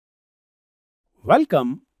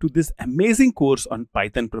Welcome to this amazing course on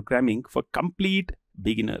Python programming for complete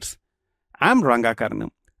beginners. I'm Ranga Karnam.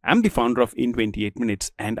 I'm the founder of In 28 Minutes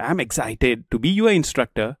and I'm excited to be your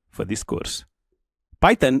instructor for this course.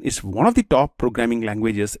 Python is one of the top programming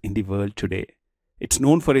languages in the world today. It's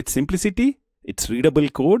known for its simplicity, its readable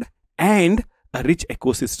code, and a rich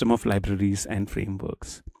ecosystem of libraries and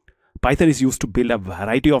frameworks. Python is used to build a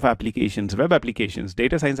variety of applications, web applications,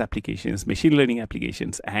 data science applications, machine learning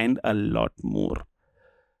applications, and a lot more.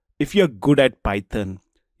 If you're good at Python,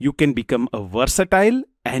 you can become a versatile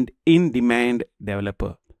and in-demand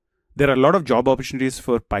developer. There are a lot of job opportunities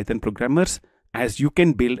for Python programmers as you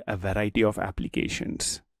can build a variety of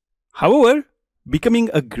applications. However, becoming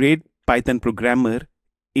a great Python programmer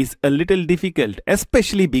is a little difficult,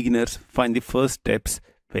 especially beginners find the first steps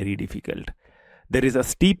very difficult. There is a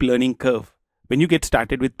steep learning curve. When you get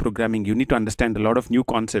started with programming, you need to understand a lot of new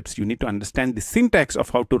concepts. You need to understand the syntax of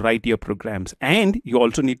how to write your programs. And you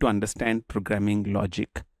also need to understand programming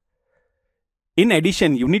logic. In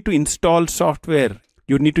addition, you need to install software.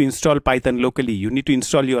 You need to install Python locally. You need to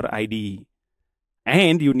install your IDE.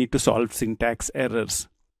 And you need to solve syntax errors.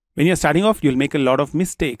 When you're starting off, you'll make a lot of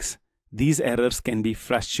mistakes. These errors can be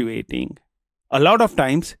frustrating. A lot of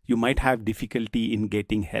times, you might have difficulty in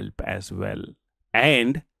getting help as well.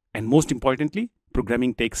 And most importantly,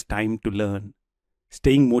 programming takes time to learn.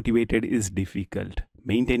 Staying motivated is difficult.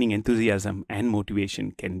 Maintaining enthusiasm and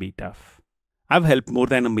motivation can be tough. I've helped more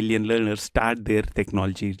than 1 million learners start their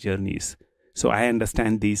technology journeys. So I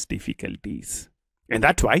understand these difficulties. And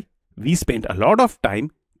that's why we spent a lot of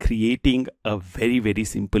time creating a very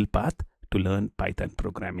simple path to learn Python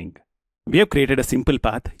programming. We have created a simple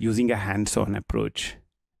path using a hands-on approach.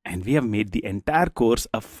 And we have made the entire course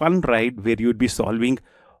a fun ride where you would be solving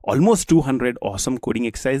almost 200 awesome coding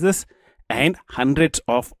exercises and hundreds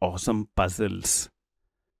of awesome puzzles.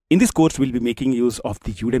 In this course, we'll be making use of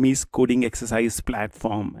the Udemy's coding exercise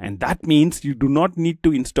platform. And that means you do not need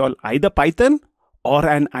to install either Python or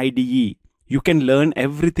an IDE. You can learn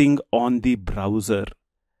everything on the browser.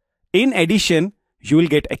 In addition, you will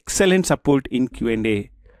get excellent support in Q&A.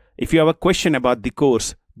 If you have a question about the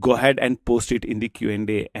course, go ahead and post it in the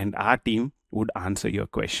Q&A and our team would answer your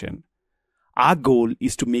question. Our goal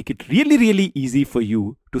is to make it really easy for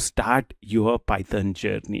you to start your Python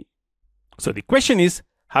journey. So the question is,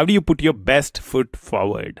 how do you put your best foot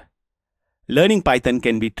forward? Learning Python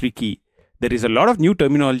can be tricky. There is a lot of new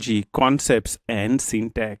terminology, concepts, and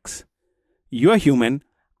syntax. You are human,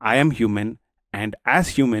 I am human, and as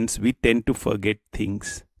humans, we tend to forget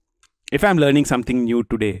things. If I'm learning something new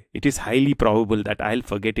today, it is highly probable that I'll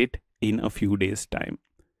forget it in a few days' time.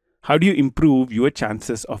 How do you improve your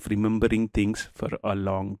chances of remembering things for a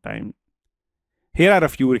long time? Here are a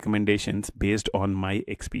few recommendations based on my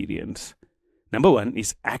experience. Number 1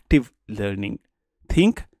 is active learning.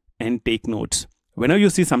 Think and take notes. Whenever you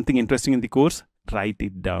see something interesting in the course, write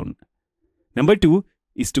it down. Number 2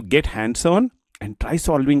 is to get hands-on and try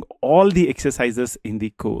solving all the exercises in the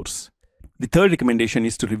course. The third recommendation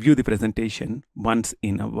is to review the presentation once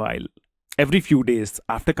in a while. Every few days,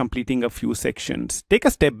 after completing a few sections, take a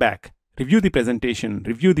step back, review the presentation,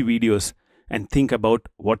 review the videos, and think about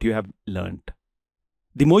what you have learned.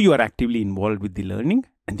 The more you are actively involved with the learning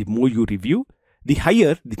and the more you review, the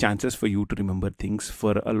higher the chances for you to remember things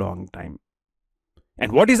for a long time.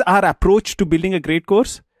 And what is our approach to building a great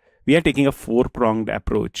course? We are taking a 4-pronged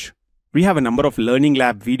approach. We have a number of learning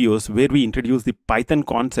lab videos where we introduce the Python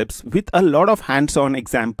concepts with a lot of hands-on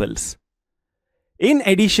examples. In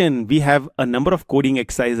addition, we have a number of coding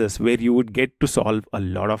exercises where you would get to solve a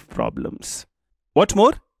lot of problems. What's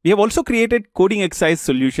more, we have also created coding exercise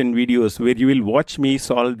solution videos where you will watch me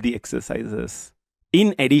solve the exercises.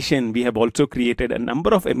 In addition, we have also created a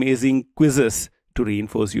number of amazing quizzes to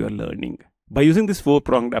reinforce your learning. By using this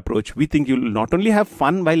 4-pronged approach, we think you'll not only have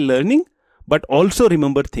fun while learning, but also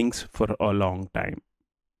remember things for a long time.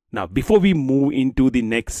 Now, before we move into the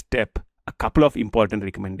next step, a couple of important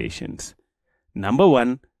recommendations. Number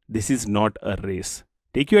 1, this is not a race.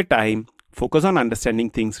 Take your time, focus on understanding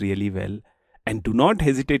things really well, and do not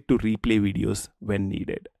hesitate to replay videos when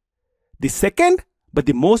needed. The second, but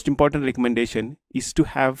the most important recommendation is to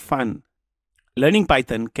have fun. Learning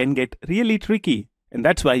Python can get really tricky, and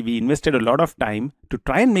that's why we invested a lot of time to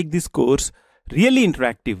try and make this course really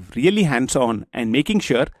interactive, really hands-on, and making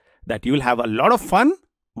sure that you'll have a lot of fun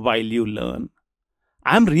while you learn.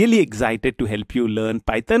 I'm really excited to help you learn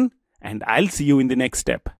Python, and I'll see you in the next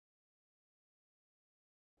step.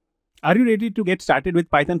 Are you ready to get started with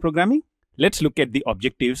Python programming? Let's look at the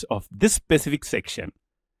objectives of this specific section.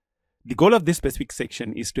 The goal of this specific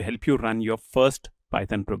section is to help you run your first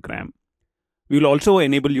Python program. We will also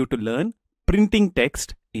enable you to learn printing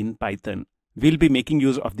text in Python. We'll be making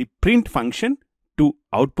use of the print function to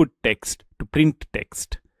output text, to print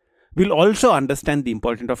text. We'll also understand the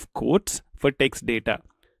importance of quotes for text data.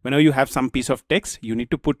 Whenever you have some piece of text, you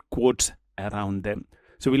need to put quotes around them.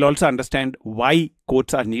 So we'll also understand why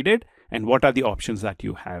quotes are needed and what are the options that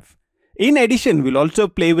you have. In addition, we'll also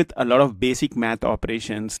play with a lot of basic math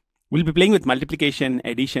operations. We'll be playing with multiplication,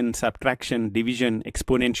 addition, subtraction, division,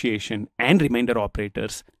 exponentiation, and remainder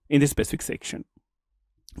operators in this specific section.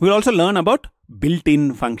 We'll also learn about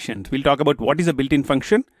built-in functions. We'll talk about what is a built-in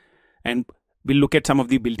function, and we'll look at some of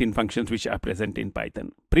the built-in functions which are present in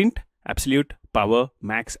Python. Print, absolute, power,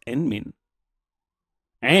 max, and min.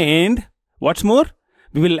 And what's more,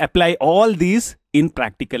 we will apply all these in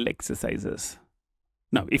practical exercises.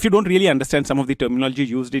 Now, if you don't really understand some of the terminology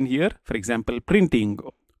used in here, for example, printing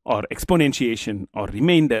or exponentiation or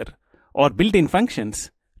remainder or built-in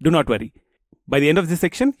functions, do not worry. By the end of this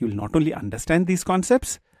section, you will not only understand these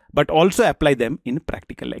concepts, but also apply them in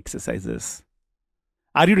practical exercises.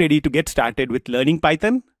 Are you ready to get started with learning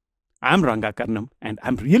Python? I'm Ranga Karnam, and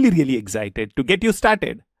I'm really excited to get you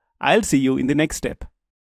started. I'll see you in the next step.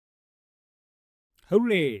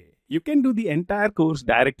 Hooray! You can do the entire course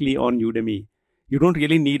directly on Udemy. You don't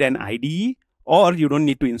really need an IDE, or you don't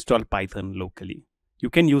need to install Python locally. You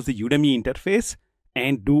can use the Udemy interface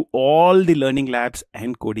and do all the learning labs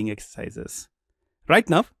and coding exercises. Right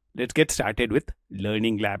now, let's get started with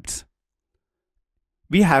learning labs.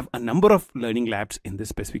 We have a number of learning labs in this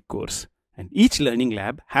specific course, and each learning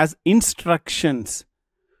lab has instructions.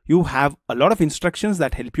 You have a lot of instructions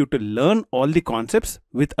that help you to learn all the concepts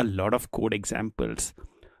with a lot of code examples.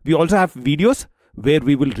 We also have videos where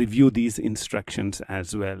we will review these instructions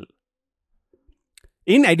as well.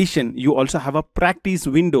 In addition, you also have a practice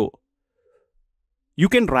window. You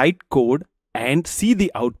can write code and see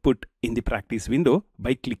the output in the practice window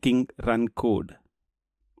by clicking Run Code.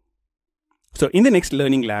 So in the next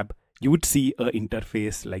learning lab, you would see an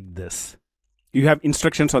interface like this. You have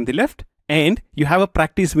instructions on the left and you have a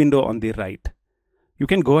practice window on the right. You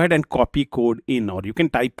can go ahead and copy code in, or you can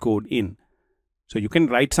type code in. So you can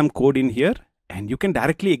write some code in here and you can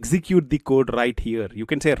directly execute the code right here. You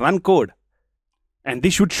can say run code, and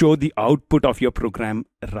this should show the output of your program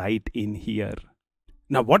right in here.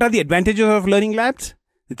 Now, what are the advantages of learning labs?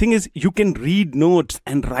 The thing is, you can read notes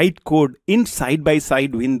and write code in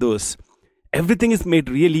side-by-side windows. Everything is made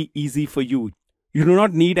really easy for you. You do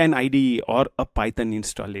not need an IDE or a Python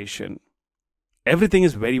installation. Everything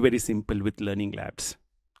is very simple with learning labs.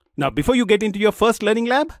 Now, before you get into your first learning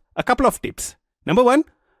lab, a couple of tips. Number one,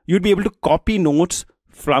 you'd be able to copy notes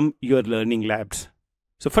from your learning labs.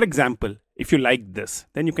 So for example, if you like this,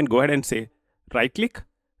 then you can go ahead and say right click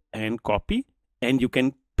and copy, and you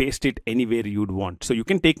can paste it anywhere you'd want. So you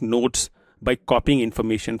can take notes by copying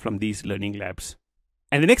information from these learning labs.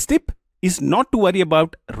 And the next tip is not to worry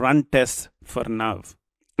about run tests for now.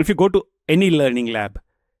 If you go to any learning lab,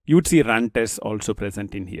 you would see run tests also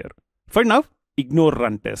present in here. For now, ignore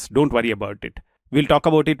run tests. Don't worry about it. We'll talk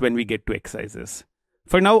about it when we get to exercises.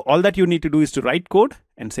 For now, all that you need to do is to write code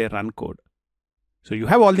and say run code. So you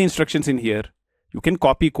have all the instructions in here. You can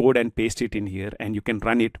copy code and paste it in here, and you can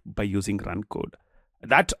run it by using run code.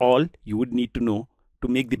 That's all you would need to know to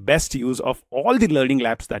make the best use of all the learning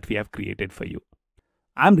labs that we have created for you.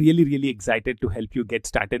 I'm really excited to help you get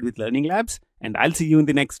started with learning labs, and I'll see you in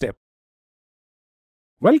the next step.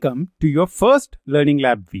 Welcome to your first learning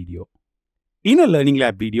lab video. In a learning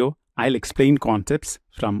lab video, I'll explain concepts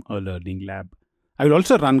from a learning lab. I will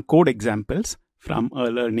also run code examples from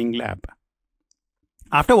a learning lab.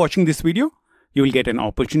 After watching this video, you will get an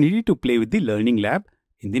opportunity to play with the learning lab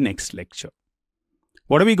in the next lecture.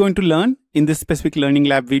 What are we going to learn in this specific learning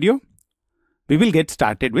lab video? We will get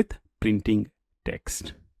started with printing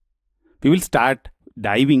text. We will start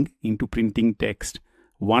diving into printing text,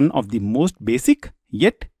 one of the most basic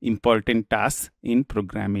yet important tasks in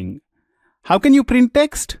programming. How can you print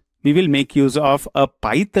text? We will make use of a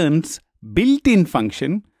Python's built-in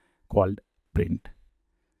function called print.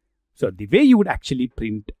 So the way you would actually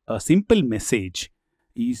print a simple message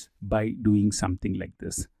is by doing something like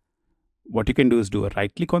this. What you can do is do a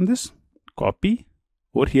right click on this, copy.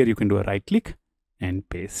 Over here you can do a right click and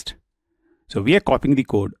paste. So we are copying the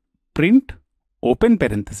code print, open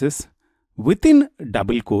parenthesis, within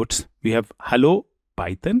double quotes we have hello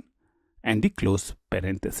Python and the close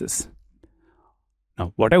parenthesis.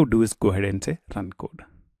 Now what I would do is go ahead and say run code.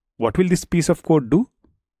 What will this piece of code do?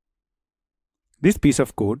 This piece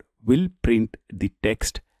of code will print the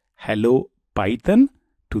text hello Python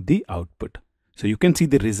to the output. So you can see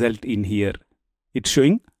the result in here. It's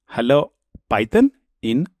showing hello Python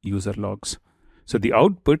in user logs. So the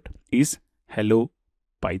output is hello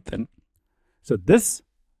Python. So this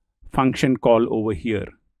function call over here,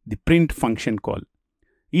 the print function call,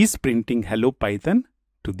 is printing hello Python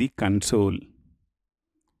to the console.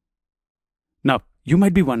 Now, you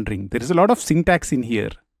might be wondering, there is a lot of syntax in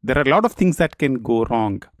here. There are a lot of things that can go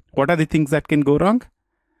wrong. What are the things that can go wrong?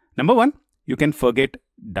 Number one, you can forget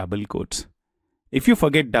double quotes. If you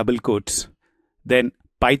forget double quotes, then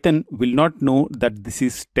Python will not know that this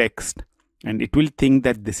is text and it will think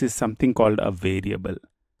that this is something called a variable.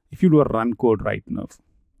 If you do a run code right now,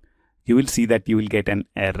 you will see that you will get an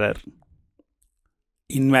error.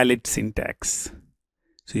 Invalid syntax.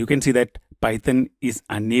 So you can see that Python is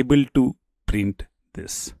unable to print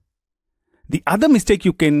this. The other mistake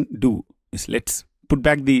you can do is, let's put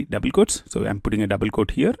back the double quotes. So I'm putting a double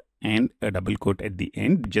quote here and a double quote at the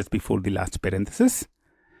end just before the last parenthesis.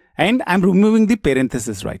 And I'm removing the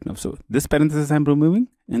parenthesis right now. So this parenthesis I'm removing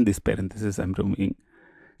and this parenthesis I'm removing.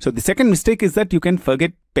 So the second mistake is that you can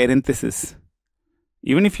forget parenthesis.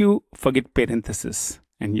 Even if you forget parenthesis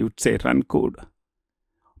and you'd say run code,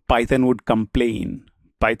 Python would complain.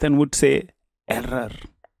 Python would say error,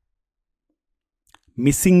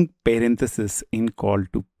 missing parenthesis in call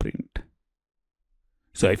to print.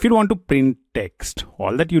 So if you want to print text,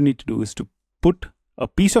 all that you need to do is to put a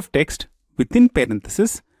piece of text within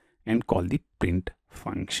parenthesis and call the print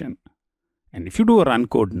function. And if you do a run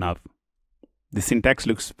code now, the syntax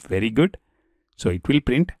looks very good. So it will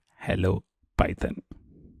print hello Python.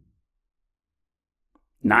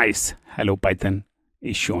 Nice, hello Python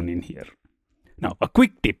is shown in here. Now a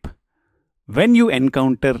quick tip. When you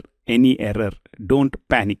encounter any error, don't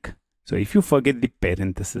panic. So if you forget the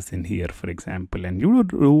parenthesis in here, for example, and you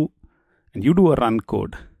do a run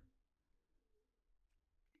code,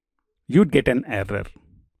 you'd get an error.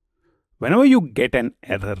 Whenever you get an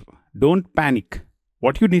error, don't panic.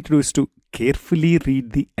 What you need to do is to carefully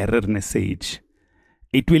read the error message.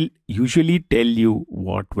 It will usually tell you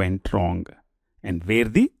what went wrong and where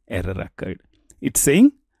the error occurred. It's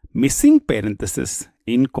saying missing parenthesis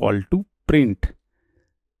in call to print.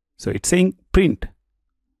 So it's saying print.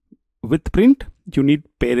 With print, you need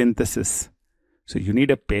parenthesis. So you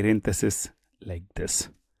need a parenthesis like this.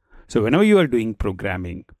 So whenever you are doing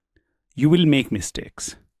programming, you will make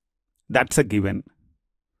mistakes. That's a given.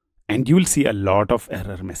 And you will see a lot of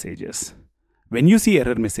error messages. When you see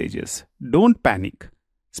error messages, don't panic.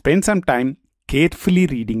 Spend some time carefully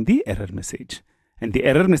reading the error message. And the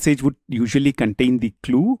error message would usually contain the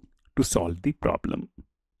clue to solve the problem.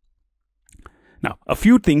 Now, a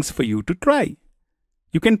few things for you to try.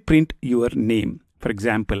 You can print your name. For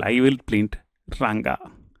example, I will print Ranga.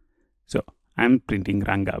 So I'm printing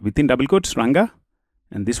Ranga within double quotes, Ranga,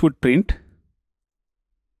 and this would print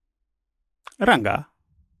Ranga.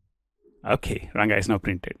 Okay, Ranga is now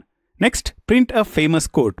printed. Next, print a famous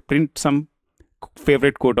quote. Print some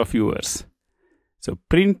favorite quote of yours. So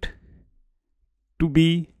print to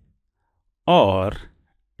be or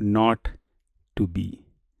not to be.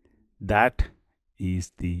 That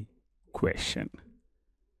is the question.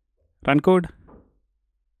 Run code.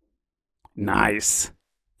 Nice.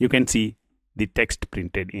 You can see the text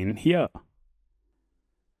printed in here.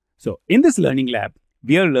 So in this learning lab,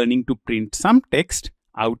 we are learning to print some text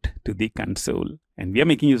out to the console. And we are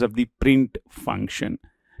making use of the print function.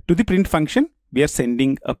 To the print function, we are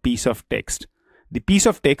sending a piece of text. The piece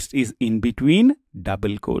of text is in between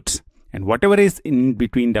double quotes. And whatever is in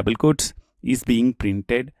between double quotes is being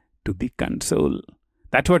printed to the console.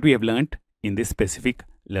 That's what we have learned in this specific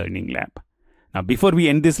learning lab. Now, before we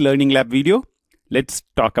end this learning lab video, let's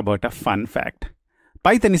talk about a fun fact.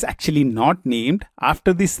 Python is actually not named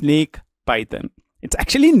after the snake Python. It's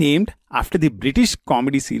actually named after the British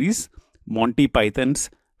comedy series Monty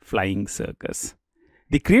Python's Flying Circus.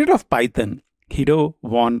 The creator of Python, Guido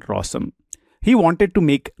van Rossum, he wanted to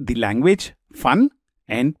make the language fun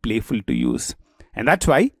and playful to use. And that's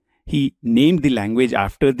why he named the language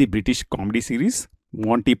after the British comedy series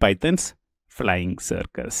Monty Python's Flying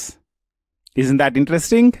Circus. Isn't that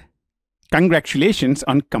interesting? Congratulations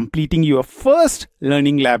on completing your first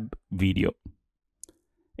learning lab video.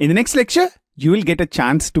 In the next lecture, you will get a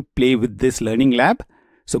chance to play with this learning lab.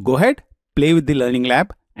 So go ahead, play with the learning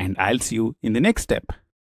lab, and I'll see you in the next step.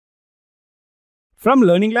 From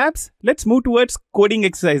learning labs, let's move towards coding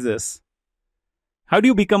exercises. How do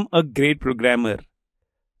you become a great programmer?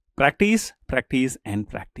 Practice, practice, and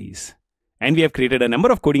practice. And we have created a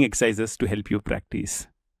number of coding exercises to help you practice.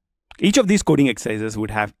 Each of these coding exercises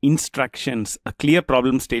would have instructions, a clear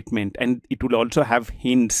problem statement, and it would also have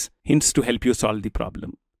hints to help you solve the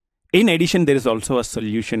problem. In addition, there is also a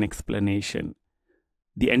solution explanation.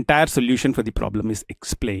 The entire solution for the problem is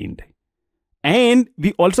explained. And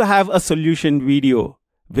we also have a solution video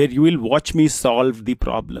where you will watch me solve the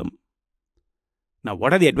problem. Now,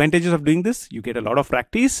 what are the advantages of doing this? You get a lot of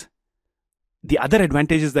practice. The other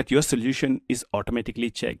advantage is that your solution is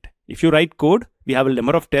automatically checked. If you write code, we have a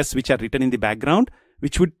number of tests which are written in the background,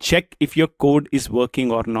 which would check if your code is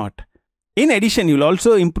working or not. In addition, you'll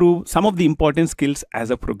also improve some of the important skills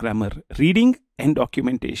as a programmer, reading and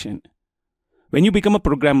documentation. When you become a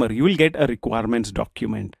programmer, you will get a requirements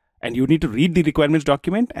document, and you need to read the requirements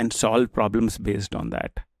document and solve problems based on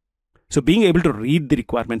that. So being able to read the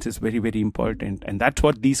requirements is very, very important. And that's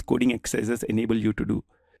what these coding exercises enable you to do.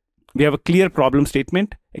 We have a clear problem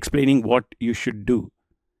statement explaining what you should do.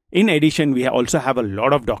 In addition, we also have a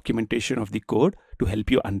lot of documentation of the code to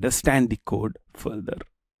help you understand the code further.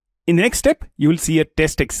 In the next step, you will see a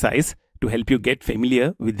test exercise to help you get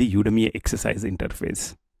familiar with the Udemy exercise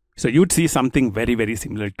interface. So you would see something very, very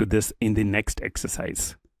similar to this in the next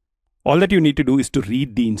exercise. All that you need to do is to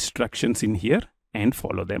read the instructions in here and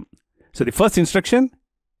follow them. So the first instruction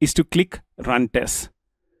is to click Run Test.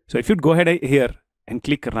 So if you'd go ahead here and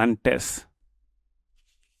click Run Test,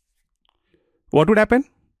 what would happen?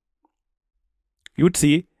 You would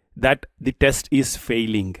see that the test is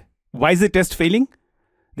failing. Why is the test failing?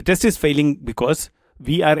 The test is failing because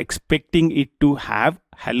we are expecting it to have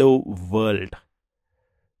Hello World,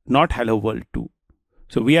 not Hello World 2.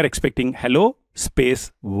 So we are expecting Hello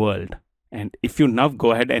space World. And if you now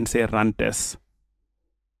go ahead and say Run Test,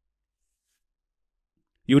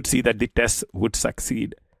 you would see that the test would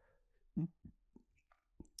succeed.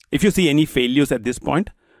 If you see any failures at this point,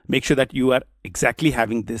 make sure that you are exactly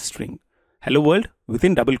having this string. Hello World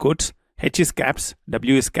within double quotes, H is caps,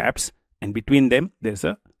 W is caps, and between them there's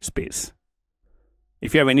a space.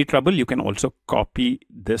 If you have any trouble, you can also copy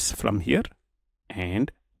this from here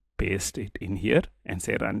and paste it in here and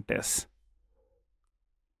say Run Test.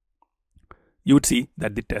 You would see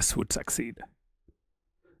that the test would succeed.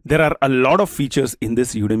 There are a lot of features in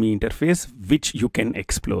this Udemy interface which you can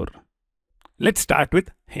explore. Let's start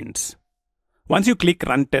with hints. Once you click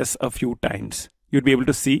Run Test a few times, you'd be able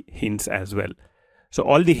to see hints as well. So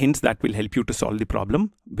all the hints that will help you to solve the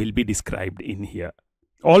problem will be described in here.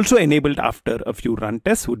 Also enabled after a few run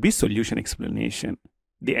tests would be solution explanation.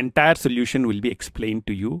 The entire solution will be explained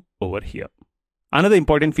to you over here. Another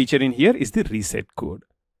important feature in here is the reset code.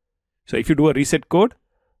 So if you do a reset code,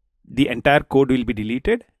 the entire code will be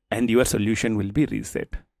deleted and your solution will be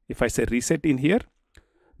reset. If I say reset in here,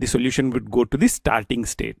 the solution would go to the starting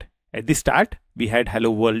state. At the start, we had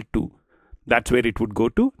Hello World 2. That's where it would go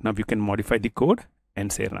to. Now you can modify the code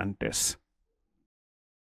and say Run Test.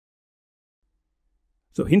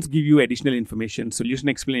 So hints give you additional information. Solution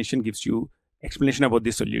explanation gives you explanation about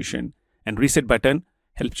the solution. And reset button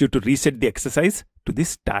helps you to reset the exercise to the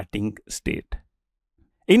starting state.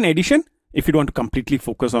 In addition, if you want to completely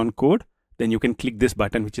focus on code, then you can click this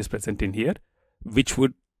button which is present in here, which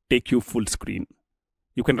would take you full screen.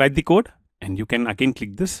 You can write the code and you can again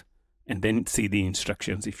click this and then see the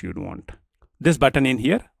instructions if you want. This button in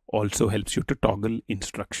here also helps you to toggle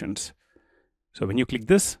instructions. So when you click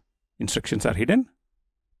this, instructions are hidden.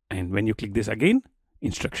 And when you click this again,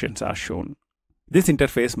 instructions are shown. This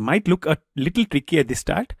interface might look a little tricky at the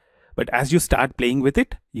start, but as you start playing with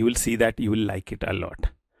it, you will see that you will like it a lot.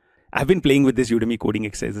 I've been playing with this Udemy coding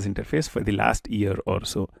exercises interface for the last year or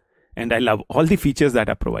so, and I love all the features that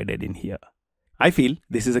are provided in here. I feel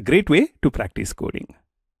this is a great way to practice coding.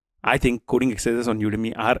 I think coding exercises on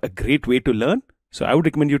Udemy are a great way to learn, so I would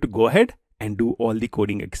recommend you to go ahead and do all the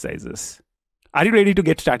coding exercises. Are you ready to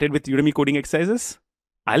get started with Udemy coding exercises?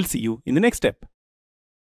 I'll see you in the next step.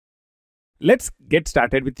 Let's get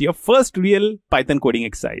started with your first real Python coding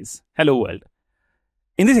exercise. Hello World.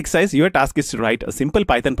 In this exercise, your task is to write a simple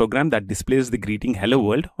Python program that displays the greeting Hello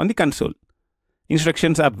World on the console.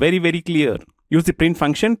 Instructions are very, very clear. Use the print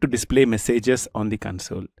function to display messages on the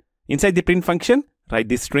console. Inside the print function, write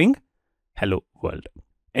the string Hello World.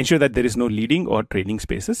 Ensure that there is no leading or trailing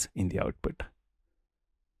spaces in the output.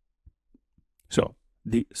 So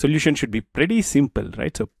the solution should be pretty simple,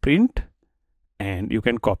 right? So print, and you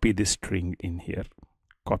can copy this string in here.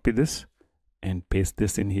 Copy this and paste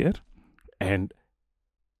this in here. And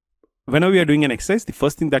whenever we are doing an exercise, the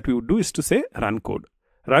first thing that we would do is to say run code.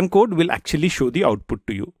 Run code will actually show the output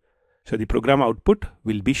to you. So the program output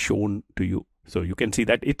will be shown to you. So you can see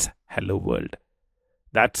that it's Hello World.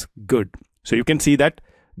 That's good. So you can see that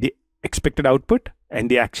the expected output and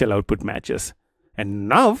the actual output matches. And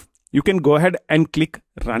now you can go ahead and click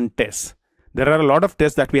Run Test. There are a lot of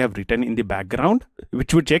tests that we have written in the background,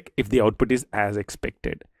 which would check if the output is as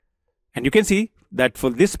expected. And you can see that for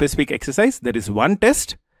this specific exercise, there is one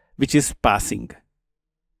test which is passing.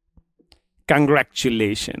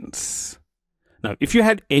 Congratulations. Now, if you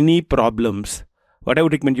had any problems, what I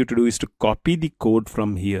would recommend you to do is to copy the code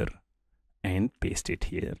from here and paste it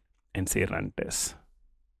here and say run tests.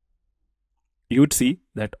 You would see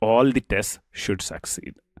that all the tests should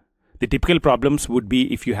succeed. The typical problems would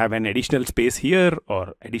be if you have an additional space here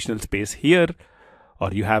or additional space here,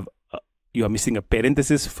 or you are missing a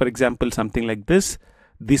parenthesis, for example, something like this.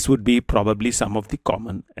 This would be probably some of the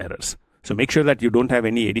common errors. So make sure that you don't have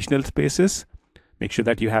any additional spaces. Make sure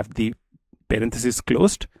that you have the parenthesis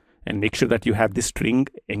closed, and make sure that you have the string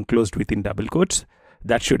enclosed within double quotes.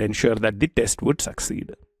 That should ensure that the test would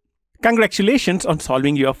succeed. Congratulations on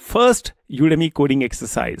solving your first Udemy coding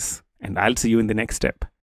exercise, and I'll see you in the next step.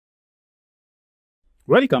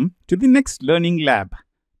 Welcome to the next learning lab,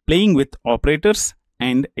 playing with operators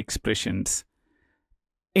and expressions.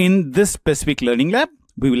 In this specific learning lab,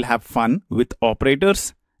 we will have fun with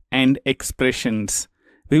operators and expressions.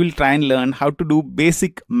 We will try and learn how to do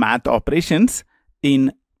basic math operations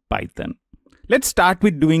in Python. Let's start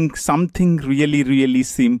with doing something really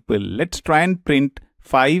simple. Let's try and print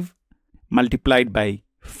 5 multiplied by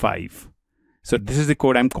 5. So this is the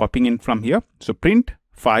code I'm copying in from here. So print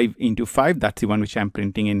 5 into 5. That's the one which I'm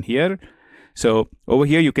printing in here. So over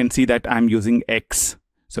here you can see that I'm using x.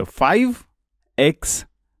 So 5x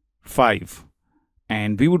 5.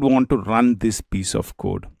 And we would want to run this piece of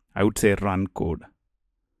code. I would say run code.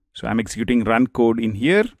 So I'm executing run code in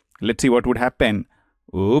here. Let's see what would happen.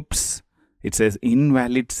 Oops. It says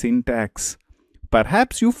invalid syntax.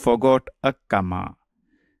 Perhaps you forgot a comma.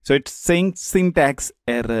 So it's saying syntax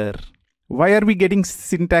error. Why are we getting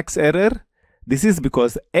syntax error? This is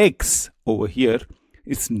because x over here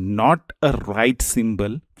is not a right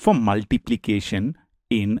symbol for multiplication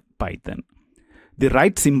in Python. The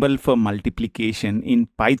right symbol for multiplication in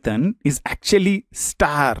Python is actually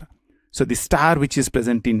star. So the star which is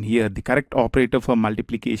present in here, the correct operator for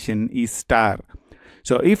multiplication is star.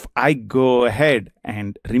 So if I go ahead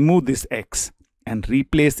and remove this x and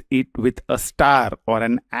replace it with a star or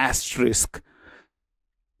an asterisk,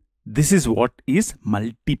 this is what is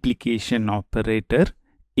multiplication operator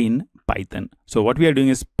in Python. So what we are doing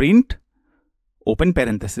is print, open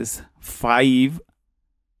parenthesis, 5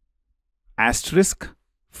 asterisk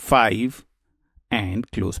 5 and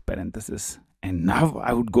close parenthesis. And now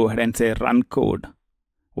I would go ahead and say run code.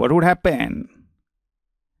 What would happen?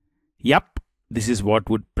 Yup, this is what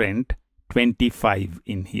would print 25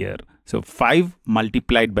 in here. So 5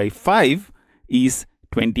 multiplied by 5 is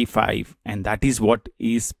 25, and that is what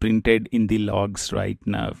is printed in the logs right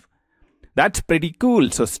now. That's pretty cool.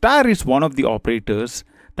 So star is one of the operators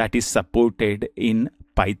that is supported in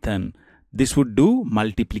Python. This would do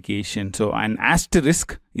multiplication. So an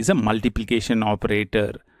asterisk is a multiplication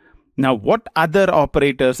operator. Now, what other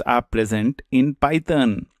operators are present in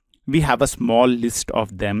Python? We have a small list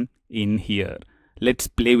of them in here. Let's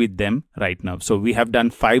play with them right now. So we have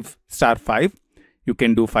done 5 star 5. You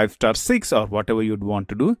can do 5 star 6 or whatever you'd want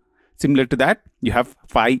to do. Similar to that, you have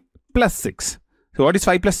 5 plus 6. So what is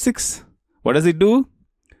 5 plus 6? What does it do?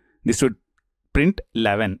 This would print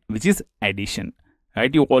 11, which is addition.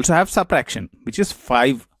 Right? You also have subtraction, which is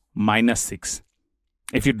 5 minus 6.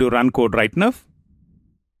 If you do run code right now,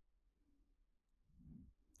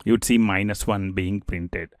 you would see -1 being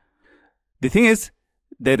printed. The thing is,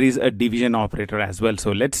 there is a division operator as well.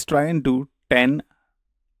 So let's try and do 10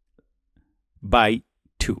 by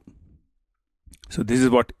 2. So this is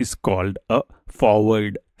what is called a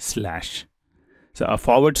forward slash. So a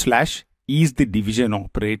forward slash is the division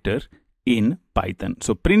operator in Python.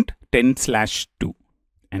 So print 10/2.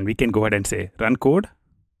 And we can go ahead and say run code.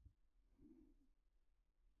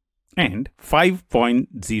 And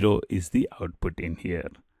 5.0 is the output in here.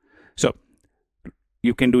 So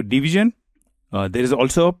you can do division. There is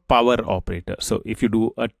also a power operator. So if you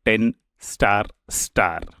do a 10 star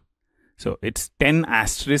star, so it's 10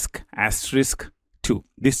 asterisk asterisk 2.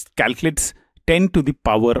 This calculates 10 to the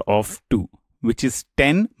power of 2, which is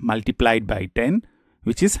 10 multiplied by 10,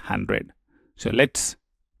 which is 100. So let's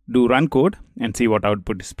do run code and see what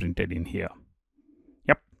output is printed in here.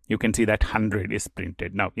 Yep, you can see that 100 is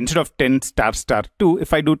printed. Now, instead of 10 star star 2,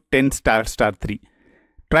 if I do 10 star star 3,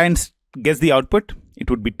 try and guess the output. It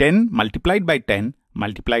would be 10 multiplied by 10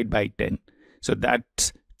 multiplied by 10. So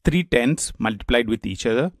that's 3 tens multiplied with each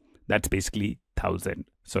other. That's basically 1000.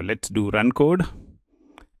 So let's do run code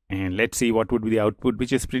and let's see what would be the output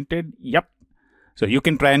which is printed. Yep. So you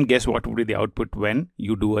can try and guess what would be the output when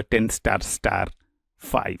you do a 10 star star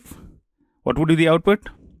 5. What would be the output?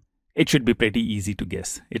 It should be pretty easy to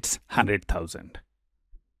guess. It's 100,000.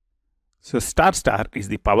 So star star is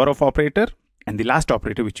the power of operator. And the last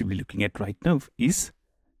operator which we'll be looking at right now is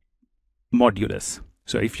modulus.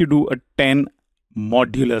 So if you do a 10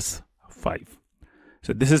 modulus 5,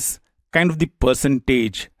 so this is kind of the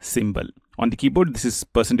percentage symbol. On the keyboard, this is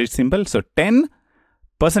percentage symbol. So 10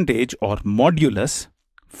 percentage or modulus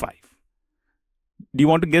 5. Do you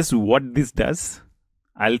want to guess what this does?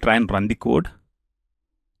 I'll try and run the code.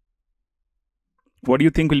 What do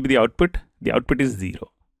you think will be the output? The output is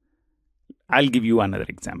 0. I'll give you another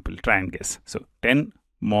example. Try and guess. So 10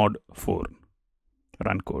 mod 4.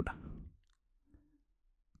 Run code.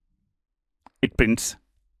 It prints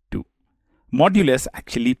 2. Modulus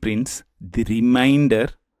actually prints the remainder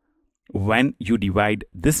when you divide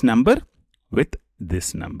this number with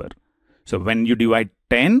this number. So when you divide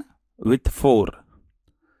 10 with 4,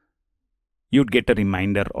 you'd get a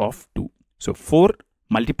remainder of 2. So 4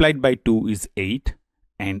 multiplied by 2 is 8,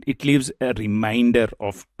 and it leaves a remainder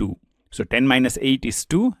of 2. So 10 minus 8 is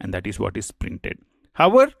 2, and that is what is printed.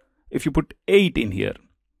 However, if you put 8 in here,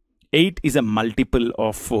 8 is a multiple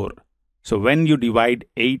of 4. So when you divide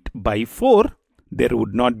 8 by 4, there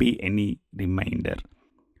would not be any remainder.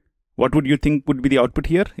 What would you think would be the output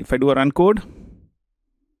here if I do a run code?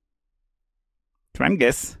 Try and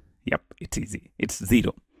guess. Yep, it's easy. It's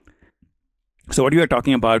 0. So what we are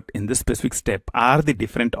talking about in this specific step are the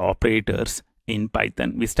different operators in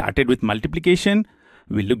Python. We started with multiplication.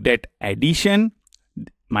 We looked at addition.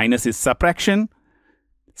 Minus is subtraction.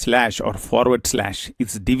 Slash or forward slash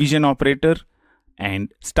is division operator.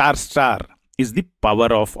 And star star is the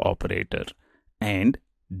power of operator. And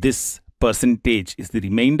this percentage is the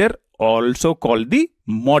remainder, also called the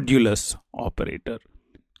modulus operator.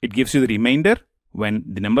 It gives you the remainder when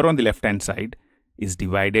the number on the left hand side is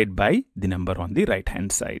divided by the number on the right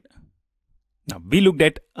hand side. Now we looked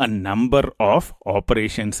at a number of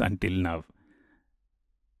operations until now.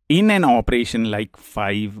 In an operation like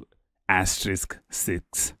 5 asterisk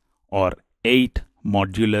 6 or 8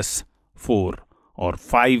 modulus 4 or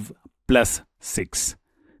 5 plus 6,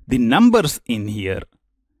 the numbers in here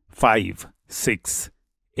 5, 6,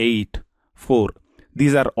 8, 4,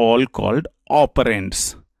 these are all called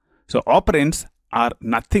operands. So operands are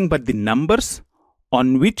nothing but the numbers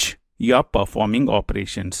on which you are performing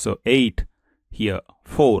operations. So 8 here,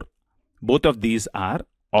 4, both of these are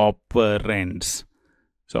operands.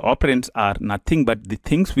 So operands are nothing but the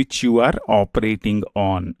things which you are operating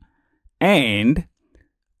on. And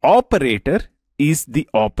operator is the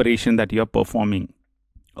operation that you are performing.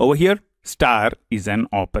 Over here, star is an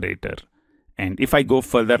operator. And if I go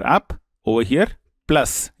further up, over here,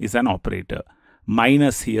 plus is an operator.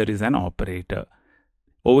 Minus here is an operator.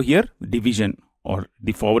 Over here, division or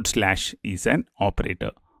the forward slash is an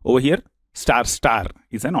operator. Over here, star star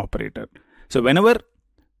is an operator. So whenever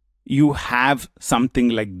you have something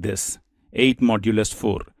like this, 8 modulus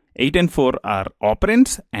 4, 8 and 4 are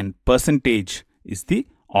operands and percentage is the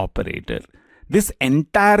operator. This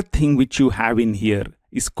entire thing which you have in here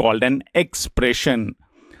is called an expression.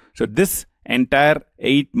 So this entire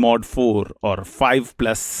 8 mod 4 or 5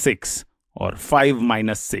 plus 6 or 5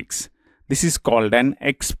 minus 6, this is called an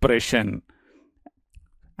expression.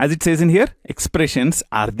 As it says in here, expressions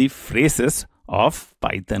are the phrases of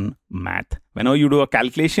Python math. Whenever you do a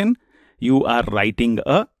calculation, you are writing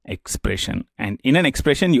a expression. And in an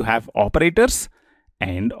expression, you have operators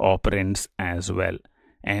and operands as well.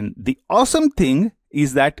 And the awesome thing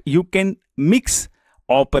is that you can mix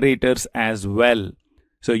operators as well.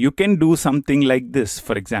 So you can do something like this.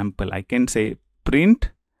 For example, I can say print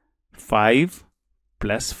 5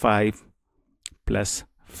 plus 5 plus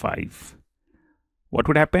 5. What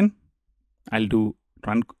would happen? I'll do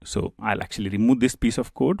run. So I'll actually remove this piece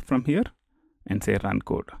of code from here and say run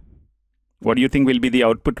code. What do you think will be the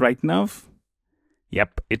output right now?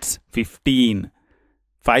 Yep, it's 15.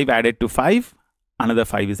 5 added to 5. Another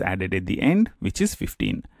 5 is added at the end, which is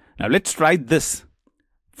 15. Now let's try this.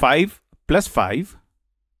 5 plus 5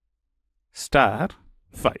 star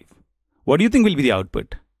 5. What do you think will be the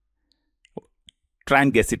output? Try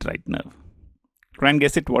and guess it right now. Try and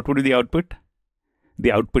guess it. What would be the output?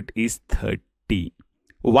 The output is 30.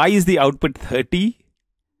 Why is the output 30?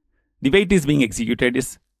 The way it is being executed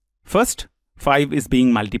is first 5 is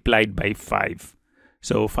being multiplied by 5.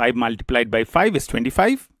 So 5 multiplied by 5 is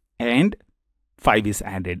 25 and 5 is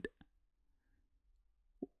added.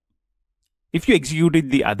 If you execute it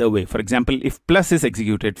the other way, for example, if plus is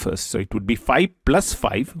executed first, so it would be 5 plus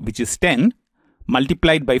 5, which is 10,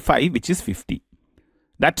 multiplied by 5, which is 50.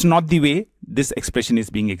 That's not the way this expression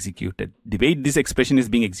is being executed. The way this expression is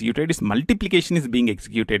being executed is multiplication is being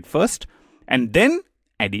executed first and then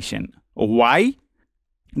addition. Why?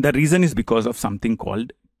 The reason is because of something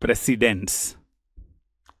called precedence.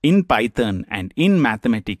 In Python and in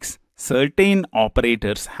mathematics, certain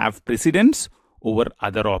operators have precedence over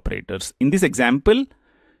other operators. In this example,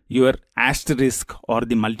 your asterisk or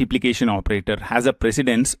the multiplication operator has a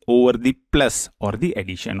precedence over the plus or the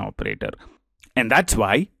addition operator. And that's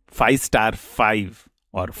why 5 star 5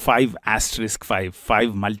 or 5 asterisk 5,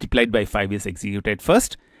 5 multiplied by 5 is executed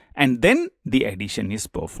first, and then the addition is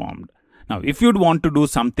performed. Now, if you'd want to do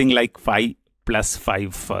something like 5 plus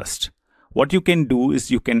 5 first, what you can do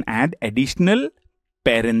is you can add additional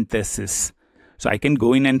parenthesis. So I can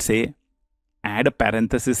go in and say, add a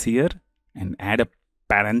parenthesis here and add a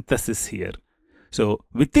parenthesis here. So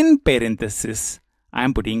within parenthesis, I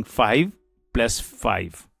am putting 5 plus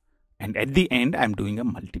 5. And at the end, I'm doing a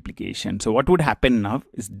multiplication. So what would happen now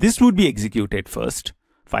is this would be executed first,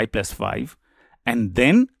 5 plus 5. And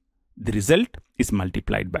then the result is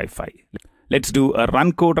multiplied by 5. Let's do a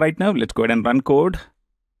run code right now. Let's go ahead and run code.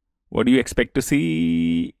 What do you expect to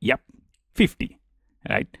see? Yep, 50,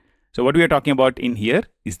 right? So what we are talking about in here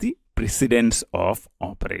is the precedence of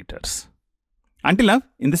operators. Until now,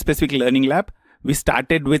 in the specific learning lab, we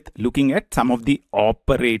started with looking at some of the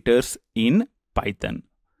operators in Python.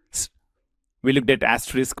 We looked at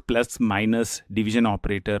asterisk, plus, minus, division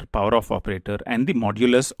operator, power of operator, and the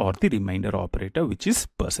modulus or the remainder operator, which is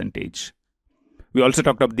percentage. We also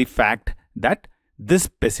talked about the fact that this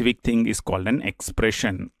specific thing is called an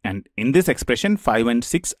expression. And in this expression, 5 and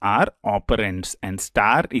 6 are operands and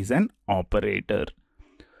star is an operator.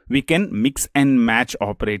 We can mix and match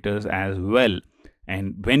operators as well.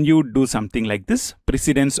 And when you do something like this,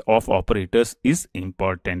 precedence of operators is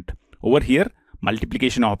important. Over here,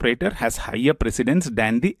 multiplication operator has higher precedence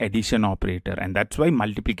than the addition operator. And that's why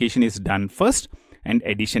multiplication is done first and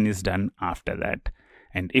addition is done after that.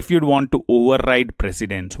 And if you'd want to override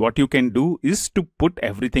precedence, what you can do is to put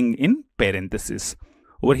everything in parentheses.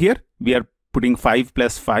 Over here, we are putting 5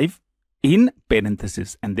 plus 5 in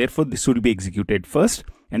parentheses. And therefore, this will be executed first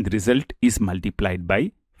and the result is multiplied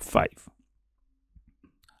by 5.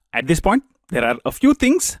 At this point, there are a few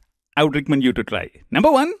things I would recommend you to try.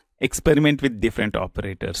 Number one, experiment with different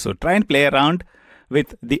operators. So try and play around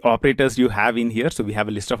with the operators you have in here. So we have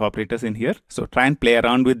a list of operators in here. So try and play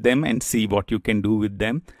around with them and see what you can do with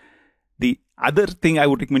them. The other thing I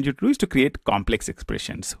would recommend you to do is to create complex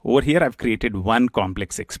expressions. Over here, I've created one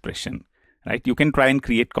complex expression, right? You can try and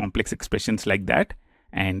create complex expressions like that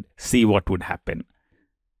and see what would happen.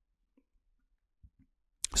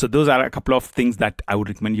 So those are a couple of things that I would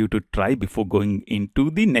recommend you to try before going into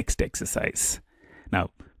the next exercise.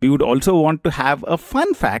 Now, we would also want to have a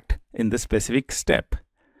fun fact in this specific step.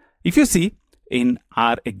 If you see in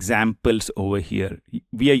our examples over here,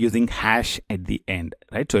 we are using hash at the end,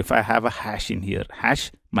 right? So if I have a hash in here,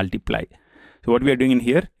 hash multiply. So what we are doing in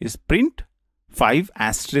here is print 5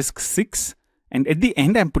 asterisk 6. And at the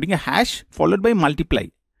end, I'm putting a hash followed by multiply.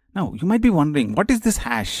 Now, you might be wondering, what is this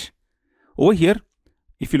hash? Over here,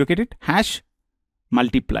 if you look at it, hash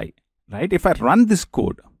multiply, right? If I run this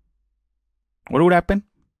code, what would happen?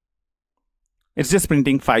 It's just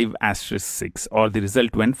printing 5 asterisk 6 or the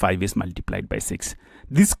result when 5 is multiplied by 6.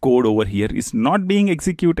 This code over here is not being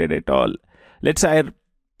executed at all. Let's say I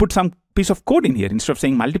put some piece of code in here. Instead of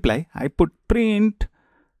saying multiply, I put print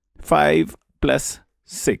 5 plus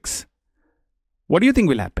 6. What do you think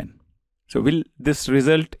will happen? So will this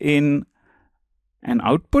result in an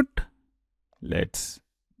output? Let's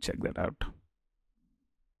check that out.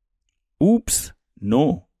 Oops,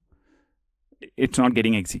 no, it's not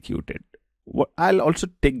getting executed. I'll also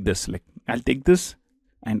take this, I'll take this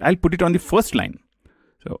and I'll put it on the first line.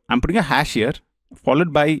 So I'm putting a hash here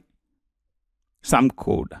followed by some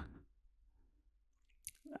code.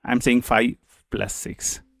 I'm saying 5 plus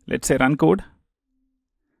 6. Let's say run code.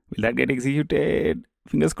 Will that get executed?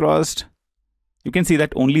 Fingers crossed. You can see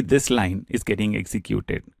that only this line is getting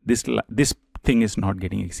executed. This thing is not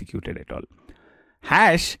getting executed at all.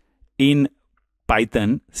 Hash in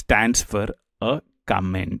Python stands for a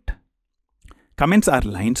comment. Comments are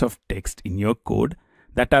lines of text in your code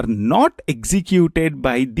that are not executed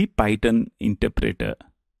by the Python interpreter.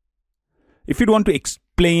 If you want to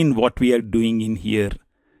explain what we are doing in here,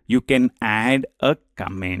 you can add a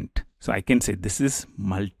comment. So I can say this is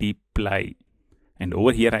multiply. And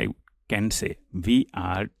over here I can say we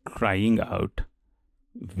are trying out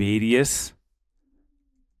various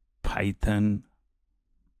Python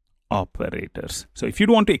operators. So if you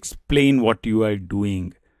want to explain what you are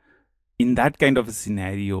doing, in that kind of a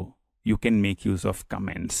scenario, you can make use of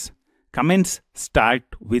comments. Comments start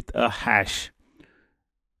with a hash.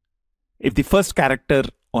 If the first character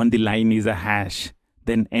on the line is a hash,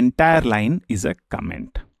 then entire line is a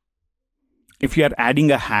comment. If you are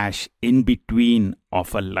adding a hash in between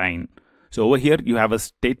of a line, So over here, you have a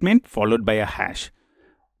statement followed by a hash.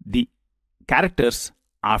 The characters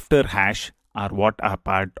after hash are what are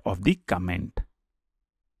part of the comment.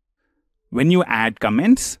 When you add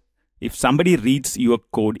comments, if somebody reads your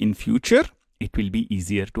code in future, it will be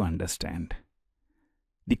easier to understand.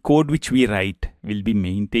 The code which we write will be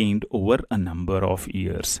maintained over a number of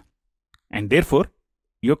years. And therefore,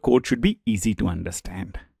 your code should be easy to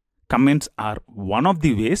understand. Comments are one of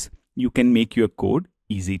the ways you can make your code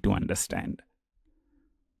easy to understand.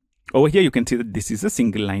 Over here, you can see that this is a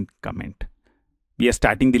single line comment. We are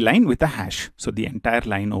starting the line with a hash. So the entire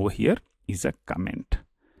line over here is a comment.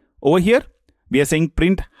 Over here, we are saying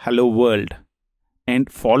print hello world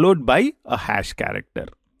and followed by a hash character.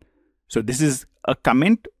 So this is a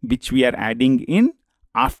comment which we are adding in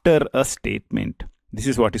after a statement. This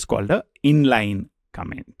is what is called a inline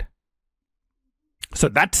comment. So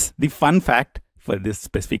that's the fun fact for this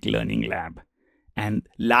specific learning lab. And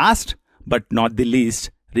last but not the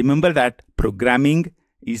least, remember that programming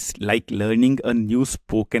is like learning a new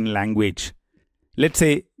spoken language. Let's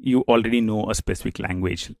say you already know a specific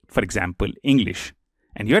language, for example, English,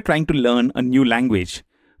 and you're trying to learn a new language.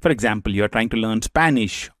 For example, you're trying to learn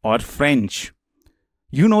Spanish or French.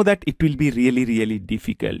 You know that it will be really, really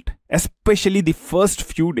difficult. Especially the first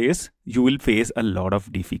few days, you will face a lot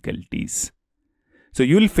of difficulties. So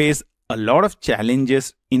you will face a lot of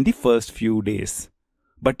challenges in the first few days.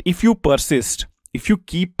 But if you persist, if you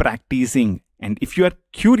keep practicing, and if you are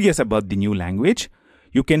curious about the new language,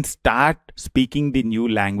 you can start speaking the new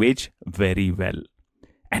language very well.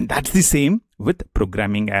 And that's the same with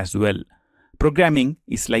programming as well. Programming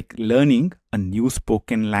is like learning a new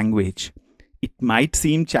spoken language. It might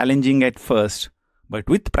seem challenging at first, but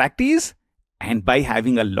with practice and by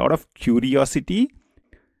having a lot of curiosity,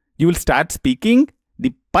 you will start speaking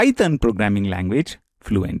the Python programming language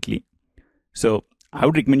fluently. So I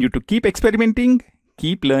would recommend you to keep experimenting,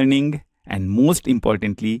 keep learning, and most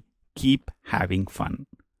importantly, keep having fun.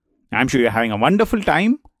 I'm sure you're having a wonderful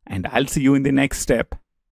time, and I'll see you in the next step.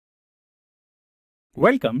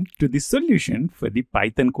 Welcome to the solution for the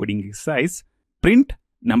Python coding exercise, print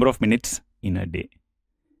number of minutes in a day.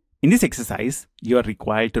 In this exercise, you are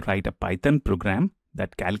required to write a Python program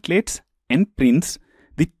that calculates and prints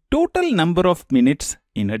the total number of minutes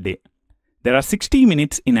in a day. There are 60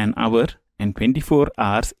 minutes in an hour and 24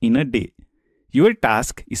 hours in a day. Your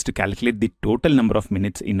task is to calculate the total number of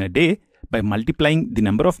minutes in a day by multiplying the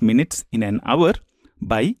number of minutes in an hour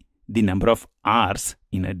by the number of hours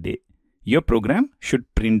in a day. Your program should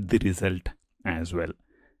print the result as well.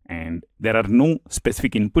 And there are no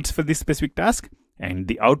specific inputs for this specific task. And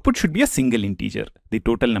the output should be a single integer, the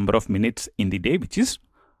total number of minutes in the day, which is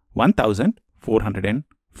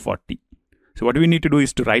 1440. So what we need to do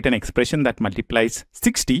is to write an expression that multiplies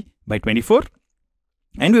 60 by 24.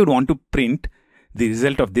 And we would want to print the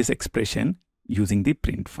result of this expression using the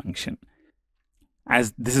print function.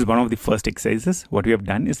 As this is one of the first exercises, what we have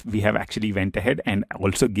done is we have actually went ahead and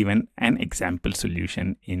also given an example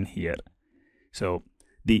solution in here. So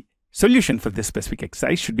the solution for this specific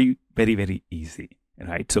exercise should be very, very easy,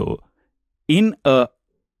 right? So in a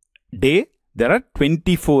day, there are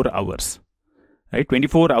 24 hours, right?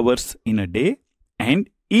 24 hours in a day, and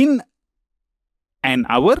in an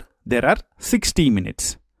hour, there are 60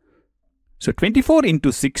 minutes. So 24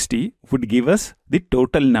 into 60 would give us the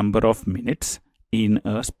total number of minutes in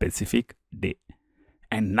a specific day.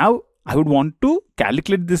 And now I would want to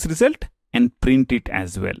calculate this result and print it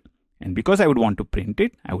as well. And because I would want to print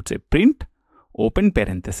it, I would say print, open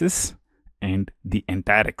parenthesis, and the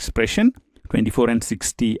entire expression. 24 and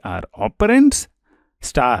 60 are operands.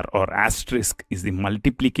 Star or asterisk is the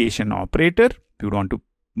multiplication operator. We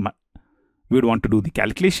would want to do the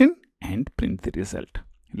calculation and print the result.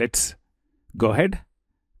 Let's go ahead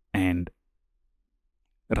and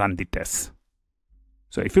run the test.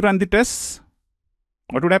 So if you run the tests,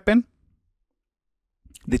 what would happen?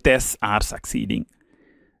 The tests are succeeding.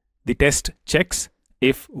 The test checks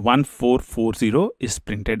if 1440 is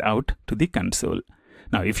printed out to the console.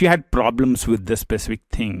 Now, if you had problems with the specific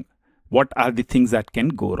thing, what are the things that can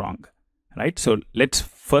go wrong, right? So let's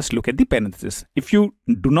first look at the parenthesis. If you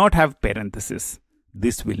do not have parenthesis,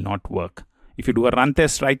 this will not work. If you do a run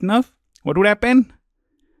test right now, what would happen?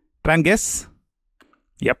 Try and guess.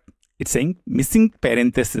 Yep, it's saying missing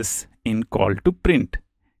parenthesis in call to print.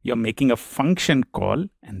 You're making a function call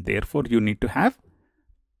and therefore you need to have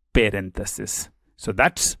parenthesis. So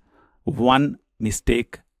that's one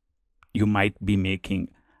mistake you might be making.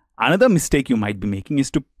 Another mistake you might be making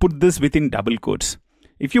is to put this within double quotes.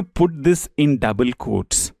 If you put this in double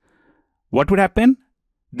quotes, what would happen?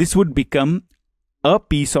 This would become a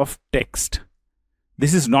piece of text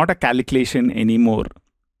this is not a calculation anymore.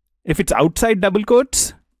 If it's outside double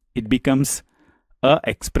quotes, it becomes a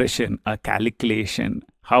expression, a calculation.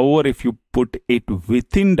 However, if you put it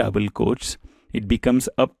within double quotes, it becomes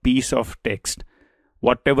a piece of text.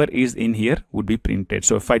 Whatever is in here would be printed.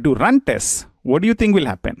 So if I do run tests, what do you think will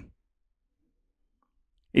happen?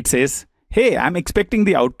 It says, hey, I'm expecting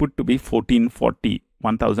the output to be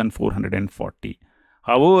 1440.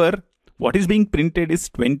 However, what is being printed is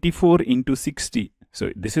 24 into 60.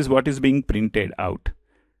 So this is what is being printed out.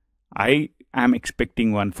 I am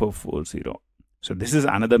expecting 1440. So this is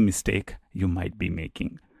another mistake you might be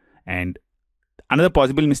making. And another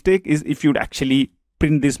possible mistake is if you'd actually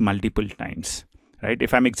print this multiple times, right?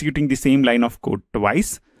 If I'm executing the same line of code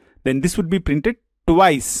twice, then this would be printed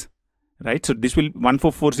twice, right? So this will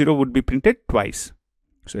 1440 would be printed twice.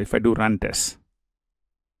 So if I do run tests,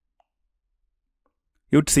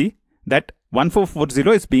 you'd see that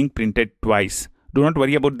 1440 is being printed twice. Do not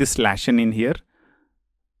worry about this /n in here.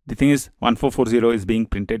 The thing is 1440 is being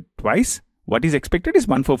printed twice. What is expected is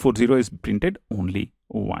 1440 is printed only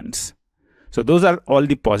once. So those are all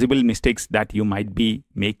the possible mistakes that you might be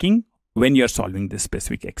making when you're solving this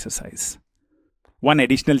specific exercise. One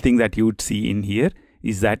additional thing that you would see in here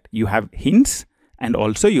is that you have hints and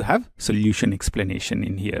also you have solution explanation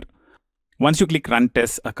in here. Once you click run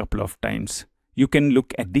tests a couple of times, you can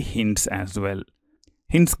look at the hints as well.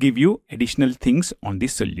 Hints give you additional things on the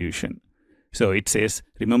solution. So it says,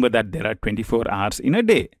 remember that there are 24 hours in a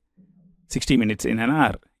day, 60 minutes in an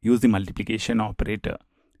hour. Use the multiplication operator.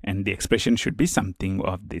 And the expression should be something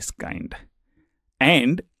of this kind.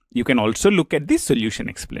 And you can also look at the solution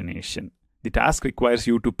explanation. The task requires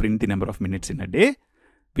you to print the number of minutes in a day.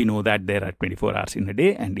 We know that there are 24 hours in a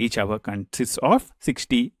day and each hour consists of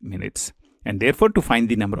 60 minutes. And therefore, to find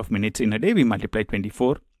the number of minutes in a day, we multiply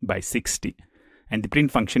 24 by 60. And the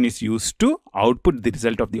print function is used to output the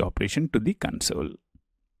result of the operation to the console.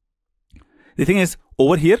 The thing is,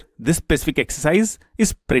 over here, this specific exercise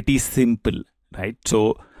is pretty simple, right?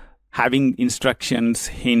 So having instructions,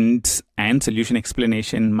 hints, and solution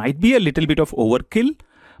explanation might be a little bit of overkill,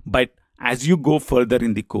 but as you go further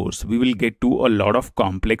in the course, we will get to a lot of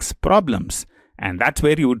complex problems. And that's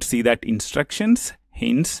where you would see that instructions,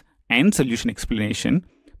 hints, and solution explanation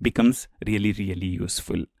becomes really, really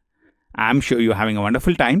useful. I'm sure you're having a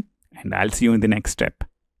wonderful time, and I'll see you in the next step.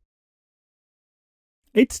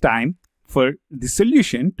 It's time for the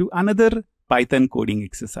solution to another Python coding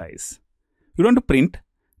exercise. You want to print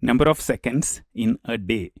number of seconds in a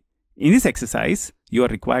day. In this exercise, you are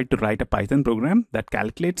required to write a Python program that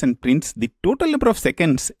calculates and prints the total number of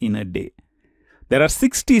seconds in a day. There are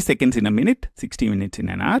 60 seconds in a minute, 60 minutes in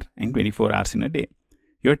an hour, and 24 hours in a day.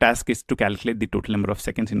 Your task is to calculate the total number of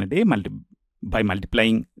seconds in a day by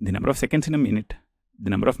multiplying the number of seconds in a minute,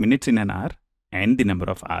 the number of minutes in an hour, and the number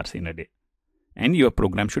of hours in a day. And your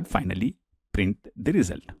program should finally print the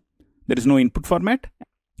result. There is no input format,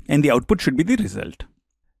 and the output should be the result.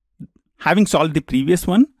 Having solved the previous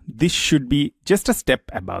one, this should be just a step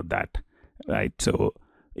above that, right? So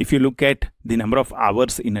if you look at the number of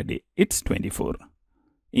hours in a day, it's 24.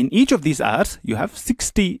 In each of these hours, you have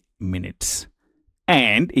 60 minutes.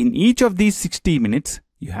 And in each of these 60 minutes,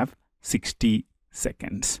 you have 60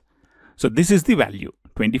 seconds. So this is the value,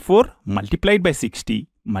 24 multiplied by 60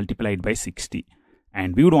 multiplied by 60.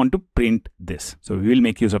 And we would want to print this. So we will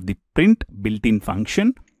make use of the print built-in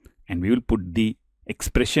function, and we will put the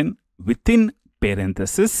expression within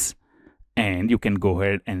parenthesis, and you can go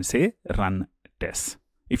ahead and say run tests.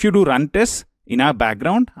 If you do run tests, in our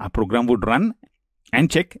background, our program would run and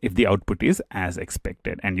check if the output is as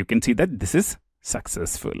expected. And you can see that this is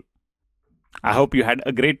successful. I hope you had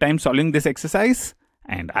a great time solving this exercise,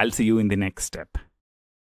 and I'll see you in the next step.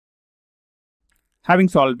 Having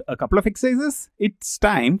solved a couple of exercises, it's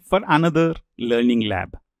time for another learning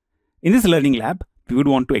lab. In this learning lab, we would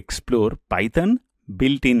want to explore Python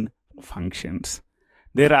built-in functions.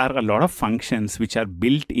 There are a lot of functions which are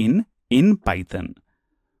built in Python.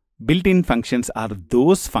 Built-in functions are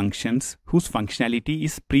those functions whose functionality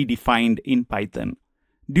is predefined in Python.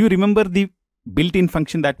 Do you remember the built-in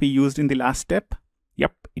function that we used in the last step?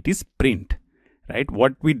 Yep, it is print, right?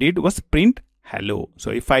 What we did was print hello.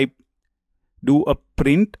 So if I do a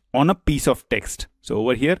print on a piece of text, so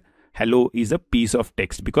over here, hello is a piece of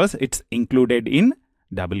text because it's included in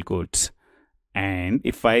double quotes. And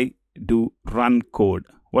if I do run code,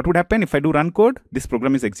 what would happen if I do run code? This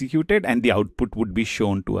program is executed and the output would be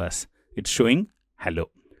shown to us. It's showing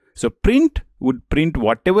hello. So print would print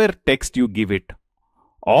whatever text you give it,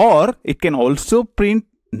 or it can also print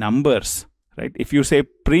numbers, right? If you say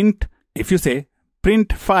print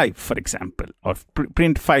 5, for example, or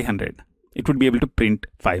print 500, it would be able to print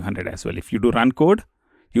 500 as well. If you do run code,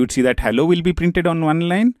 you would see that hello will be printed on one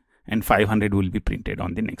line and 500 will be printed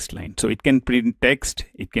on the next line. So it can print text,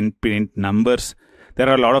 it can print numbers. There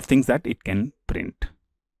are a lot of things that it can print.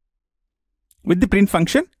 With the print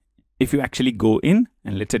function, if you actually go in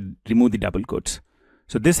and let's say remove the double quotes.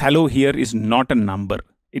 So this hello here is not a number.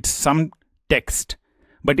 It's some text,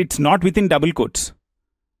 but it's not within double quotes.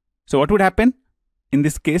 So what would happen in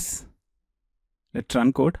this case? Let's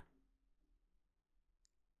run code.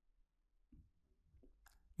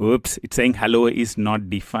 Oops, it's saying hello is not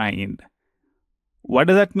defined. What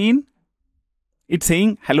does that mean? It's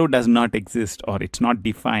saying hello does not exist or it's not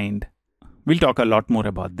defined. We'll talk a lot more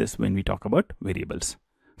about this when we talk about variables.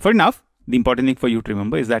 For now, the important thing for you to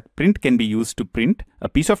remember is that print can be used to print a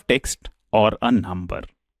piece of text or a number.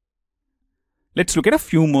 Let's look at a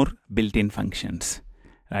few more built-in functions,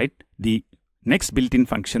 right? The next built-in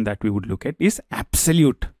function that we would look at is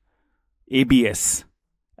absolute, ABS.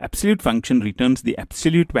 Absolute function returns the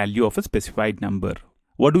absolute value of a specified number.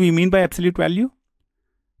 What do we mean by absolute value?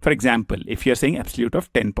 For example, if you're saying absolute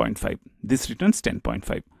of 10.5, this returns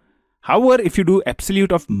 10.5. However, if you do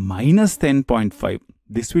absolute of minus 10.5,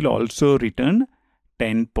 this will also return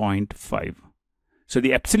 10.5. So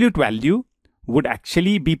the absolute value would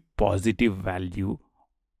actually be positive value.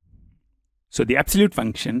 So the absolute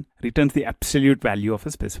function returns the absolute value of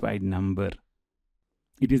a specified number.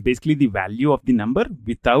 It is basically the value of the number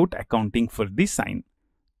without accounting for the sign.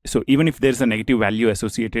 So even if there's a negative value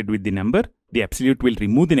associated with the number, the absolute will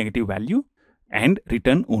remove the negative value and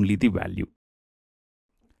return only the value.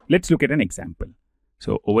 Let's look at an example.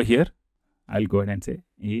 So over here, I'll go ahead and say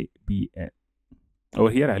ABS.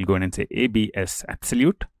 Over here, I'll go ahead and say ABS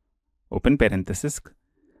absolute, open parenthesis,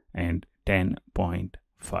 and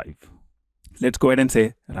 10.5. Let's go ahead and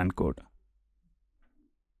say run code.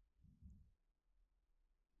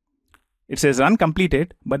 It says run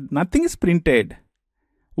completed, but nothing is printed.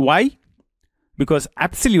 Why? Because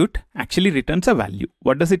absolute actually returns a value.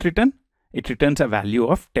 What does it return? It returns a value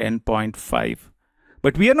of 10.5.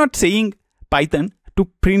 But we are not saying Python to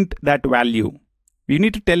print that value. We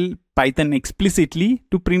need to tell Python explicitly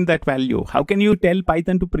to print that value. How can you tell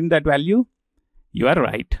Python to print that value? You are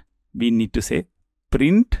right. We need to say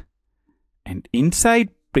print and inside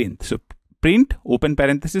print. So print, open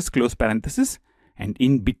parenthesis, close parenthesis. And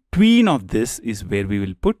in between of this is where we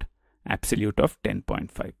will put absolute of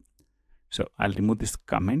 10.5. So I'll remove this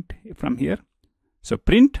comment from here. So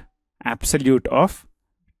print absolute of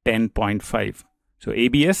 10.5. So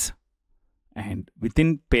ABS and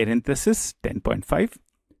within parenthesis 10.5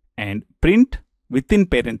 and print within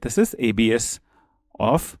parenthesis ABS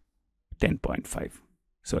of 10.5.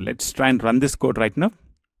 So let's try and run this code right now.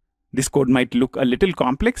 This code might look a little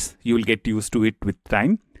complex. You will get used to it with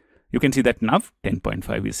time. You can see that now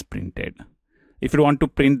 10.5 is printed. If you want to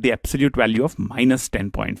print the absolute value of minus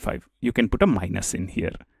 10.5, you can put a minus in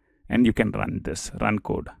here and you can run this, run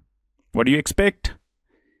code. What do you expect?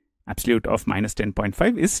 Absolute of minus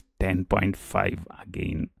 10.5 is 10.5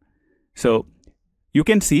 again. So you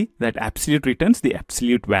can see that absolute returns the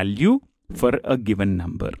absolute value for a given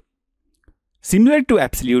number. Similar to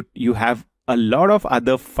absolute, you have a lot of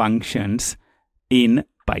other functions in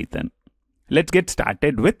Python. Let's get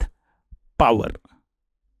started with power.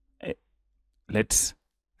 Let's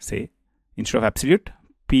say instead of absolute,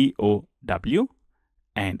 POW,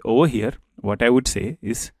 and over here what I would say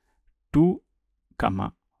is 2,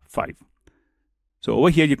 5. So over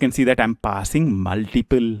here you can see that I'm passing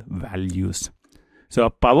multiple values. So a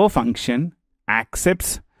power function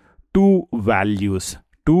accepts two values,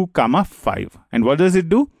 2, 5. And what does it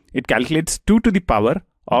do? It calculates 2 to the power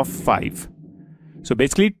of 5. So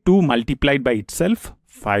basically 2 multiplied by itself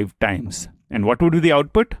 5 times. And what would be the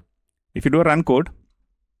output? If you do a run code,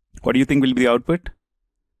 what do you think will be the output?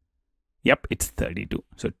 Yep, it's 32.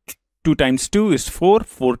 So 2 times 2 is 4,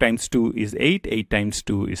 4 times 2 is 8, 8 times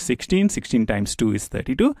 2 is 16, 16 times 2 is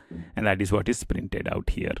 32, and that is what is printed out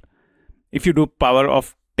here. If you do power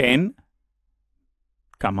of 10,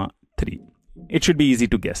 3, it should be easy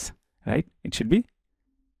to guess, right? It should be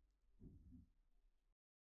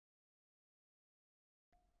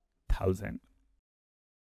 1000.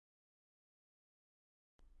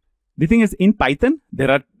 The thing is, in Python, there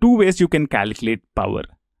are 2 ways you can calculate power.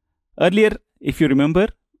 Earlier, if you remember,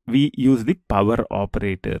 we use the power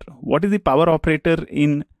operator. What is the power operator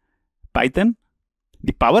in Python?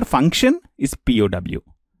 The power function is POW.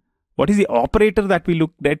 What is the operator that we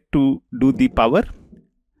looked at to do the power?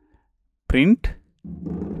 Print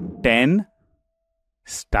 10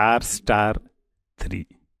 star star 3.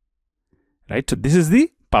 Right? So this is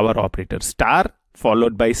the power operator. Star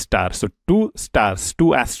followed by star. So 2 stars,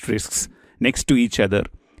 2 asterisks next to each other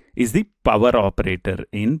is the power operator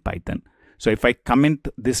in Python. So if I comment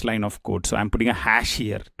this line of code, so I'm putting a hash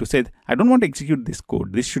here to say, I don't want to execute this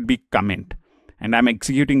code. This should be comment. And I'm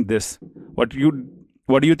executing this. What do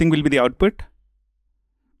you think will be the output?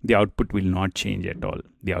 The output will not change at all.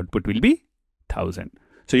 The output will be 1000.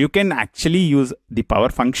 So you can actually use the power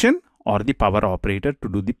function or the power operator to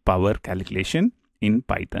do the power calculation in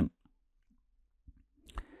Python.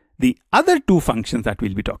 The other two functions that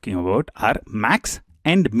we'll be talking about are max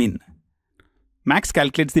and min. Max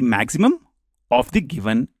calculates the maximum of the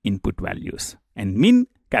given input values, and min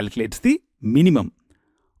calculates the minimum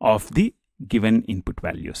of the given input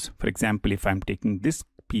values. For example, if I'm taking this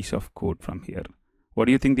piece of code from here, what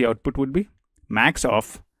do you think the output would be? Max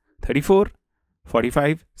of 34,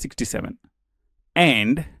 45, 67.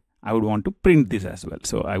 And I would want to print this as well.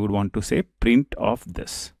 So I would want to say print of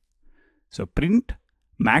this. So print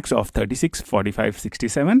max of 36, 45,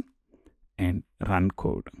 67 and run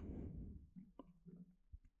code.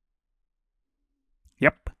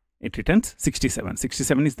 Yep, it returns 67.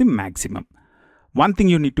 67 is the maximum. One thing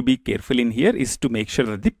you need to be careful in here is to make sure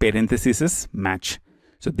that the parentheses match.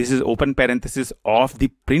 So this is open parenthesis of the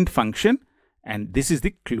print function, and this is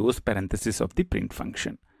the close parenthesis of the print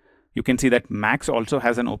function. You can see that max also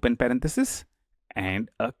has an open parenthesis and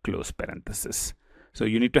a close parenthesis. So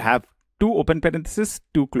you need to have two open parentheses,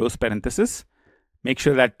 two close parentheses. Make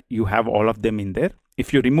sure that you have all of them in there.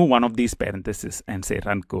 If you remove one of these parentheses and say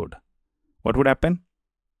run code, what would happen?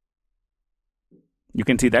 You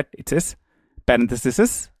can see that it says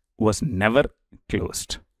parenthesis was never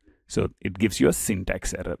closed. So it gives you a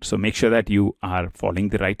syntax error. So make sure that you are following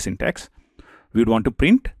the right syntax. We would want to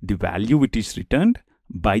print the value which is returned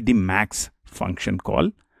by the max function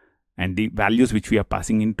call, and the values which we are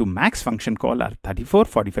passing into max function call are 34,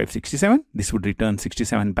 45, 67. This would return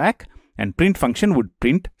 67 back, and print function would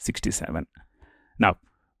print 67. Now,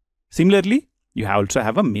 similarly, you also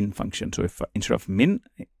have a min function. So if instead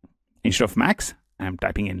of max, I'm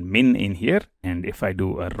typing in min in here, and if I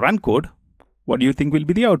do a run code, what do you think will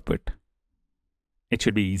be the output? It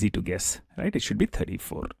should be easy to guess, right? It should be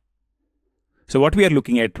 34. So what we are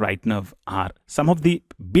looking at right now are some of the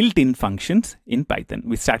built-in functions in Python.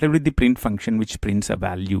 We started with the print function, which prints a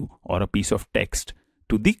value or a piece of text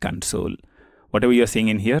to the console. Whatever you're seeing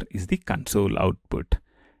in here is the console output.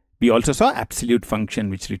 We also saw absolute function,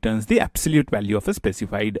 which returns the absolute value of a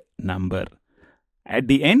specified number. At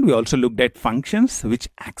the end, we also looked at functions which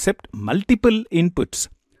accept multiple inputs.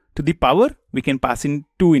 To the power, we can pass in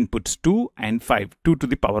two inputs, 2 and 5, 2 to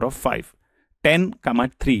the power of 5. 10,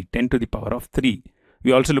 3, 10 to the power of 3.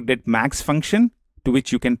 We also looked at max function, to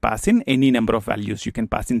which you can pass in any number of values. You can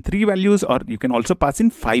pass in 3 values, or you can also pass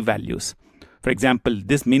in 5 values. For example,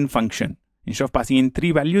 this min function, instead of passing in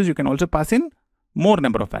 3 values, you can also pass in more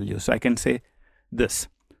number of values. So I can say this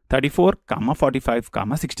 34, 45,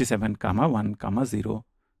 67, 1, 0,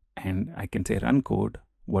 and I can say run code.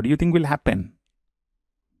 What do you think will happen?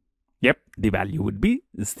 Yep, the value would be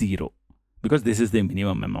 0. Because this is the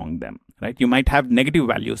minimum among them, right? You might have negative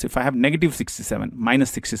values. If I have negative 67, minus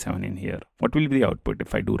 67 in here, what will be the output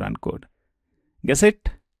if I do run code? Guess it?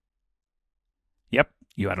 Yep,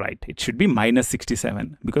 you are right. It should be minus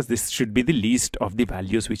 67 because this should be the least of the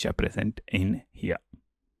values which are present in here.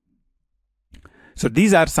 So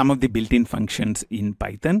these are some of the built-in functions in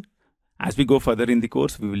Python. As we go further in the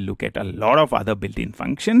course, we will look at a lot of other built-in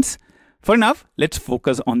functions. For now, let's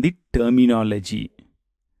focus on the terminology.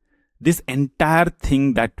 This entire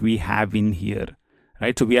thing that we have in here,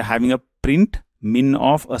 right? So we are having a print min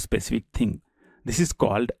of a specific thing. This is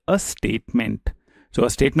called a statement. So a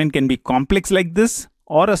statement can be complex like this,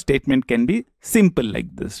 or a statement can be simple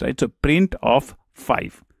like this, right? So print of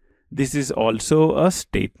 5. This is also a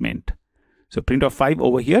statement. So print of 5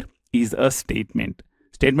 over here is a statement.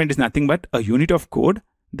 Statement is nothing but a unit of code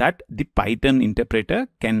that the Python interpreter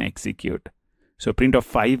can execute. So print of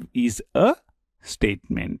 5 is a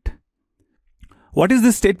statement. What is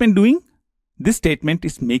this statement doing? This statement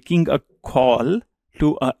is making a call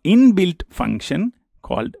to an inbuilt function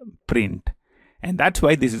called print. And that's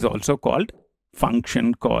why this is also called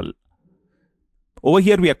function call. Over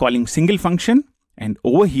here, we are calling single function. And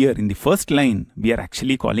over here in the first line, we are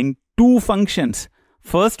actually calling two functions.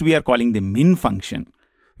 First, we are calling the min function.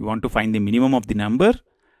 We want to find the minimum of the number.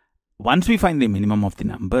 Once we find the minimum of the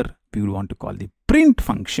number, we will want to call the print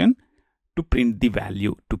function to print the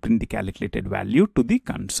value, to print the calculated value to the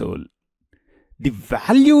console. The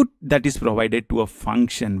value that is provided to a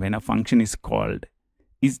function when a function is called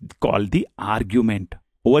the argument.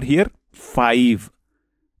 Over here, 5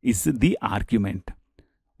 is the argument.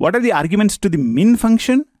 What are the arguments to the min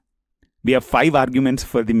function? We have 5 arguments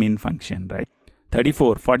for the main function, right?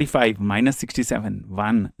 34, 45, minus 67,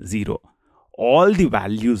 1, 0. All the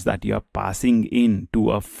values that you are passing in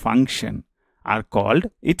to a function are called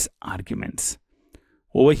its arguments.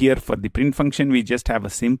 Over here for the print function, we just have a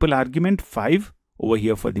simple argument 5. Over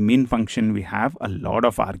here for the main function, we have a lot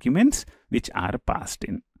of arguments which are passed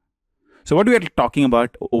in. So what we are talking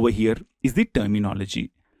about over here is the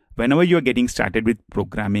terminology. Whenever you are getting started with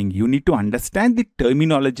programming, you need to understand the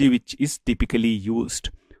terminology which is typically used.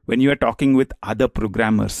 When you are talking with other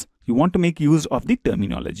programmers, you want to make use of the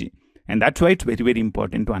terminology. And that's why it's very, very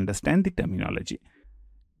important to understand the terminology.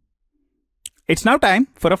 It's now time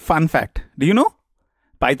for a fun fact. Do you know?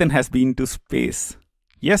 Python has been to space.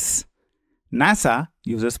 Yes, NASA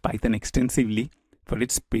uses Python extensively for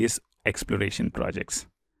its space exploration projects.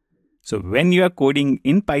 So when you are coding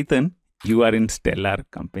in Python, you are in stellar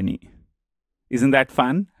company. Isn't that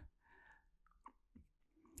fun?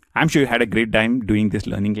 I'm sure you had a great time doing this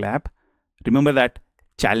learning lab. Remember that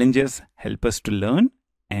challenges help us to learn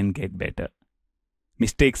and get better.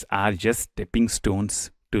 Mistakes are just stepping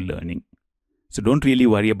stones to learning. So don't really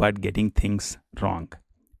worry about getting things wrong.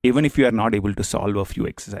 Even if you are not able to solve a few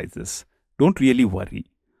exercises, don't really worry.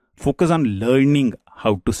 Focus on learning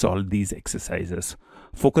how to solve these exercises.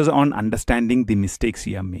 Focus on understanding the mistakes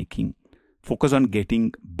you are making. Focus on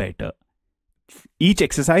getting better. Each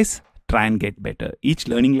exercise, try and get better. Each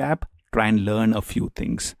learning lab, try and learn a few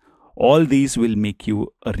things. All these will make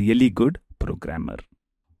you a really good programmer.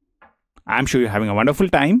 I'm sure you're having a wonderful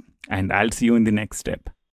time, and I'll see you in the next step.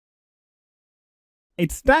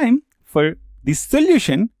 It's time for the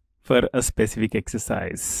solution for a specific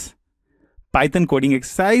exercise. Python coding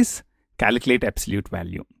exercise, calculate absolute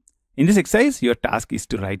value. In this exercise, your task is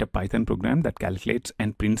to write a Python program that calculates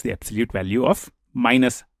and prints the absolute value of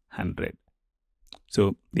minus 100.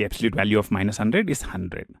 So the absolute value of minus 100 is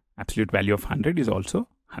 100. Absolute value of 100 is also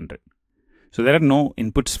 100. So there are no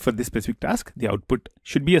inputs for this specific task. The output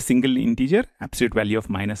should be a single integer, absolute value of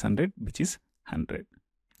minus 100, which is 100.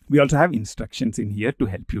 We also have instructions in here to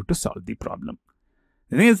help you to solve the problem.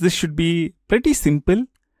 The thing is, this should be pretty simple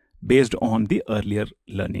based on the earlier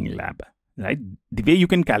learning lab, right? The way you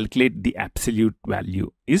can calculate the absolute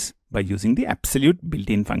value is by using the absolute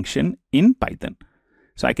built-in function in Python.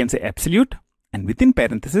 So I can say absolute, and within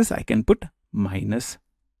parentheses, I can put minus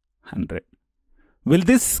 100. Will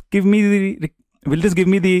this give me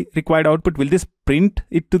the required output? Will this print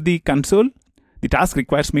it to the console? The task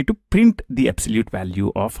requires me to print the absolute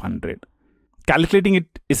value of 100. Calculating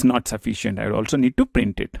it is not sufficient. I would also need to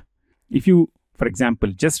print it. If you, for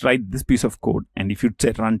example, just write this piece of code and if you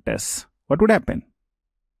say run tests, what would happen?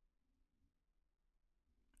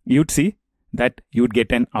 You'd see that you would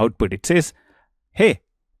get an output. It says, hey,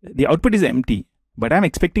 the output is empty, but I'm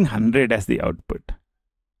expecting 100 as the output.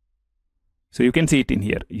 So you can see it in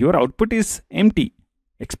here. Your output is empty.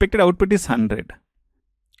 Expected output is 100.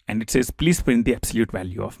 And it says, please print the absolute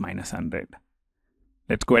value of minus 100.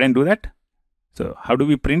 Let's go ahead and do that. So how do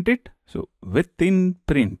we print it? So within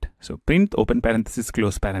print. So print, open parenthesis,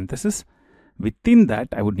 close parenthesis. Within that,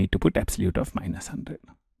 I would need to put absolute of minus 100.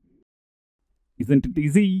 Isn't it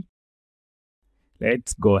easy?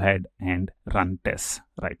 Let's go ahead and run tests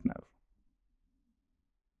right now.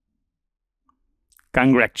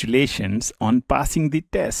 Congratulations on passing the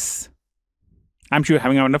tests. I'm sure you're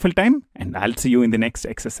having a wonderful time, and I'll see you in the next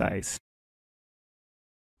exercise.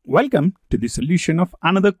 Welcome to the solution of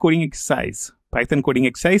another coding exercise. Python coding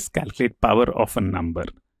exercise, calculate power of a number.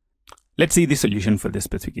 Let's see the solution for this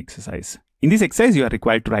specific exercise. In this exercise, you are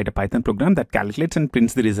required to write a Python program that calculates and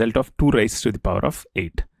prints the result of 2 raised to the power of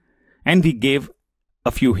 8. And we gave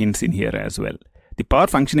a few hints in here as well. The power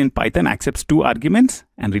function in Python accepts 2 arguments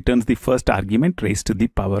and returns the first argument raised to the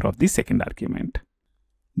power of the second argument.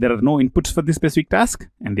 There are no inputs for this specific task,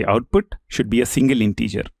 and the output should be a single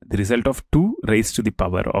integer, the result of 2 raised to the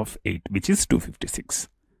power of 8, which is 256.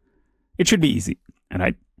 It should be easy,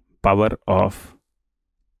 right? Power of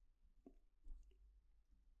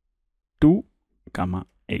 2,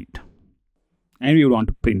 8. And we want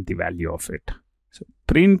to print the value of it. So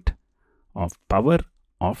print of power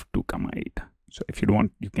of 2, 8. So if you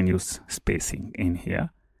want, you can use spacing in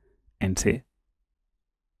here and say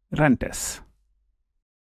run tests.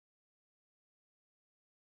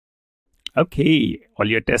 Okay, all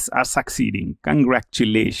your tests are succeeding.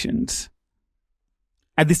 Congratulations.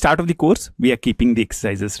 At the start of the course, we are keeping the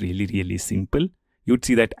exercises really simple. You'd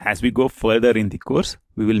see that as we go further in the course,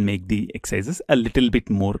 we will make the exercises a little bit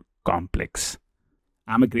more complex.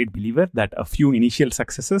 I'm a great believer that a few initial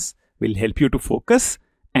successes will help you to focus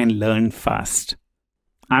and learn fast.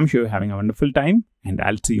 I'm sure you're having a wonderful time, and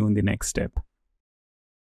I'll see you in the next step.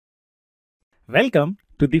 Welcome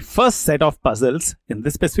to the first set of puzzles in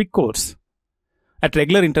this specific course. At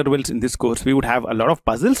regular intervals in this course, we would have a lot of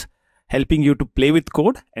puzzles helping you to play with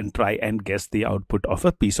code and try and guess the output of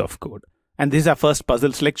a piece of code. And this is our first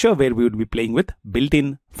puzzles lecture where we would be playing with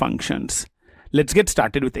built-in functions. Let's get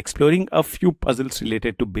started with exploring a few puzzles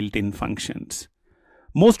related to built-in functions.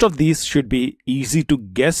 Most of these should be easy to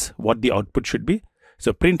guess what the output should be.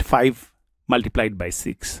 So print 5 multiplied by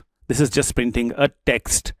 6. This is just printing a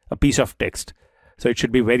text, a piece of text. So it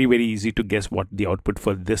should be very, very easy to guess what the output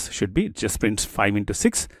for this should be. It just prints 5 into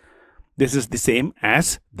 6. This is the same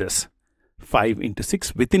as this, 5 into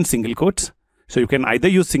 6 within single quotes. So you can either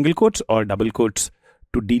use single quotes or double quotes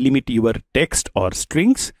to delimit your text or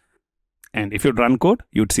strings. And if you run code,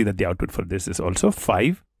 you'd see that the output for this is also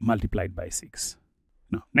 5 multiplied by 6.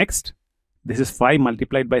 Now, next, this is 5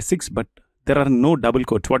 multiplied by 6, but there are no double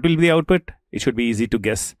quotes. What will be the output? It should be easy to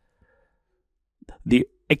guess. The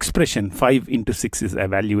expression 5 into 6 is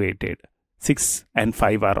evaluated. 6 and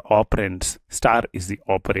 5 are operands. Star is the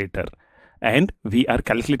operator. And we are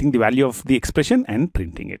calculating the value of the expression and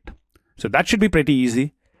printing it. So that should be pretty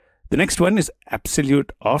easy. The next one is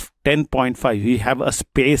absolute of 10.5. We have a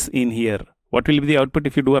space in here. What will be the output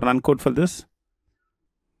if you do a run code for this?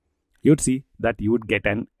 You'd see that you would get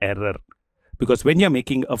an error. Because when you're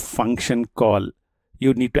making a function call,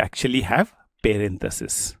 you need to actually have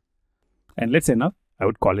parenthesis. And let's say now, I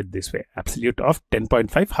would call it this way, absolute of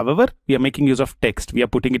 10.5. However, we are making use of text. We are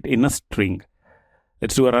putting it in a string.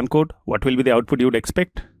 Let's do a run code. What will be the output you would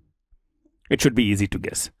expect? It should be easy to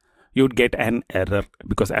guess. You would get an error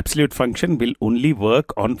because absolute function will only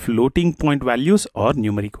work on floating point values or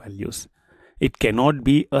numeric values. It cannot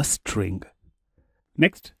be a string.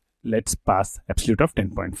 Next, let's pass absolute of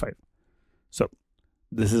 10.5. So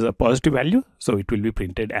this is a positive value, so it will be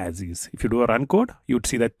printed as is. If you do a run code, you would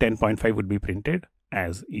see that 10.5 would be printed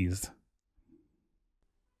as is.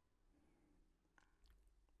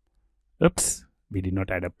 Oops, we did not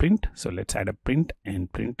add a print. So let's add a print and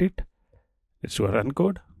print it. Let's do a run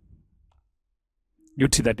code.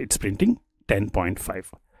 You'd see that it's printing 10.5.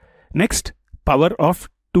 Next, power of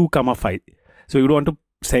 2, 5. So you want to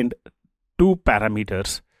send 2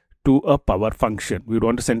 parameters to a power function. We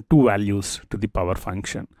want to send 2 values to the power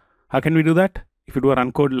function. How can we do that? If you do a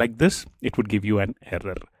run code like this, it would give you an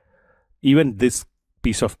error. Even this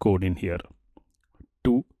piece of code in here,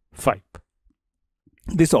 2, 5.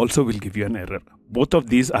 This also will give you an error. Both of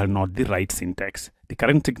these are not the right syntax. The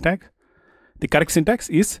correct syntax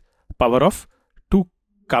is power of 2,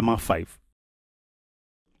 5.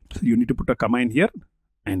 So you need to put a comma in here.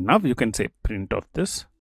 And now you can say print of this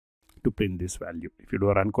to print this value. If you do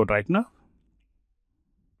a run code right now,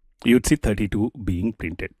 you'd see 32 being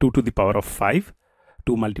printed. 2 to the power of 5.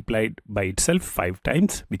 2 multiplied by itself 5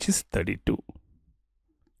 times, which is 32.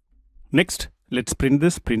 Next, let's print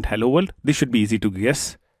this, print hello world. This should be easy to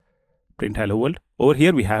guess. Print hello world. Over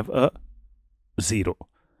here we have a 0.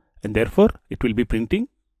 And therefore, it will be printing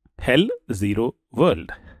hell 0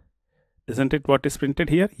 world. Isn't it what is printed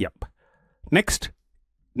here? Yep. Next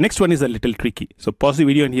one is a little tricky. So pause the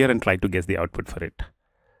video in here and try to guess the output for it.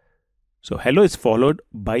 So hello is followed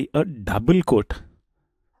by a double quote.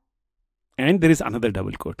 And there is another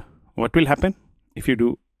double quote. What will happen if you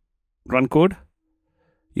do run code?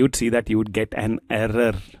 You would see that you would get an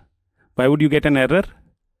error. Why would you get an error?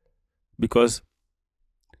 Because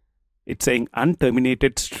it's saying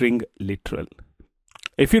unterminated string literal.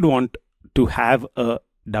 If you'd want to have a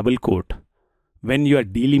double quote when you are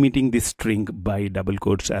delimiting this string by double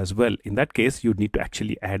quotes as well, in that case, you'd need to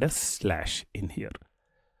actually add a slash in here.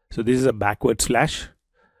 So this is a backward slash.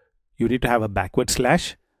 You need to have a backward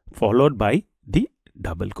slash followed by the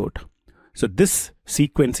double quote. So this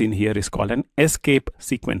sequence in here is called an escape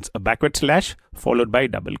sequence, a backward slash followed by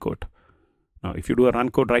double quote. Now, if you do a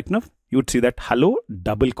run code right now, you'd see that hello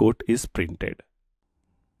double quote is printed.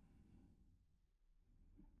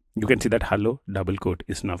 You can see that hello double quote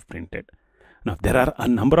is now printed. Now, there are a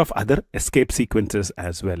number of other escape sequences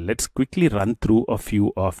as well. Let's quickly run through a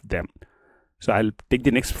few of them. So I'll take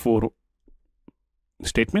the next 4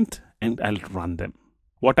 statements and I'll run them.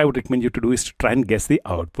 What I would recommend you to do is to try and guess the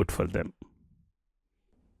output for them.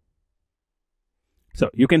 So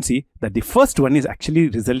you can see that the first one is actually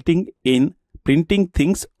resulting in printing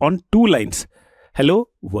things on 2 lines. Hello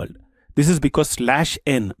world. This is because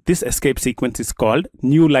 /n, this escape sequence is called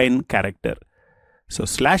new line character. So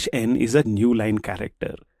 /n is a new line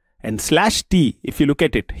character. And /t, if you look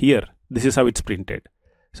at it here, this is how it's printed.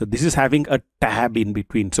 So this is having a tab in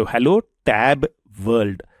between. So hello tab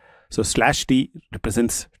world. So /t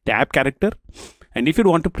represents tab character. And if you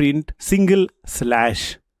want to print single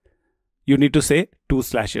slash, you need to say two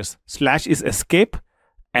slashes. Slash is escape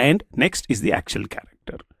and next is the actual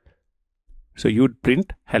character. So you'd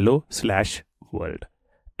print hello slash world.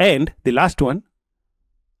 And the last one,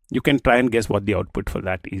 you can try and guess what the output for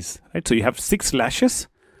that is, right? So you have 6 slashes.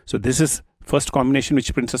 So this is first combination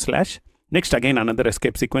which prints a slash. Next again another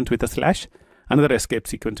escape sequence with a slash, another escape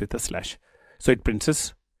sequence with a slash. So it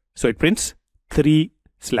prints 3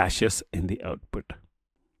 slashes in the output.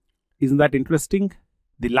 Isn't that interesting?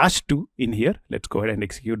 The last 2 in here, let's go ahead and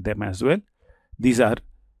execute them as well. These are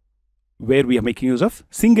where we are making use of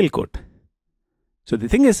single quote. So the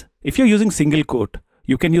thing is, if you're using single quote,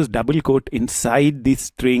 you can use double quote inside the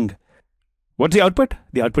string. What's the output?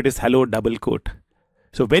 The output is hello double quote.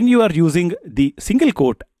 So when you are using the single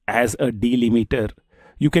quote as a delimiter,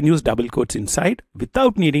 you can use double quotes inside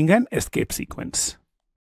without needing an escape sequence.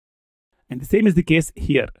 And the same is the case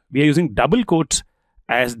here. We are using double quotes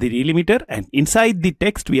as the delimiter, and inside the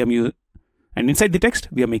text we are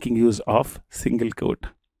making use of single quote.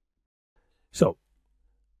 So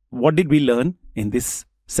what did we learn in this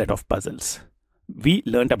set of puzzles? We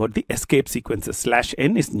learned about the escape sequences. Slash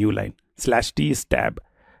n is new line, slash t is tab,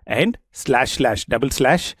 and slash slash double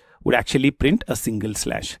slash would actually print a single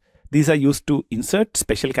slash. These are used to insert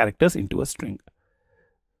special characters into a string.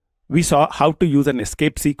 We saw how to use an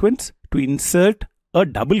escape sequence to insert a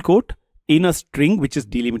double quote in a string which is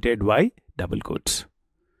delimited by double quotes.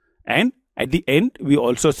 And at the end, we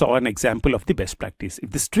also saw an example of the best practice.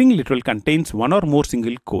 If the string literal contains one or more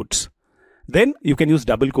single quotes, then you can use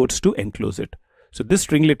double quotes to enclose it. So this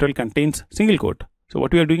string literal contains single quote. So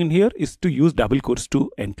what we are doing in here is to use double quotes to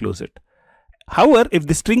enclose it. However, if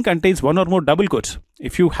the string contains one or more double quotes,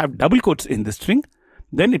 if you have double quotes in the string,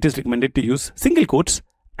 then it is recommended to use single quotes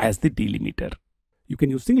as the delimiter. You can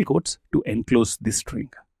use single quotes to enclose this string.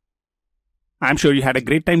 I'm sure you had a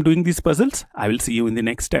great time doing these puzzles. I will see you in the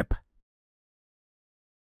next step.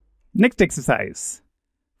 Next exercise.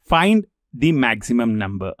 Find the maximum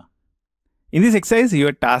number. In this exercise,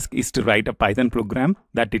 your task is to write a Python program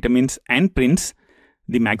that determines and prints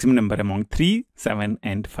the maximum number among 3, 7,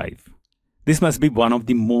 and 5. This must be one of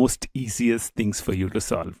the most easiest things for you to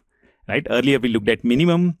solve, right? Earlier we looked at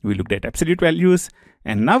minimum, we looked at absolute values,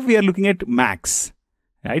 and now we are looking at max,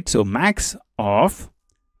 right? So max of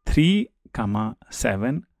 3,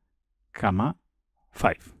 7,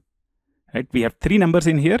 5. Right? We have 3 numbers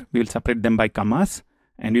in here. We will separate them by commas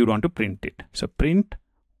and we want to print it. So print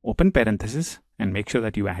open parenthesis and make sure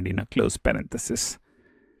that you add in a close parenthesis.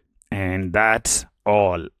 And that's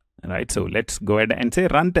all, right? So let's go ahead and say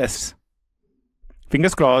run tests.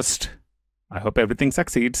 Fingers crossed. I hope everything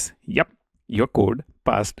succeeds. Yep, your code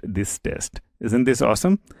passed this test. Isn't this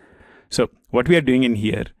awesome? So what we are doing in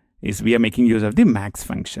here is we are making use of the max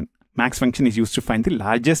function. Max function is used to find the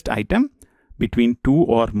largest item between 2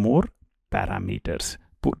 or more parameters.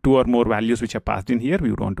 2 or more values which are passed in here. We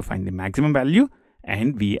would want to find the maximum value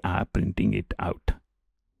and we are printing it out.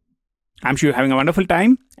 I'm sure you're having a wonderful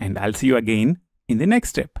time and I'll see you again in the next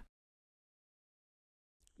step.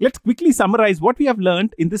 Let's quickly summarize what we have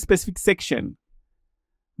learned in this specific section.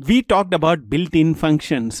 We talked about built-in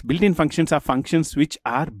functions. Built-in functions are functions which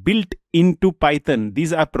are built into Python.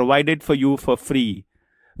 These are provided for you for free.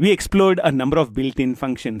 We explored a number of built-in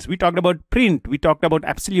functions. We talked about print, we talked about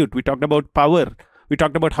absolute, we talked about power, we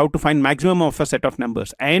talked about how to find maximum of a set of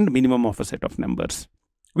numbers and minimum of a set of numbers.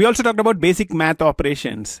 We also talked about basic math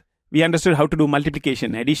operations. We understood how to do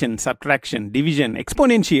multiplication, addition, subtraction, division,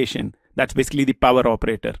 exponentiation. That's basically the power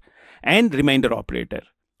operator and remainder operator.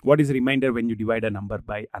 What is remainder when you divide a number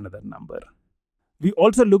by another number? We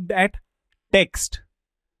also looked at text.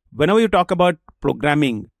 Whenever you talk about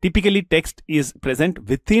programming, typically text is present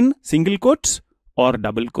within single quotes or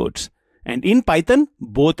double quotes. And in Python,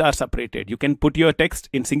 both are separated. You can put your text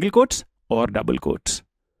in single quotes or double quotes.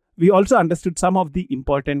 We also understood some of the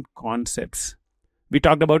important concepts. We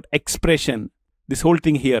talked about expression. This whole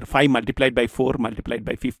thing here, 5 multiplied by 4 multiplied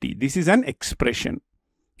by 50. This is an expression.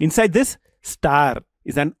 Inside this, star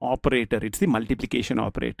is an operator. It's the multiplication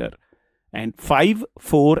operator. And 5,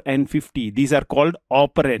 4, and 50. These are called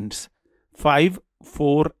operands. 5,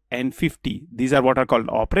 4, and 50. These are what are called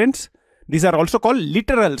operands. These are also called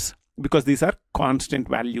literals because these are constant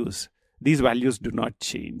values. These values do not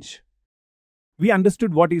change. We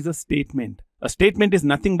understood what is a statement. A statement is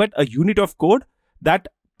nothing but a unit of code that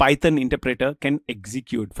Python interpreter can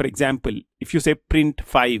execute. For example, if you say print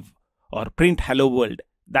 5 or print hello world,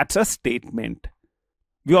 that's a statement.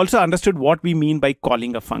 We also understood what we mean by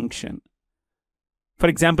calling a function. For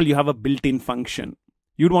example, you have a built-in function.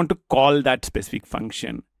 You'd want to call that specific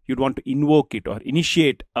function. You'd want to invoke it or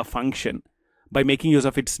initiate a function by making use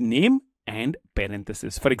of its name and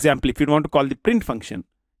parentheses. For example, if you want to call the print function,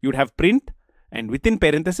 you would have print, and within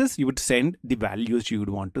parentheses, you would send the values you would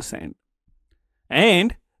want to send.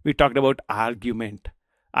 And we talked about argument.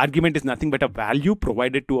 Argument is nothing but a value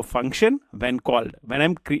provided to a function when called. When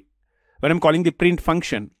I'm calling the print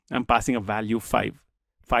function, I'm passing a value 5.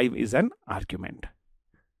 5 is an argument.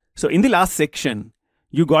 So in the last section,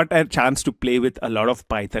 you got a chance to play with a lot of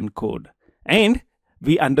Python code, and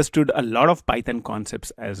we understood a lot of Python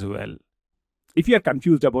concepts as well. If you are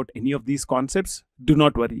confused about any of these concepts, do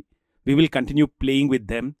not worry. We will continue playing with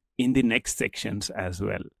them in the next sections as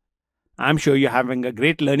well. I'm sure you're having a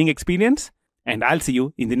great learning experience, and I'll see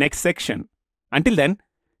you in the next section. Until then,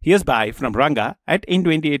 here's bye from Ranga at in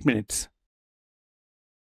 28 minutes.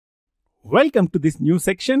 Welcome to this new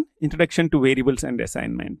section, Introduction to Variables and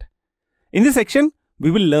Assignment. In this section,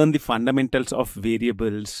 we will learn the fundamentals of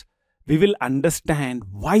variables. We will understand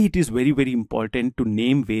why it is very, very important to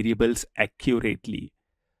name variables accurately.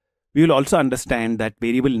 We will also understand that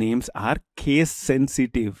variable names are case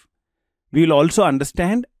sensitive. We will also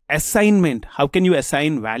understand assignment. How can you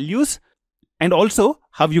assign values? And also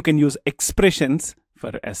how you can use expressions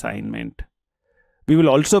for assignment. We will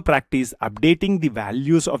also practice updating the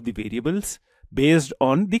values of the variables based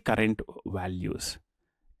on the current values.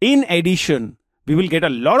 In addition, we will get a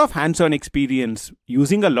lot of hands-on experience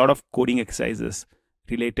using a lot of coding exercises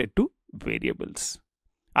related to variables.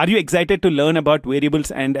 Are you excited to learn about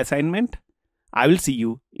variables and assignment? I will see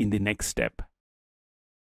you in the next step.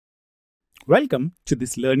 Welcome to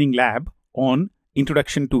this learning lab on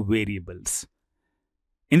Introduction to Variables.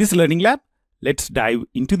 In this learning lab, let's dive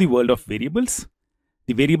into the world of variables.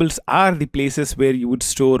 The variables are the places where you would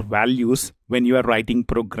store values when you are writing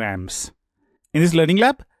programs. In this learning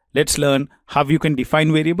lab, let's learn how you can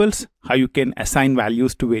define variables, how you can assign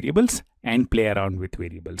values to variables, and play around with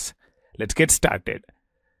variables. Let's get started.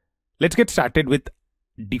 Let's get started with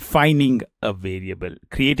defining a variable,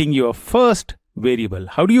 creating your first variable.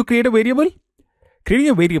 How do you create a variable? Creating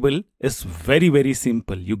a variable is very, very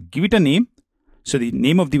simple. You give it a name. So the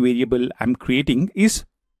name of the variable I'm creating is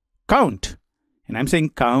count. And I'm saying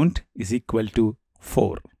count is equal to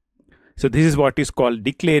 4. So this is what is called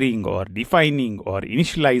declaring or defining or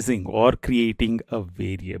initializing or creating a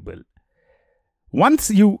variable. Once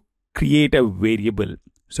you create a variable,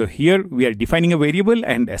 so here we are defining a variable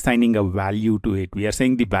and assigning a value to it. We are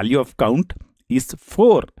saying the value of count is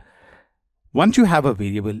 4. Once you have a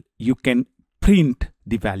variable, you can print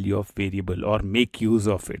the value of variable or make use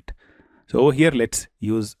of it. So over here, let's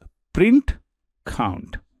use print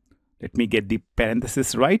count. Let me get the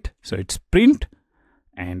parenthesis right. So it's print,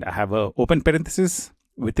 and I have a open parenthesis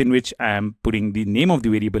within which I am putting the name of the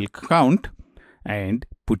variable count and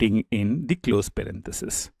putting in the close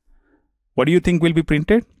parenthesis. What do you think will be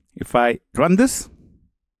printed? If I run this,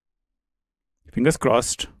 fingers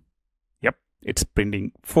crossed, yep, it's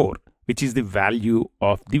printing 4, which is the value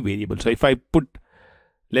of the variable. So if I put,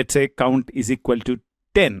 let's say count is equal to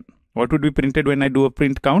 10, what would be printed when I do a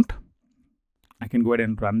print count? I can go ahead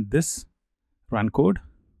and run this, run code.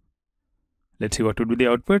 Let's see what would be the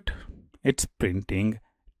output. It's printing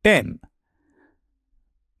 10.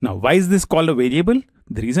 Now, why is this called a variable?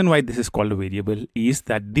 The reason why this is called a variable is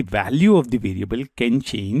that the value of the variable can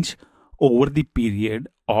change over the period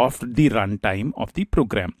of the runtime of the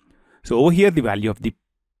program. So over here, the value of the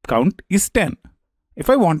count is 10. If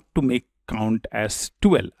I want to make count as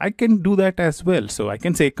 12, I can do that as well. So I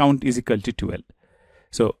can say count is equal to 12.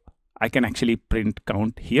 So I can actually print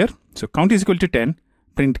count here. So count is equal to 10,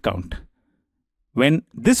 print count. When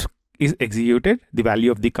this is executed, the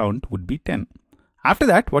value of the count would be 10. After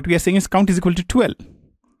that, what we are saying is count is equal to 12.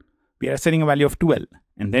 We are setting a value of 12,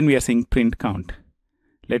 and then we are saying print count.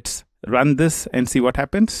 Let's run this and see what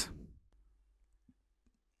happens.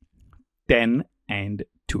 10 and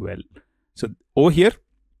 12. So over here,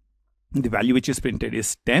 the value which is printed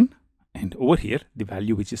is 10, and over here, the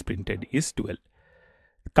value which is printed is 12.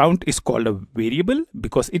 Count is called a variable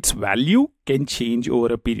because its value can change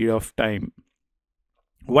over a period of time.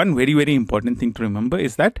 One very, very important thing to remember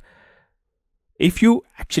is that if you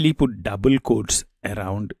actually put double quotes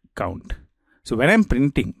around count. So when I'm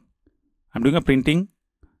printing, I'm doing a printing,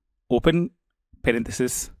 open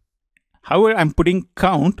parenthesis. However, I'm putting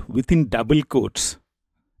count within double quotes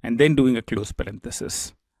and then doing a close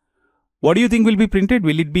parenthesis. What do you think will be printed?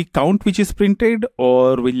 Will it be count which is printed,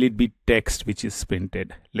 or will it be text which is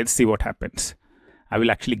printed? Let's see what happens. I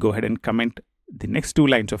will actually go ahead and comment the next 2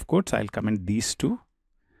 lines of code. So I'll comment these 2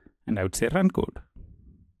 and I would say run code.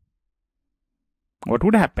 What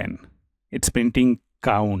would happen? It's printing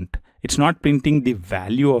count. It's not printing the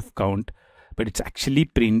value of count, but it's actually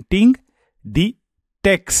printing the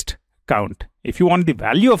text count. If you want the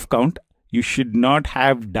value of count, you should not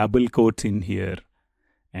have double quotes in here.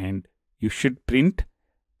 And you should print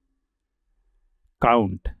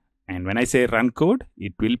count. And when I say run code,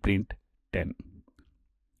 it will print 10.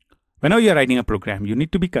 Whenever you're writing a program, you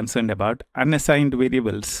need to be concerned about unassigned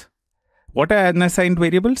variables. What are unassigned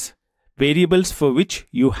variables? Variables for which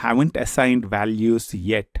you haven't assigned values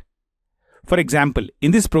yet. For example,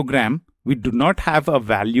 in this program, we do not have a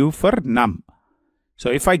value for num. So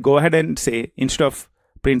if I go ahead and say, instead of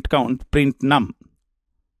print count, print num.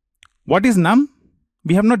 What is num?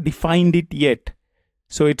 We have not defined it yet.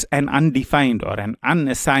 So it's an undefined or an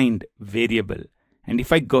unassigned variable. And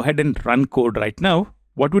if I go ahead and run code right now,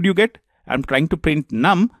 what would you get? I'm trying to print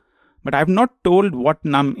num, but I've not told what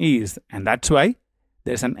num is. And that's why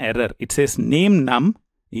there's an error. It says name num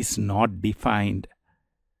is not defined.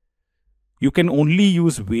 You can only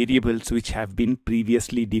use variables which have been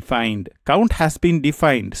previously defined. Count has been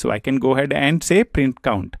defined, so I can go ahead and say print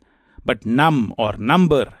count. But num or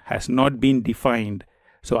number has not been defined,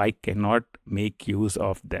 so I cannot make use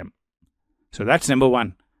of them. So that's number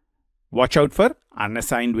one. Watch out for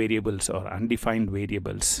unassigned variables or undefined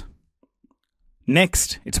variables.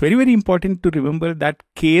 Next, it's very, very important to remember that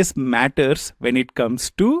case matters when it comes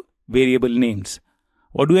to variable names.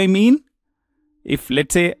 What do I mean? If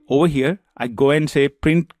let's say over here, I go and say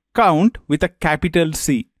print count with a capital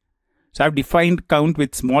C. So I've defined count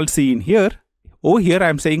with small c in here. Over here,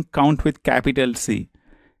 I'm saying count with capital C.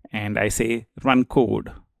 And I say run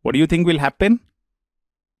code. What do you think will happen?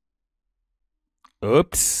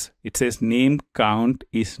 Oops, it says name count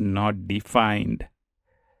is not defined.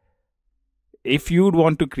 If you would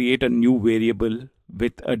want to create a new variable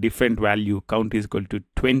with a different value, count is equal to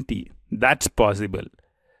 20, that's possible.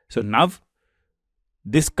 So now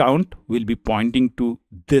this count will be pointing to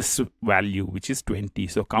this value, which is 20.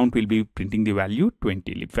 So count will be printing the value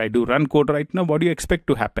 20. If I do run code right now, what do you expect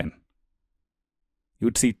to happen? You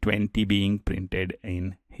would see 20 being printed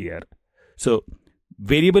in here. So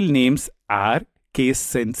variable names are case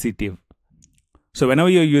sensitive. So whenever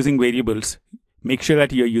you're using variables, make sure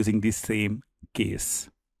that you're using the same case.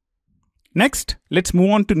 Next, let's move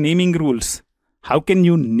on to naming rules. How can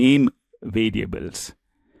you name variables?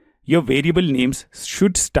 Your variable names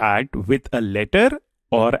should start with a letter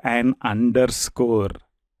or an underscore.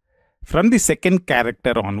 From the second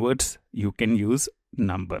character onwards, you can use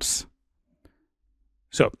numbers.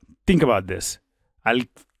 So think about this. I'll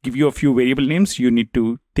give you a few variable names. You need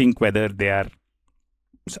to think whether they are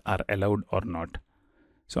allowed or not.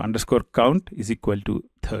 So underscore count is equal to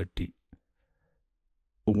 30.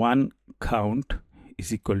 One count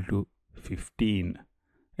is equal to 15.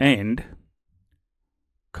 And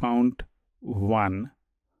count 1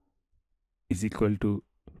 is equal to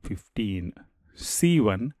 15.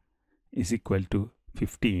 C1 is equal to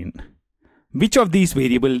 15. Which of these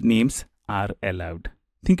variable names are allowed?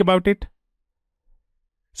 Think about it.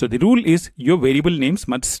 So the rule is your variable names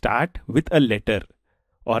must start with a letter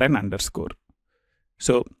or an underscore.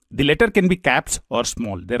 So the letter can be caps or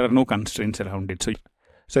small. There are no constraints around it.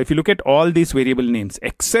 So if you look at all these variable names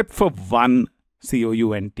except for one,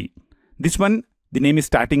 count, this one, the name is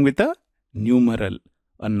starting with a numeral,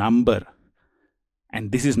 a number,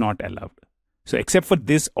 and this is not allowed. So except for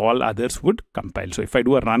this, all others would compile. So if I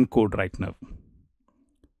do a run code right now,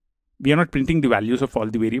 we are not printing the values of all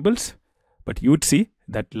the variables, but you would see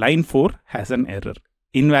that line 4 has an error.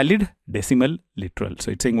 Invalid decimal literal.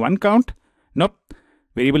 So it's saying one count. Nope.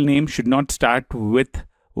 Variable name should not start with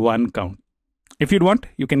one count. If you'd want,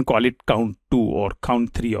 you can call it count 2 or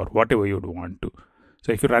count 3 or whatever you'd want to.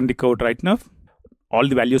 So if you run the code right now, all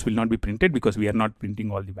the values will not be printed because we are not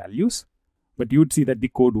printing all the values, but you would see that the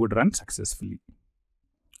code would run successfully.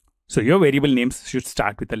 So your variable names should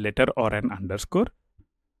start with a letter or an underscore.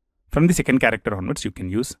 From the second character onwards, you can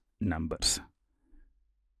use numbers.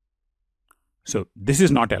 So this is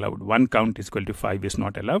not allowed. One count is equal to 5 is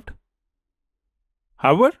not allowed.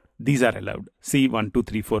 However, these are allowed. C 1, 2,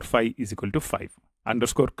 3, 4, 5 is equal to 5.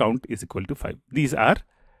 Underscore count is equal to 5. These are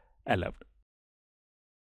allowed.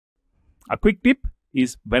 A quick tip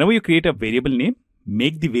is whenever you create a variable name,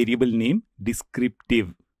 make the variable name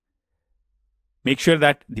descriptive. Make sure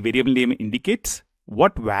that the variable name indicates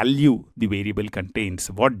what value the variable contains,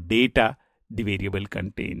 what data the variable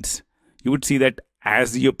contains. You would see that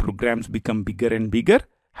as your programs become bigger and bigger,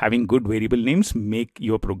 having good variable names make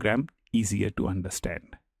your program easier to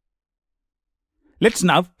understand. Let's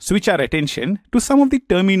now switch our attention to some of the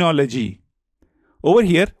terminology. Over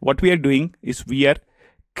here, what we are doing is we are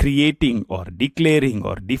creating or declaring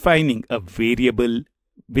or defining a variable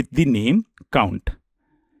with the name count.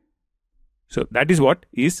 So that is what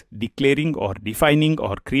is declaring or defining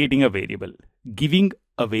or creating a variable, giving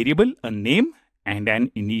a variable a name and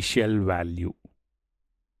an initial value.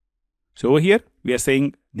 So over here, we are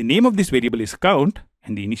saying the name of this variable is count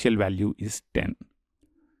and the initial value is 10.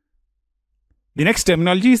 The next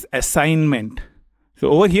terminology is assignment. So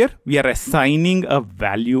over here, we are assigning a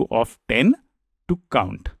value of 10 to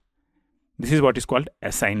count. This is what is called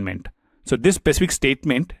assignment. So this specific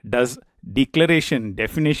statement does declaration,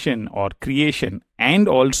 definition, or creation, and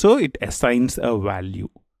also it assigns a value.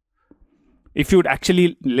 If you would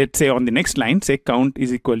actually, let's say on the next line, say count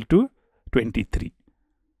is equal to 23.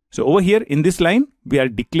 So over here in this line, we are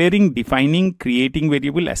declaring, defining, creating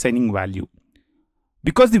variable, assigning value.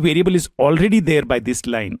 Because the variable is already there by this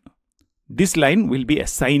line will be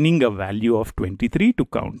assigning a value of 23 to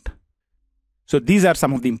count. So these are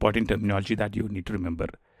some of the important terminology that you need to remember.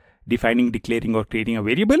 Defining, declaring, or creating a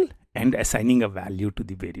variable and assigning a value to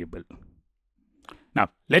the variable. Now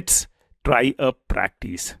let's try a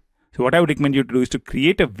practice. So what I would recommend you to do is to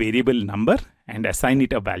create a variable number and assign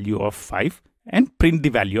it a value of 5 and print the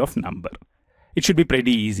value of number. It should be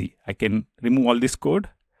pretty easy. I can remove all this code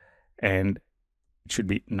and it should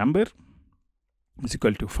be number is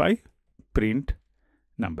equal to 5, print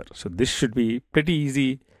number. So this should be pretty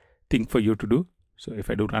easy thing for you to do. So if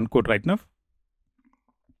I do run code right now,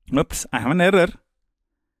 oops, I have an error.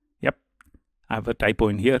 Yep, I have a typo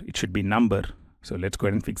in here. It should be number. So let's go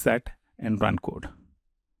ahead and fix that and run code.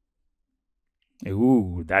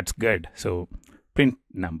 Ooh, that's good. So print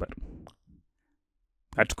number.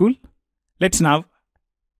 That's cool. Let's now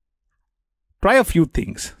try a few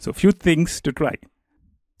things. So few things to try.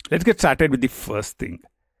 Let's get started with the first thing.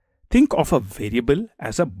 Think of a variable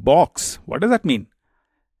as a box. What does that mean?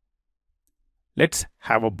 Let's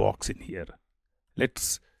have a box in here.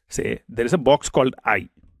 Let's say there is a box called I.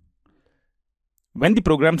 When the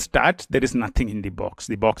program starts, there is nothing in the box.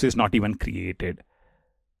 The box is not even created.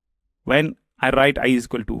 When I write I is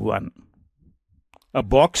equal to 1, a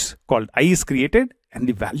box called I is created and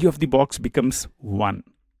the value of the box becomes 1.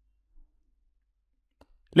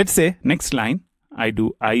 Let's say next line, I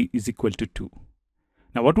do I is equal to 2.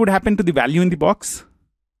 Now what would happen to the value in the box?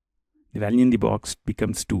 The value in the box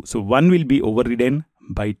becomes 2. So 1 will be overridden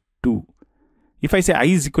by 2. If I say I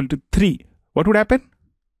is equal to 3, what would happen?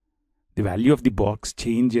 The value of the box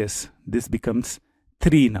changes. This becomes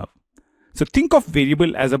 3 now. So think of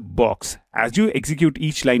variable as a box. As you execute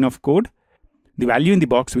each line of code, the value in the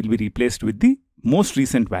box will be replaced with the most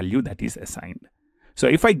recent value that is assigned. So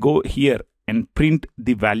if I go here and print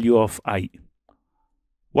the value of I,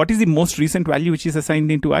 what is the most recent value which is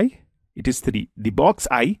assigned into I? It is 3. The box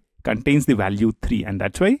I contains the value 3, and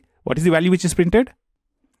that's why what is the value which is printed?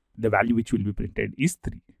 The value which will be printed is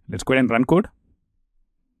 3. Let's go ahead and run code.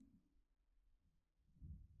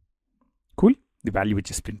 Cool. The value which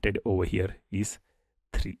is printed over here is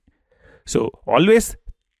 3. So always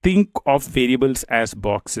think of variables as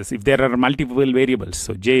boxes. If there are multiple variables,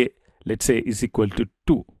 so j, let's say, is equal to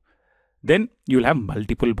 2, then you'll have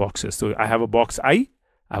multiple boxes. So I have a box I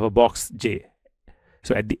have a box j.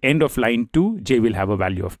 So at the end of line 2, j will have a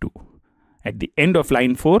value of 2. At the end of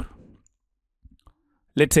line 4,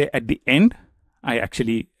 let's say at the end, I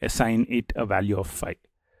actually assign it a value of 5.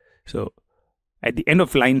 So at the end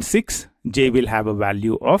of line 6, j will have a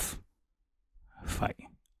value of 5.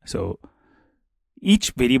 So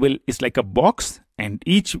each variable is like a box and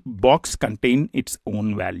each box contains its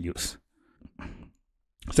own values.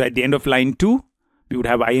 So at the end of line 2, we would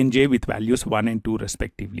have I and j with values 1 and 2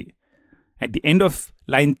 respectively. At the end of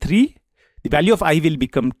line 3, the value of I will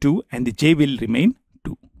become 2 and the j will remain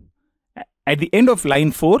 2. At the end of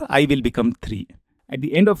line 4, I will become 3. At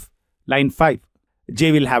the end of line 5,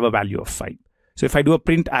 j will have a value of 5. So if I do a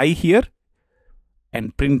print I here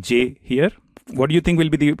and print j here, what do you think will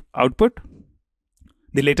be the output?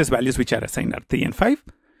 The latest values which are assigned are 3 and 5.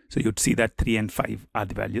 So you'd see that 3 and 5 are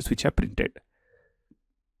the values which are printed.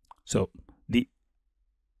 So the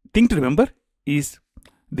thing to remember is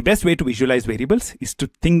the best way to visualize variables is to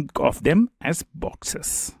think of them as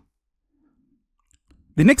boxes.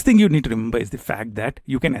 The next thing you need to remember is the fact that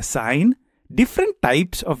you can assign different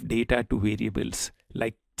types of data to variables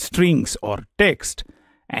like strings or text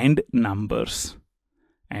and numbers.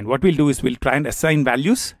 And what we'll do is we'll try and assign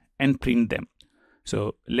values and print them.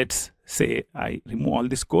 So let's say I remove all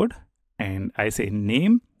this code and I say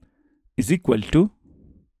name is equal to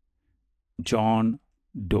John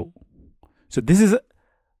Doe. So this is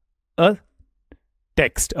a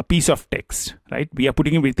text, a piece of text, right? We are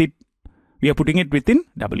putting it within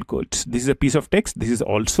double quotes. This is a piece of text. This is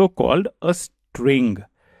also called a string.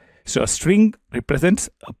 So a string represents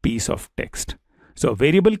a piece of text. So a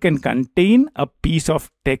variable can contain a piece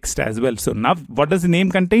of text as well. So now what does the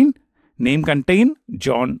name contain? Name contain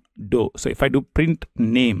John Doe. So if I do print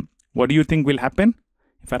name, what do you think will happen?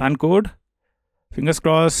 If I run code, fingers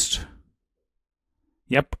crossed.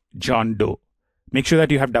 Yep, John Doe. Make sure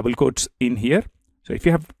that you have double quotes in here. So if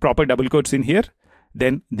you have proper double quotes in here,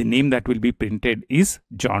 then the name that will be printed is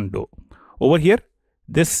John Doe. Over here,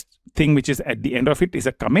 this thing which is at the end of it is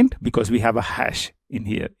a comment because we have a hash in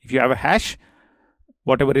here. If you have a hash,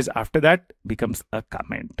 whatever is after that becomes a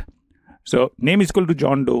comment. So name is equal to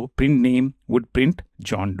John Doe, print name would print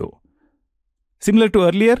John Doe. Similar to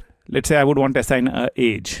earlier, let's say I would want to assign a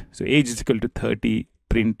age. So age is equal to 30,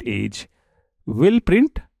 print age will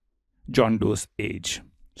print John Doe's age.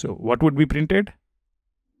 So what would be printed?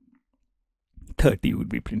 30 would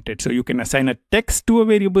be printed. So you can assign a text to a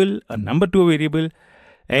variable, a number to a variable,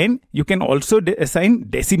 and you can also assign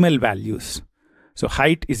decimal values. So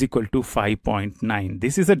height is equal to 5.9.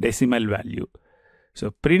 This is a decimal value.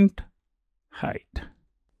 So print height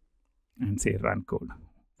and say run code.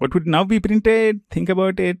 What would now be printed? Think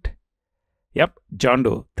about it. Yep, John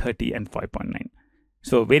Doe 30 and 5.9.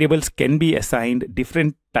 So variables can be assigned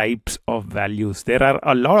different types of values. There are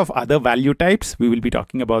a lot of other value types. We will be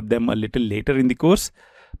talking about them a little later in the course.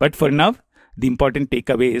 But for now, the important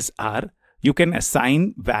takeaways are you can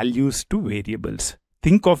assign values to variables.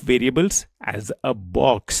 Think of variables as a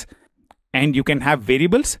box, and you can have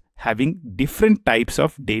variables having different types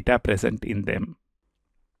of data present in them.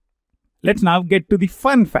 Let's now get to the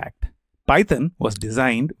fun fact. Python was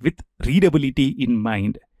designed with readability in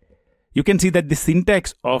mind. You can see that the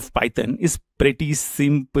syntax of Python is pretty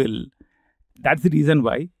simple. That's the reason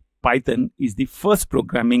why Python is the first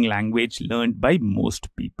programming language learned by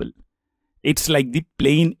most people. It's like the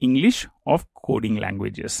plain English of coding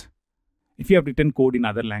languages. If you have written code in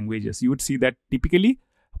other languages, you would see that typically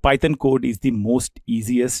Python code is the most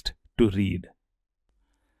easiest to read.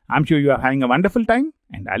 I'm sure you are having a wonderful time,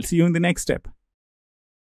 and I'll see you in the next step.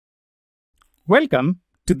 Welcome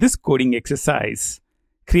to this coding exercise,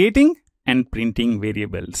 creating and printing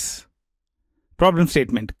variables. Problem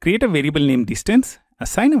statement: create a variable named distance,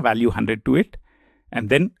 assign a value 100 to it, and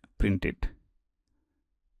then print it.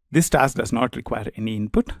 This task does not require any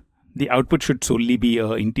input. The output should solely be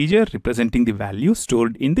an integer representing the value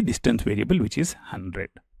stored in the distance variable, which is 100.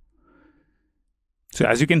 So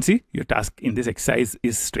as you can see, your task in this exercise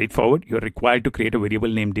is straightforward. You're required to create a variable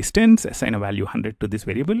named distance, assign a value 100 to this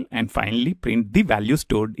variable, and finally print the value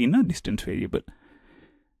stored in a distance variable.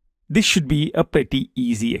 This should be a pretty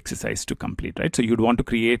easy exercise to complete, right? So you'd want to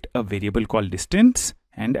create a variable called distance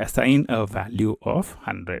and assign a value of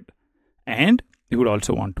 100. And you would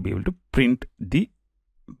also want to be able to print the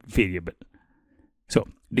variable. So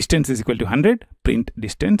distance is equal to 100, print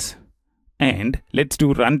distance, and let's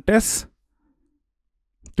do run tests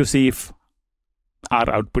to see if our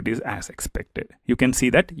output is as expected. You can see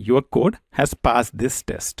that your code has passed this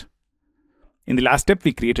test. In the last step,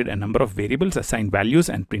 we created a number of variables, assigned values,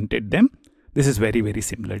 and printed them. This is very, very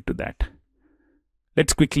similar to that.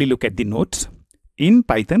 Let's quickly look at the notes. In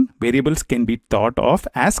Python, variables can be thought of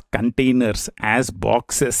as containers, as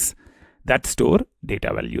boxes that store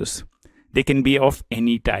data values. They can be of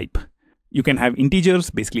any type. You can have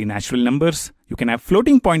integers, basically natural numbers. You can have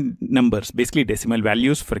floating point numbers, basically decimal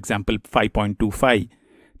values, for example, 5.25,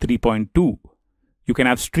 3.2. You can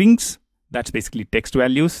have strings, that's basically text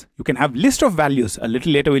values. You can have list of values. A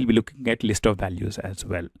little later, we'll be looking at list of values as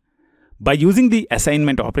well. By using the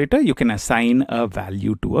assignment operator, you can assign a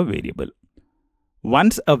value to a variable.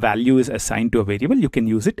 Once a value is assigned to a variable, you can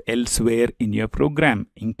use it elsewhere in your program,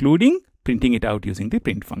 including printing it out using the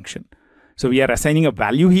print function. So we are assigning a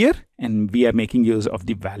value here, and we are making use of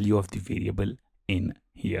the value of the variable in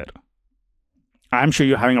here. I'm sure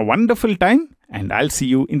you're having a wonderful time, and I'll see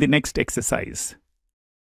you in the next exercise.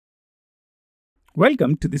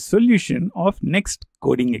 Welcome to the solution of next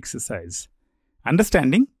coding exercise.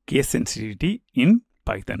 Understanding case sensitivity in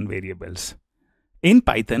Python variables. In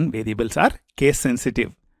Python, variables are case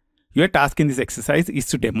sensitive. Your task in this exercise is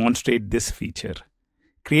to demonstrate this feature.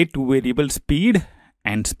 Create two variables, speed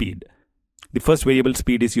and speed. The first variable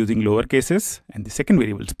speed is using lower cases, and the second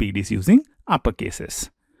variable speed is using upper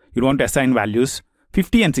cases. You want to assign values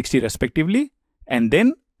 50 and 60 respectively, and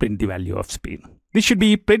then print the value of speed. This should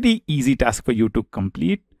be a pretty easy task for you to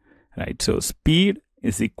complete, right? So speed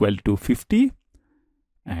is equal to 50,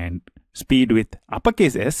 and speed with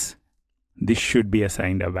uppercase S, this should be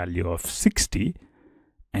assigned a value of 60,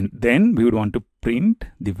 and then we would want to print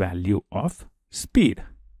the value of speed.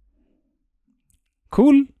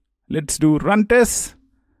 Cool. Let's do run tests.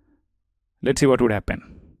 Let's see what would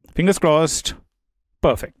happen. Fingers crossed.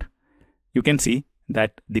 Perfect. you can see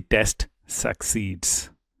that the test succeeds.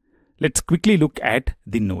 Let's quickly look at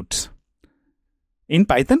the notes. In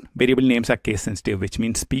Python, variable names are case sensitive, which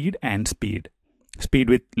means speed and speed. Speed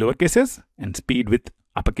with lower cases and speed with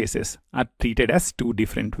upper cases are treated as two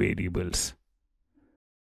different variables.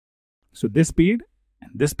 So this speed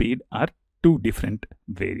and this speed are two different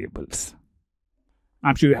variables.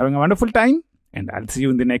 I'm sure you're having a wonderful time, and I'll see you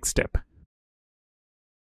in the next step.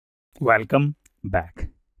 Welcome back.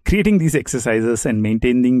 Creating these exercises and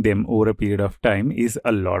maintaining them over a period of time is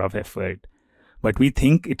a lot of effort, but we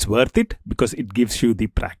think it's worth it because it gives you the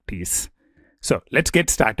practice. So let's get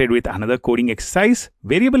started with another coding exercise,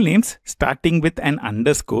 variable names starting with an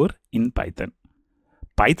underscore in Python.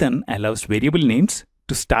 Python allows variable names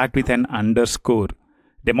to start with an underscore.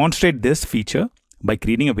 Demonstrate this feature by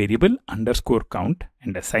creating a variable underscore count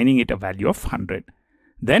and assigning it a value of 100.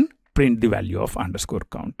 Then print the value of underscore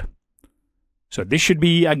count. So this should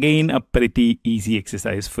be again a pretty easy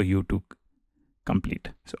exercise for you to complete.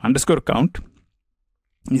 So underscore count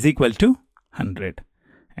is equal to 100.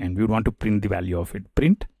 And we would want to print the value of it.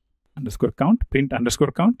 Print underscore count, print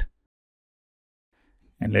underscore count.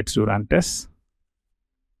 And let's do run tests.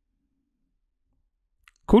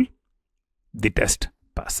 Cool. The test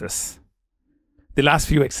passes. The last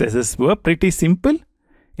few exercises were pretty simple.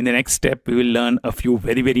 In the next step, we will learn a few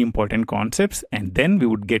very, very important concepts, and then we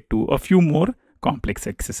would get to a few more complex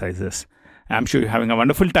exercises. I'm sure you're having a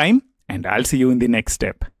wonderful time, and I'll see you in the next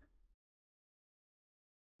step.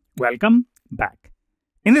 Welcome back.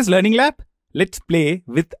 In this learning lab, let's play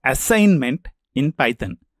with assignment in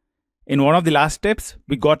Python. In one of the last steps,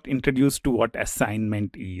 we got introduced to what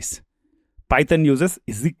assignment is. Python uses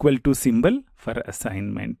is equal to symbol for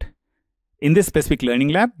assignment. In this specific learning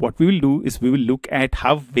lab, what we will do is we will look at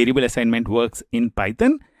how variable assignment works in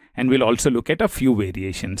Python, and we'll also look at a few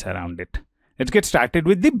variations around it. Let's get started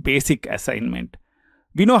with the basic assignment.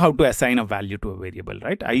 We know how to assign a value to a variable,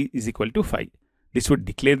 right? I is equal to 5. This would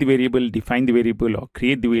declare the variable, define the variable, or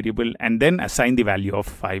create the variable, and then assign the value of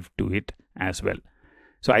 5 to it as well.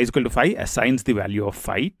 So I is equal to 5 assigns the value of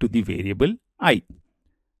 5 to the variable I.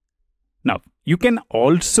 Now, you can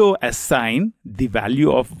also assign the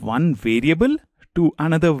value of one variable to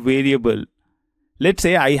another variable. Let's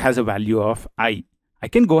say I has a value of I. I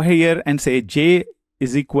can go here and say j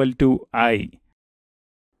is equal to I.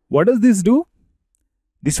 What does this do?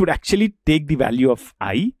 This would actually take the value of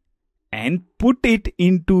I and put it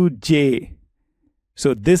into j.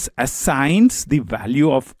 So this assigns the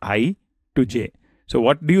value of I to j. So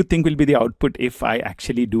what do you think will be the output if I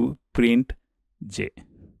actually do print j?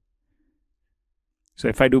 So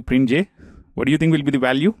if I do print j, what do you think will be the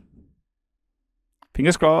value?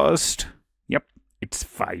 Fingers crossed. Yep, it's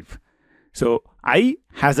 5. So I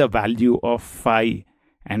has a value of 5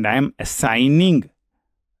 and I am assigning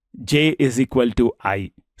j is equal to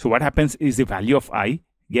I. So what happens is the value of I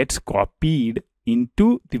gets copied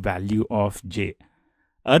into the value of j.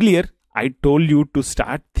 Earlier, I told you to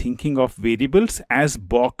start thinking of variables as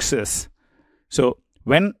boxes. So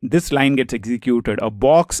when this line gets executed, a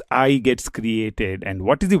box I gets created. And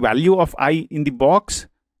what is the value of I in the box?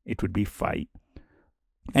 It would be 5.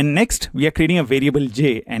 And next, we are creating a variable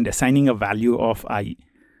j and assigning a value of I.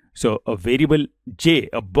 So a variable j,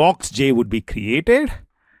 a box j would be created.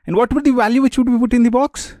 And what would the value which would be put in the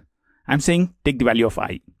box? I'm saying take the value of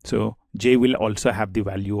I. So j will also have the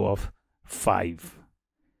value of 5.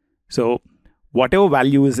 So whatever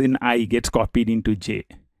value is in I gets copied into j.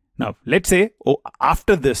 Now, let's say,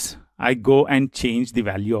 after this, I go and change the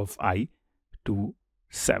value of I to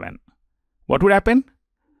 7. What would happen?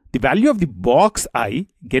 The value of the box I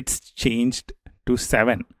gets changed to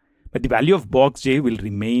 7, but the value of box j will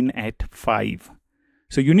remain at 5.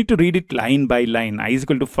 So you need to read it line by line. I is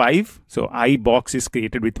equal to 5. So I box is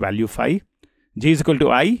created with value 5. J is equal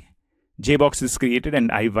to I. J box is created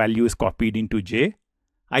and I value is copied into j.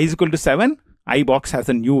 I is equal to 7. I box has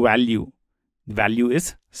a new value. The value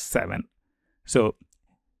is 7. So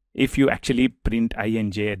if you actually print I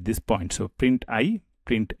and j at this point, so print I,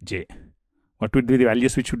 print j, what would be the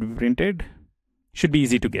values which would be printed? Should be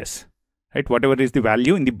easy to guess, right? Whatever is the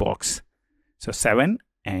value in the box. So 7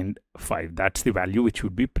 and 5, that's the value which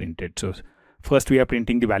would be printed. So first we are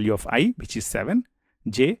printing the value of I, which is 7,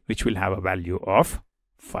 j, which will have a value of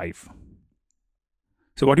 5.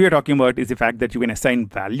 So what we are talking about is the fact that you can assign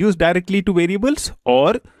values directly to variables,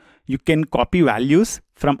 or you can copy values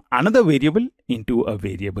from another variable into a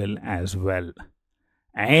variable as well.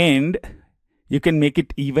 And you can make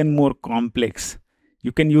it even more complex.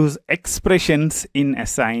 You can use expressions in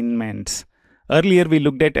assignments. Earlier we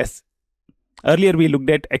looked at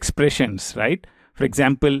expressions, right? For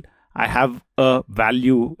example, I have a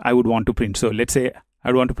value I would want to print. So let's say I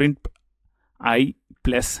would want to print I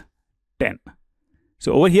plus 10.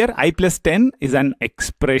 So over here, I plus 10 is an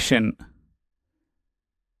expression.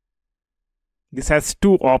 This has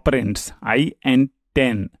two operands, I and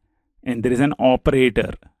 10, and there is an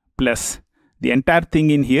operator plus. The entire thing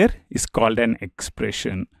in here is called an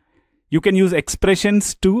expression. You can use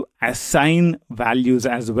expressions to assign values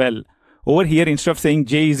as well. Over here, instead of saying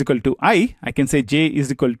j is equal to I can say j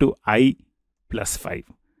is equal to I plus 5.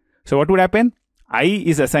 So what would happen? I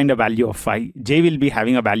is assigned a value of 5. J will be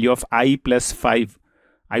having a value of I plus 5.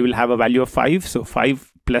 I will have a value of 5. So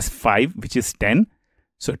 5 plus 5, which is 10.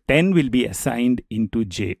 So 10 will be assigned into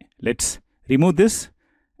j. Let's remove this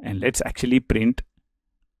and let's actually print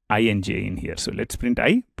I and j in here. So let's print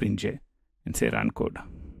I, print j, and say run code.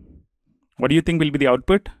 What do you think will be the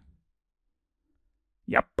output?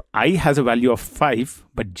 Yep, I has a value of 5,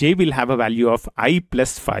 but j will have a value of I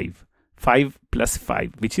plus 5. 5 plus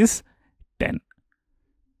 5, which is 10.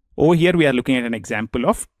 Over here, we are looking at an example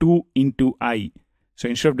of 2 into I. So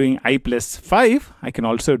instead of doing I plus 5, I can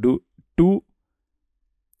also do 2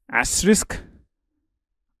 asterisk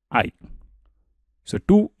I. So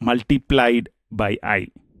 2 multiplied by I.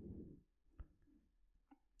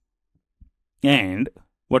 And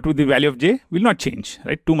what would the value of j? Will not change,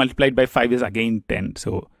 right? 2 multiplied by 5 is again 10.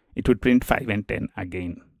 So it would print 5 and 10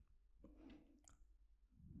 again.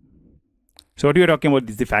 So what we are talking about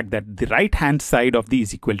is the fact that the right hand side of the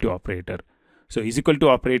is equal to operator. So is equal to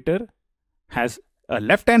operator has a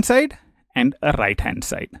left hand side and a right hand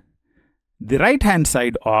side. The right hand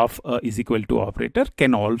side of a is equal to operator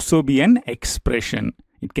can also be an expression.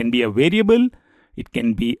 It can be a variable, it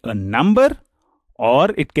can be a number, or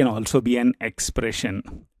it can also be an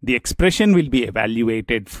expression. The expression will be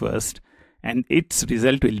evaluated first and its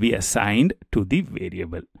result will be assigned to the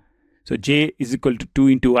variable. So j is equal to 2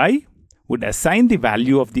 into I would assign the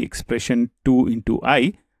value of the expression 2 into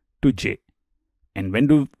I to j. And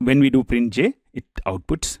when we do print j, it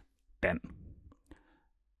outputs 10.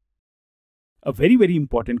 A very, very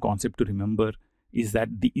important concept to remember is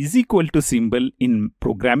that the is equal to symbol in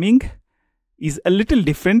programming is a little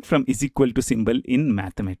different from is equal to symbol in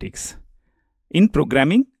mathematics. In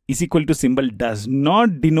programming, is equal to symbol does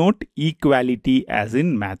not denote equality as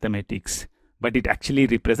in mathematics, but it actually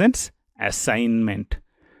represents assignment.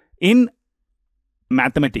 In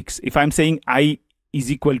mathematics, if I'm saying I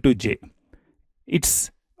is equal to j,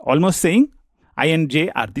 it's almost saying I and j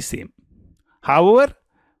are the same. However,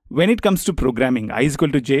 when it comes to programming, I is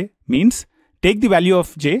equal to j means take the value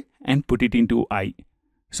of j and put it into I.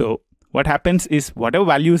 So what happens is whatever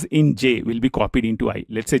values in j will be copied into I.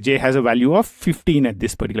 Let's say j has a value of 15 at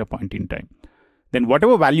this particular point in time. Then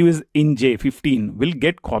whatever value is in j, 15, will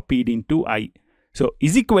get copied into I. So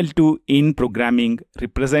is equal to in programming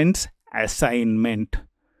represents assignment.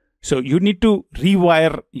 So you need to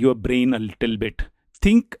rewire your brain a little bit.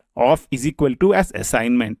 Think of is equal to as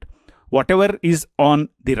assignment. Whatever is on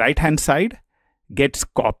the right hand side gets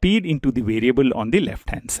copied into the variable on the left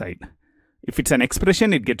hand side. If it's an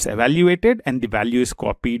expression, it gets evaluated and the value is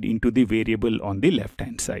copied into the variable on the left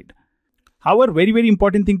hand side. However, very, very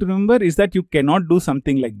important thing to remember is that you cannot do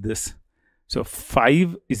something like this. So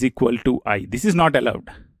 5 is equal to I. This is not allowed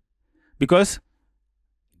because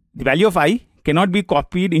the value of I cannot be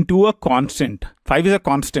copied into a constant. 5 is a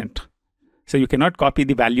constant. So you cannot copy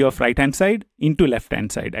the value of right hand side into left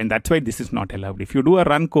hand side, and that's why this is not allowed. If you do a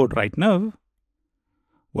run code right now,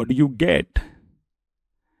 what do you get?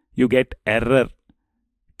 You get error.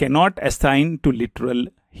 Cannot assign to literal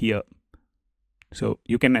here. So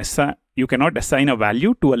you cannot assign a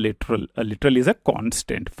value to a literal. A literal is a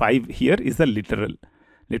constant. 5 here is a literal.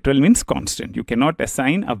 Literal means constant. You cannot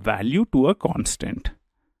assign a value to a constant.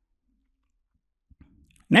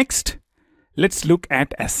 Next, let's look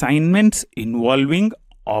at assignments involving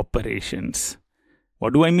operations.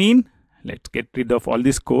 What do I mean? Let's get rid of all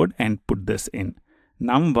this code and put this in.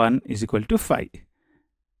 Num1 is equal to 5.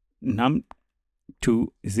 Num2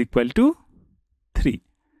 is equal to 3.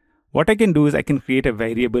 What I can do is I can create a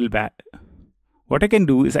variable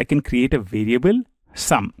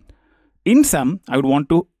sum. In sum, I would want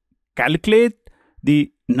to calculate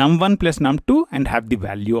the num1 plus num2 and have the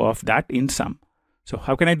value of that in sum. So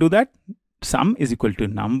how can I do that? Sum is equal to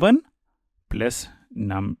num1 plus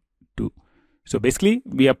num2. So basically,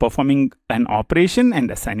 we are performing an operation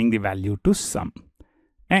and assigning the value to sum.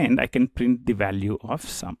 And I can print the value of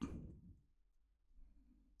sum.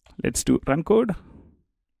 Let's do run code.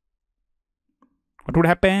 What would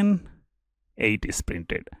happen? 8 is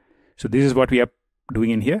printed. So this is what we are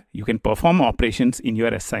doing in here. You can perform operations in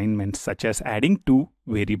your assignments, such as adding two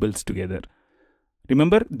variables together.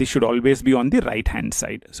 remember, this should always be on the right hand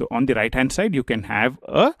side. So on the right hand side, you can have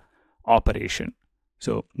a operation.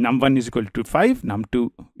 So num1 is equal to 5,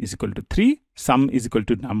 num2 is equal to 3, sum is equal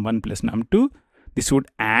to num1 plus num2. This would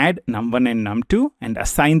add num1 and num2 and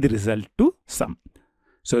assign the result to sum.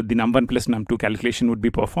 So the num1 plus num2 calculation would be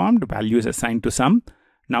performed, value is assigned to sum.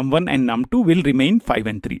 Num1 and num2 will remain 5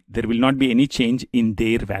 and 3. There will not be any change in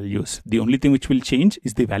their values. The only thing which will change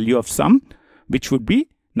is the value of sum, which would be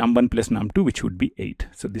num1 plus num2, which would be 8.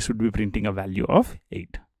 So this would be printing a value of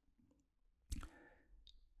 8.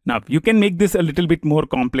 Now, you can make this a little bit more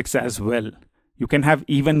complex as well. You can have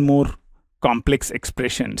even more complex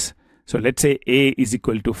expressions. So let's say A is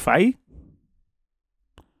equal to 5.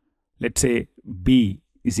 Let's say B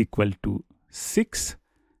is equal to 6.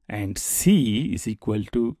 And C is equal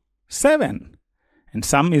to 7. And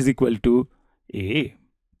sum is equal to A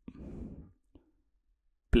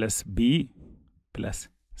plus B plus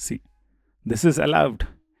C. This is allowed.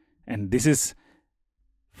 And this is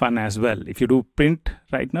fun as well. If you do print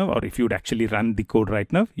right now, or if you would actually run the code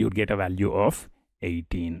right now, you would get a value of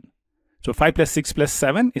 18. So 5 plus 6 plus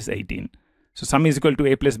 7 is 18. So sum is equal to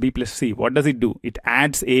A plus B plus C. What does it do? It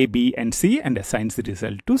adds A, B and C and assigns the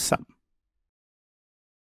result to sum.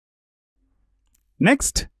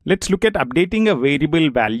 Next, let's look at updating a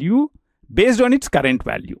variable value based on its current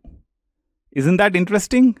value. Isn't that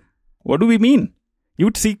interesting? What do we mean? You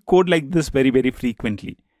would see code like this very, very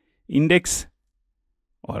frequently. Index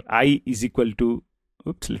or I is equal to,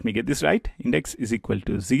 oops, let me get this right. Index is equal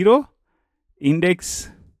to 0.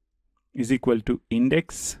 Index is equal to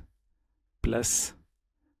index plus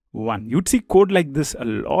 1. You'd see code like this a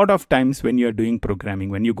lot of times when you're doing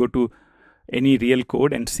programming. When you go to any real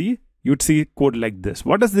code and see, you'd see code like this.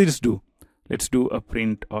 What does this do? Let's do a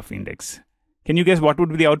print of index. Can you guess what would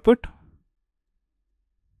be the output?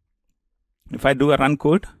 If I do a run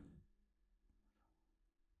code,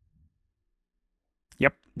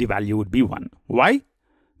 yep, the value would be 1. Why?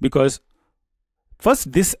 Because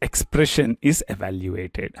first this expression is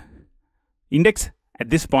evaluated. Index at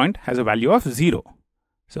this point has a value of 0.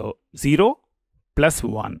 So 0 plus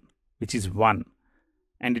 1, which is 1.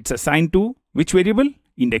 And it's assigned to which variable?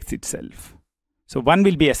 Index itself. So 1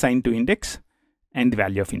 will be assigned to index and the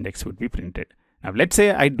value of index would be printed. Now let's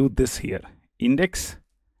say I do this here. Index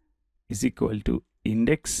is equal to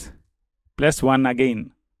index plus 1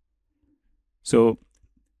 again. So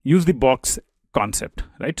use the box concept,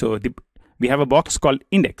 right? So we have a box called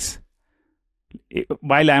index.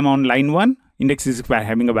 While I'm on line 1, index is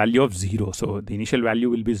having a value of 0. So the initial value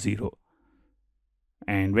will be 0.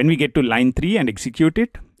 And when we get to line 3 and execute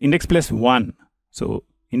it, index plus 1. So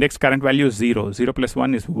index current value is 0. 0 plus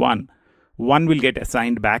 1 is 1. 1 will get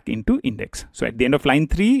assigned back into index. So at the end of line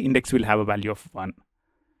 3, index will have a value of 1.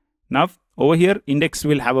 Now over here, index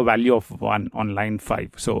will have a value of 1 on line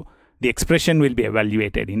 5. So the expression will be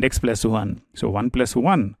evaluated. Index plus 1. So 1 plus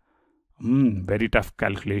 1. Very tough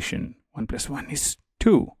calculation. 1 plus 1 is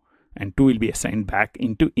 2. And 2 will be assigned back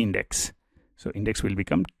into index. So index will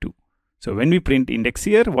become 2. So when we print index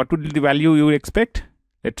here, what would be the value you would expect?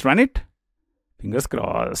 Let's run it. Fingers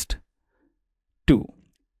crossed. 2.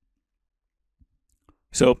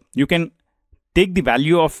 So you can take the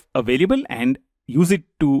value of a variable and use it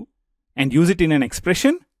in an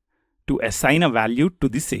expression to assign a value to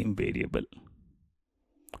the same variable.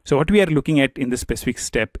 So what we are looking at in this specific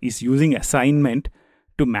step is using assignment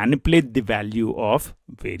to manipulate the value of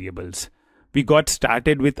variables. We got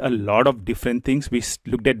started with a lot of different things. We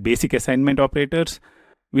looked at basic assignment operators.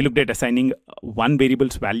 We looked at assigning one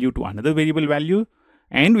variable's value to another variable value.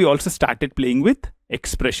 And we also started playing with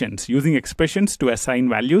expressions, using expressions to assign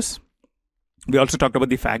values. We also talked about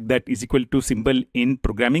the fact that is equal to symbol in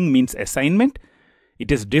programming means assignment.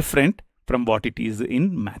 It is different from what it is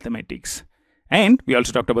in mathematics. And we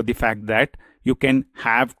also talked about the fact that you can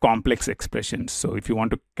have complex expressions. So if you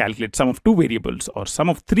want to calculate sum of 2 variables or sum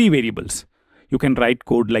of 3 variables, you can write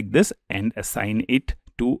code like this and assign it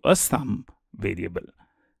to a sum variable.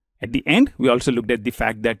 At the end, we also looked at the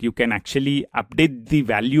fact that you can actually update the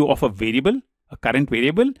value of a variable, a current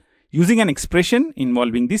variable, using an expression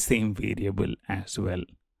involving the same variable as well.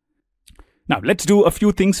 Now let's do a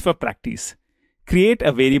few things for practice. Create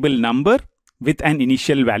a variable number with an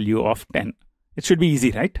initial value of 10. It should be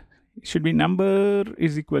easy, right? It should be number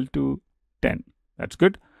is equal to 10. That's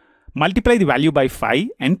good. Multiply the value by 5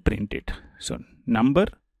 and print it. So number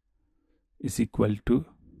is equal to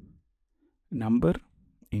number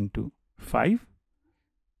into 5.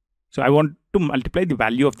 So I want to multiply the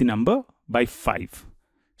value of the number by 5.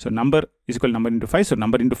 So number is equal to number into 5. So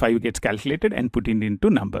number into 5 gets calculated and put it into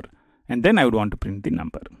number. And then I would want to print the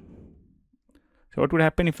number. So what would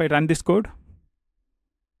happen if I run this code?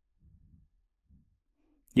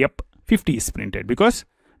 Yep, 50 is printed because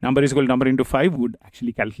number is equal to number into 5 would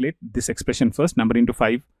actually calculate this expression first. Number into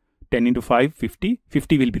 5, 10 into 5, 50.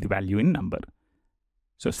 50 will be the value in number.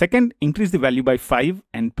 So second, increase the value by 5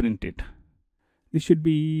 and print it. This should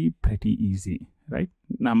be pretty easy, right?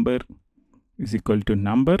 Number is equal to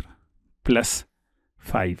number plus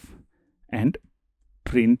 5 and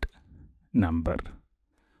print number.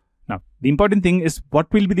 Now, the important thing is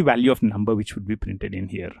what will be the value of number which would be printed in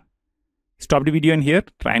here. Stop the video in here,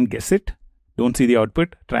 try and guess it. Don't see the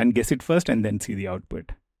output. Try and guess it first and then see the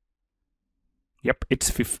output. Yep, it's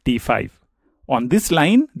 55. On this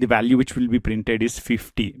line, the value which will be printed is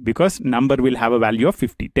 50 because number will have a value of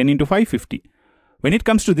 50. 10 into 5, 50. When it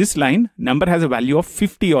comes to this line, number has a value of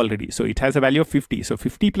 50 already. So it has a value of 50. So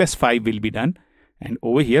 50 plus 5 will be done. And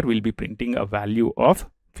over here, we'll be printing a value of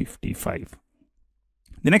 55.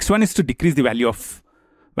 The next one is to decrease the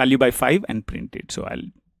value by 5 and print it. So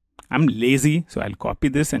I'm lazy, so I'll copy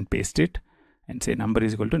this and paste it and say number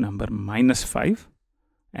is equal to number minus 5.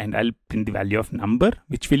 And I'll print the value of number,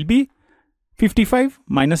 which will be 55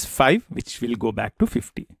 minus 5, which will go back to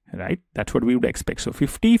 50, right? That's what we would expect. So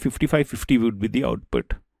 50, 55, 50 would be the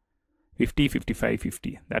output. 50, 55,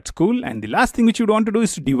 50. That's cool. And the last thing which you would want to do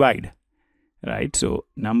is to divide, right? So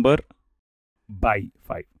number by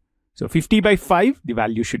 5. So 50 by 5, the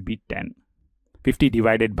value should be 10. 50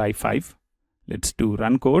 divided by 5. Let's do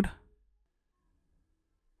run code.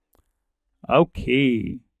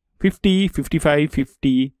 Okay. 50, 55,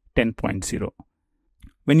 50, 10.0.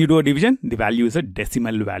 When you do a division, the value is a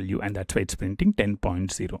decimal value and that's why it's printing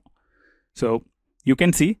 10.0. So you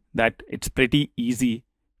can see that it's pretty easy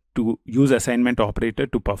to use assignment operator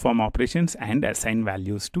to perform operations and assign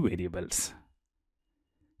values to variables.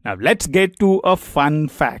 Now let's get to a fun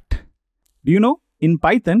fact. Do you know in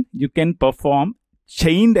Python, you can perform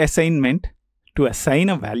chained assignment to assign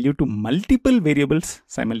a value to multiple variables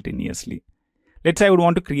simultaneously. Let's say I would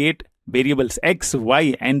want to create variables x,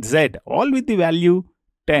 y, and z, all with the value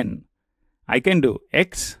 10. I can do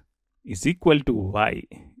x is equal to y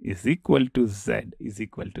is equal to z is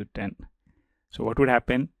equal to 10. So what would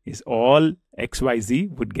happen is all x, y, z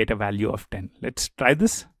would get a value of 10. Let's try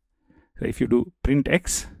this. So if you do print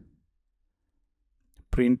x,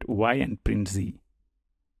 print y, and print z,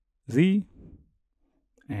 z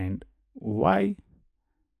and y,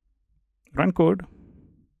 run code.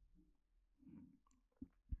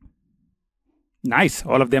 Nice,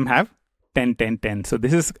 all of them have 10, 10, 10. So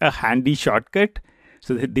this is a handy shortcut.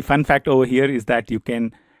 So the fun fact over here is that you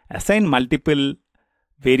can assign multiple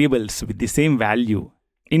variables with the same value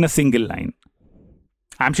in a single line.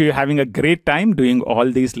 I'm sure you're having a great time doing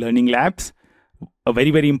all these learning labs. A very,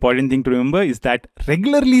 very important thing to remember is that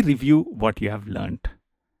regularly review what you have learned.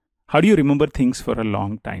 How do you remember things for a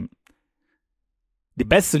long time? The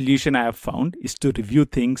best solution I have found is to review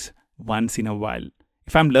things once in a while.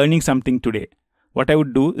 If I'm learning something today, what I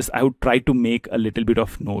would do is I would try to make a little bit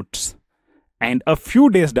of notes. And a few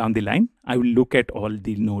days down the line, I will look at all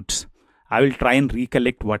the notes. I will try and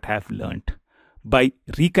recollect what I have learned. By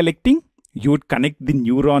recollecting, you would connect the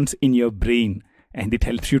neurons in your brain and it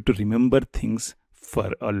helps you to remember things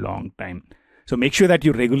for a long time. So make sure that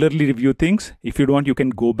you regularly review things. If you don't, you can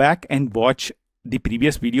go back and watch the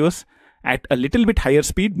previous videos at a little bit higher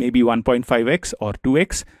speed, maybe 1.5x or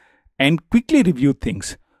 2x, and quickly review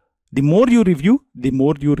things. The more you review, the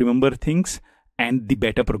more you remember things and the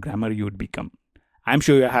better programmer you would become. I'm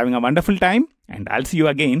sure you're having a wonderful time and I'll see you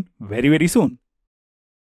again very, very soon.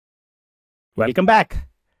 Welcome back.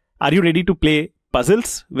 Are you ready to play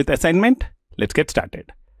puzzles with assignment? Let's get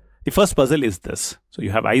started. The first puzzle is this. So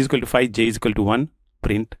you have I is equal to 5, j is equal to 1,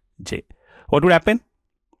 print j. What would happen?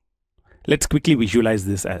 Let's quickly visualize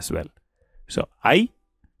this as well. So I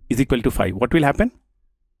is equal to 5. What will happen?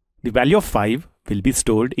 The value of 5 will be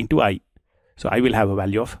stored into I. So I will have a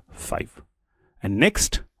value of 5. And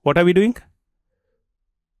next, what are we doing?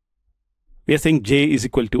 We are saying j is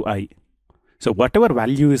equal to I. So whatever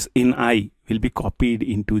value is in I will be copied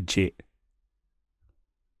into j.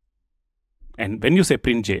 And when you say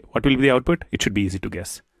print j, what will be the output? It should be easy to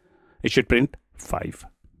guess. It should print 5.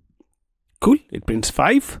 Cool, it prints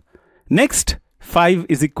 5. Next, 5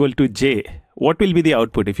 is equal to j. What will be the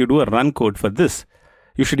output? If you do a run code for this,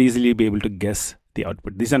 you should easily be able to guess the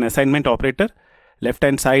output. This is an assignment operator. Left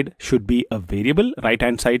hand side should be a variable. Right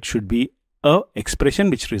hand side should be a expression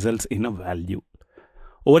which results in a value.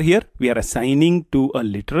 Over here, we are assigning to a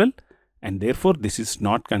literal and therefore this is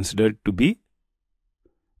not considered to be,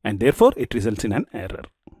 and therefore it results in an error.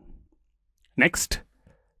 Next,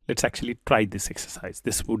 let's actually try this exercise.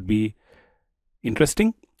 This would be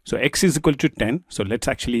interesting. So x is equal to 10. So let's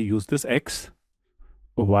actually use this x,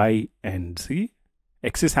 y, and z.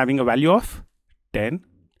 X is having a value of 10,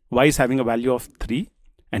 Y is having a value of 3,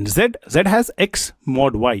 and Z has X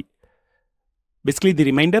mod Y. Basically, the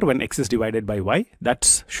remainder when X is divided by Y,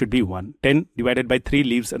 that should be 1. 10 divided by 3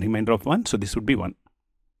 leaves a remainder of 1, so this would be 1.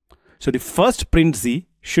 So the first print Z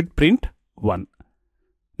should print 1.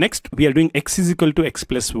 Next, we are doing X is equal to X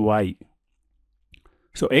plus Y.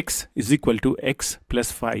 So X is equal to X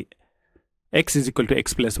plus 5. X is equal to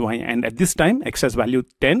X plus Y, and at this time, X has value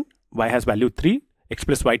 10, Y has value 3, X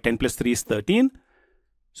plus Y, 10 plus 3 is 13.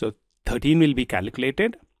 So 13 will be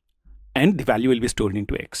calculated and the value will be stored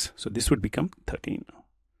into X. So this would become 13.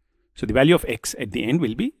 So the value of X at the end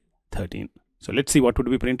will be 13. So let's see what would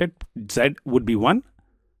be printed. Z would be 1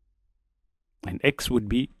 and X would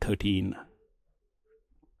be 13.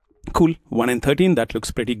 Cool. 1 and 13, that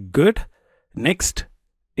looks pretty good. Next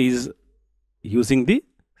is using the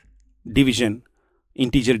division,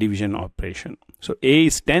 integer division operation. So A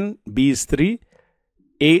is 10, B is 3,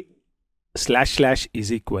 A /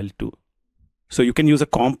 is equal to. So you can use a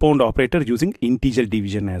compound operator using integer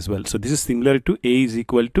division as well. So this is similar to A is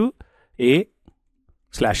equal to A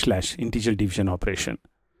 / integer division operation.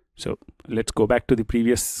 So let's go back to the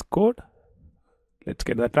previous code. Let's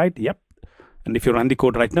get that right. Yep. And if you run the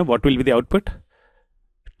code right now, what will be the output?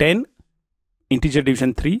 10 integer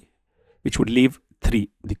division 3, which would leave 3.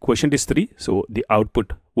 The quotient is 3, so the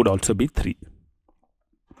output would also be 3.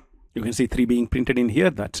 You can see 3 being printed in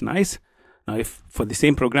here. That's nice. Now, if for the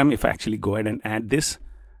same program, if I actually go ahead and add this,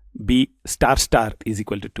 B * is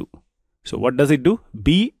equal to 2. So what does it do?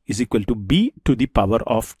 B is equal to B to the power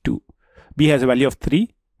of 2. B has a value of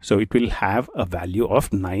 3, so it will have a value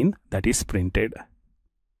of 9 that is printed.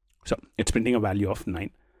 So it's printing a value of 9.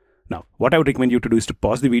 Now, what I would recommend you to do is to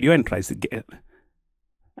pause the video and try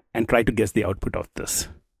to guess the output of this.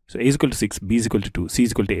 So A is equal to 6, B is equal to 2, C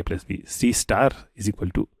is equal to A plus B, C star is equal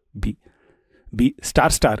to B, B star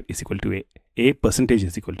is equal to A percentage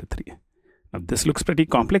is equal to 3. Now this looks pretty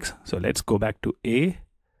complex. So let's go back to A,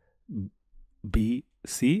 B,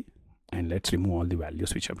 C, and let's remove all the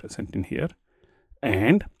values which are present in here.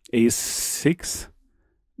 And A is 6,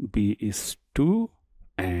 B is 2,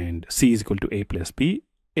 and C is equal to A plus B,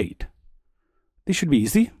 8. This should be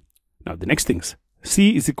easy. Now the next things,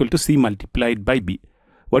 C is equal to C multiplied by B.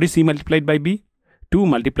 What is C multiplied by B? 2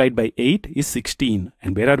 multiplied by 8 is 16.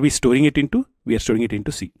 And where are we storing it into? We are storing it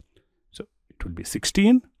into C. So it will be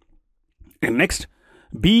 16. And next,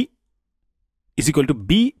 B is equal to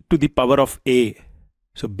B to the power of A.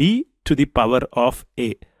 So B to the power of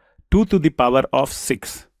A. 2 to the power of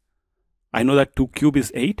 6. I know that 2 cube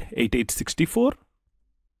is 8. 8 is 64.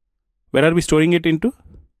 Where are we storing it into?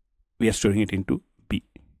 We are storing it into B.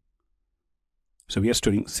 So we are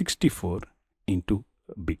storing 64 into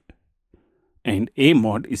B. And A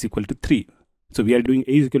mod is equal to 3. So we are doing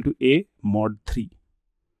A is equal to A mod 3.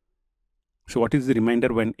 So what is the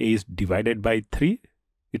remainder when A is divided by 3?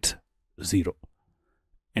 It's 0.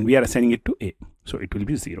 And we are assigning it to A. So it will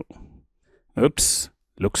be 0. Oops.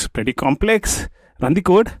 Looks pretty complex. Run the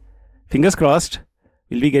code. Fingers crossed.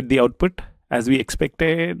 Will we get the output as we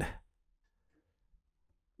expected?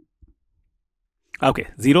 Okay.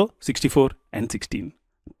 0, 64 and 16.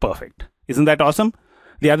 Perfect. Isn't that awesome?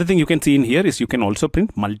 The other thing you can see in here is you can also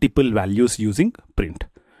print multiple values using print.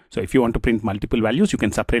 So if you want to print multiple values, you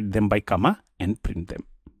can separate them by comma and print them.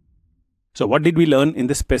 So what did we learn in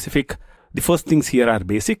this specific? The first things here are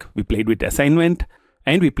basic. We played with assignment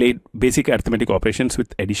and we played basic arithmetic operations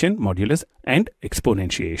with addition, modulus and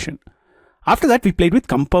exponentiation. After that, we played with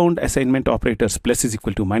compound assignment operators. Plus is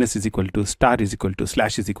equal to, minus is equal to, star is equal to,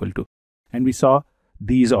 slash is equal to. And we saw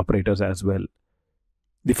these operators as well.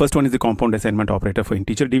 The first one is the compound assignment operator for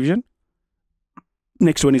integer division.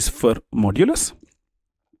 Next one is for modulus.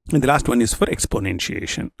 And the last one is for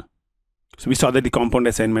exponentiation. So we saw that the compound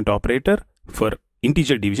assignment operator for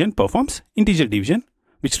integer division performs integer division,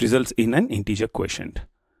 which results in an integer quotient.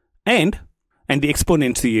 And the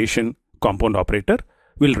exponentiation compound operator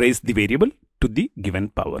will raise the variable to the given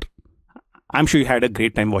power. I'm sure you had a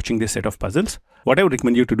great time watching this set of puzzles. What I would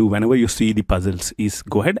recommend you to do whenever you see the puzzles is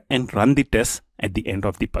go ahead and run the tests at the end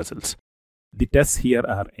of the puzzles. The tests here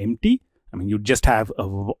are empty. I mean, we just have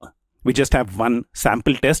one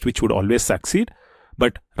sample test which would always succeed.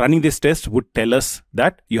 But running this test would tell us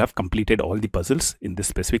that you have completed all the puzzles in this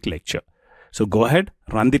specific lecture. So go ahead,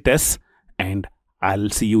 run the tests, and I'll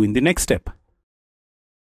see you in the next step.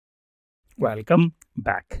 Welcome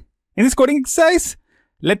back. In this coding exercise,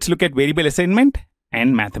 let's look at variable assignment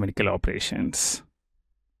and mathematical operations.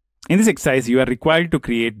 In this exercise, you are required to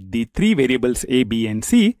create the 3 variables A, B, and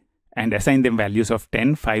C and assign them values of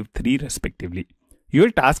 10, 5, 3 respectively. Your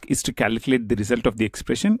task is to calculate the result of the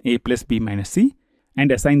expression A plus B minus C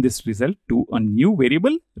and assign this result to a new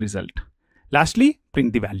variable result. Lastly,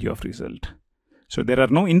 print the value of result. So there are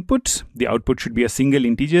no inputs. The output should be a single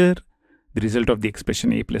integer, the result of the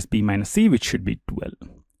expression a plus b minus c, which should be 12.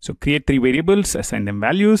 So create 3 variables, assign them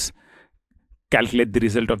values, calculate the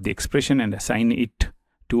result of the expression and assign it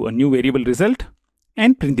to a new variable result,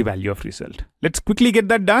 and print the value of result. Let's quickly get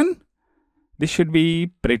that done. This should be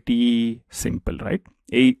pretty simple, right?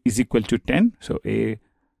 A is equal to 10. So a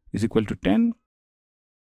is equal to 10.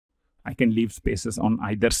 I can leave spaces on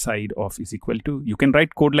either side of is equal to. You can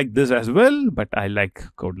write code like this as well, but I like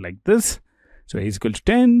code like this. So a is equal to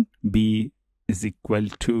 10, b is equal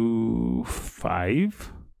to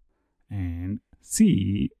 5, and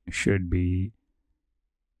c should be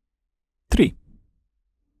 3.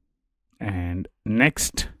 And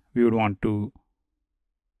next, we would want to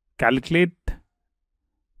calculate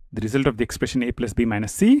the result of the expression a plus b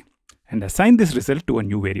minus c and assign this result to a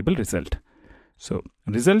new variable result. So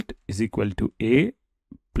result is equal to a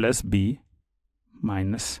plus b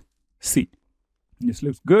minus c. This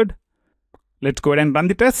looks good. Let's go ahead and run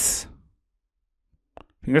the tests.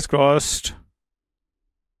 Fingers crossed.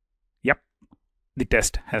 Yep, the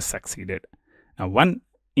test has succeeded. Now, one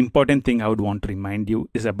important thing I would want to remind you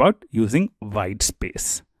is about using white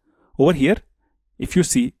space. Over here, if you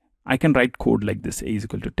see, I can write code like this. A is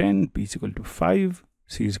equal to 10, b is equal to 5,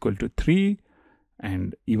 c is equal to 3.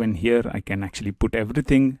 And even here, I can actually put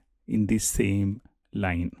everything in the same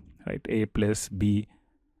line, right? A plus b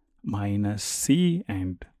minus c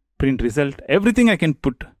and print result. Everything I can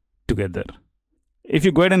put together. If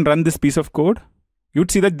you go ahead and run this piece of code,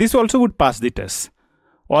 you'd see that this also would pass the test.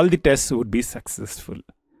 All the tests would be successful.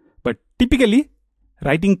 But typically,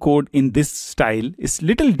 writing code in this style is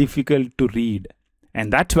little difficult to read.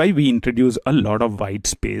 And that's why we introduce a lot of white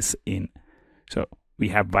space in. So we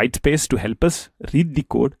have white space to help us read the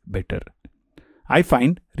code better. I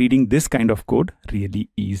find reading this kind of code really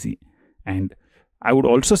easy. And I would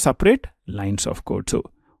also separate lines of code. So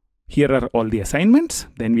here are all the assignments.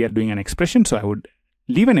 Then we are doing an expression. So I would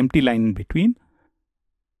leave an empty line in between.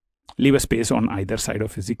 Leave a space on either side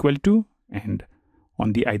of is equal to and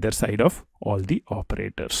on the either side of all the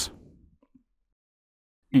operators.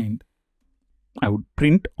 And I would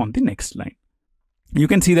print on the next line. You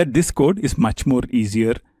can see that this code is much more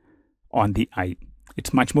easier on the eye.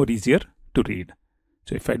 It's much more easier to read.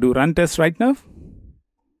 So if I do run test right now,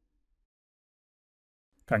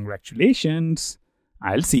 congratulations.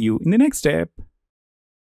 I'll see you in the next step.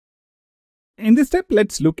 In this step,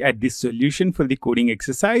 let's look at the solution for the coding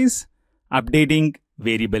exercise, updating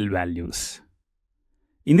variable values.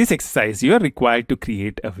 In this exercise, you are required to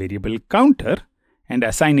create a variable counter and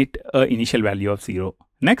assign it an initial value of 0.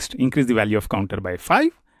 Next, increase the value of counter by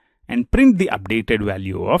 5 and print the updated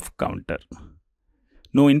value of counter.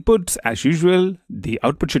 No inputs as usual. The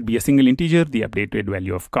output should be a single integer, the updated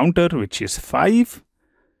value of counter, which is 5.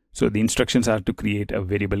 So the instructions are to create a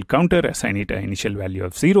variable counter, assign it an initial value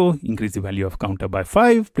of 0, increase the value of counter by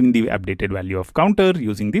 5, print the updated value of counter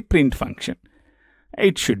using the print function.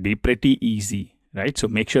 It should be pretty easy, right? So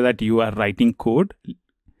make sure that you are writing code,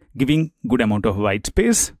 giving good amount of white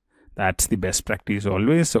space. That's the best practice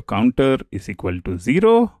always. So counter is equal to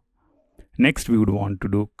 0. Next, we would want to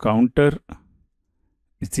do counter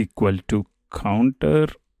is equal to counter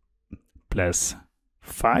plus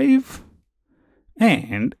 5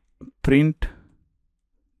 and print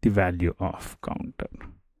the value of counter.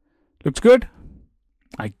 Looks good?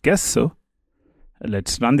 I guess so.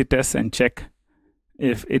 Let's run the test and check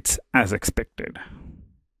if it's as expected.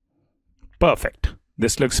 Perfect.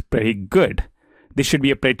 This looks pretty good. This should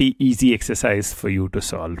be a pretty easy exercise for you to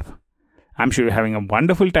solve. I'm sure you're having a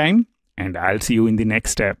wonderful time, and I'll see you in the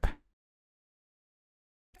next step.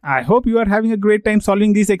 I hope you are having a great time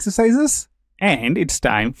solving these exercises. And it's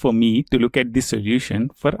time for me to look at the solution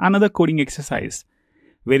for another coding exercise,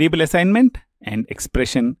 variable assignment and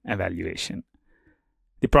expression evaluation.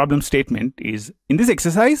 The problem statement is, in this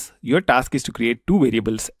exercise, your task is to create two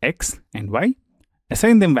variables x and y,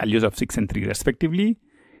 assign them values of 6 and 3 respectively,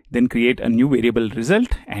 then create a new variable result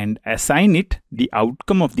and assign it the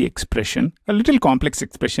outcome of the expression. A little complex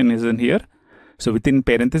expression is in here. So within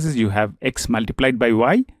parentheses, you have x multiplied by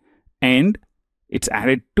y and it's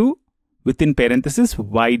added to within parentheses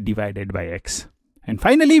y divided by x. And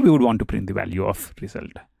finally, we would want to print the value of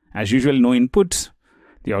result. As usual, no inputs.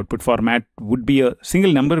 The output format would be a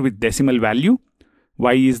single number with decimal value.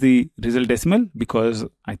 Why is the result decimal? Because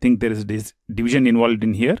I think there is this division involved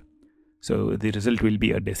in here. So the result will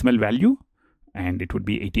be a decimal value and it would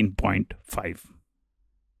be 18.5.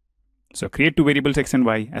 So create two variables x and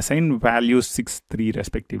y, assign values 6, 3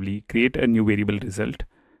 respectively, create a new variable result,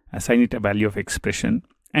 assign it a value of expression,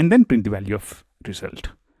 and then print the value of result.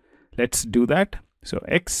 Let's do that. So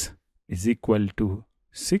x is equal to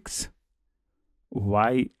 6,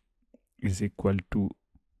 y is equal to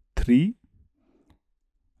 3,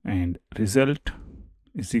 and result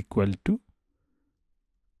is equal to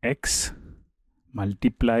x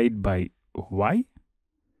multiplied by y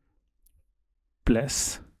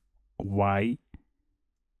plus y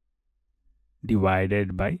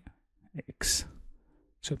divided by x.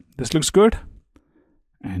 So this looks good,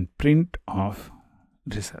 and print of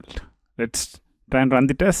result. Let's try and run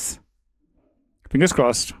the test. Fingers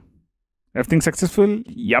crossed. Everything successful?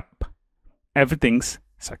 Yup, everything's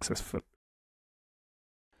successful.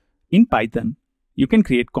 In Python, you can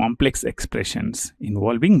create complex expressions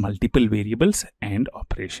involving multiple variables and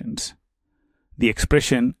operations. The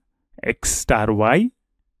expression x star y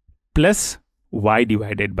plus y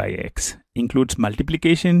divided by x includes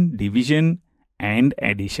multiplication, division, and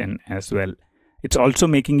addition as well. It's also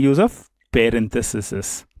making use of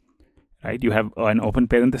parentheses, right? You have an open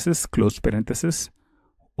parenthesis, closed parenthesis,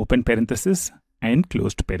 open parenthesis, and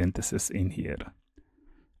closed parenthesis in here.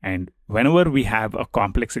 And whenever we have a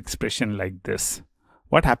complex expression like this,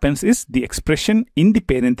 what happens is the expression in the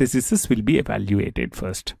parentheses will be evaluated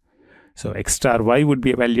first. So x star y would be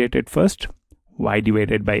evaluated first, y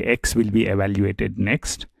divided by x will be evaluated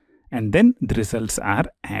next, and then the results are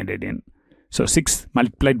added in. So 6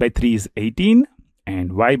 multiplied by 3 is 18,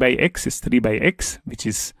 and y by x is 3 by x, which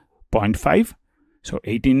is 0.5. So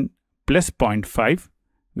 18 plus 0.5,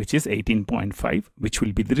 which is 18.5, which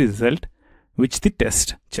will be the result which the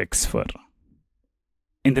test checks for.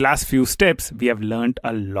 In the last few steps, we have learned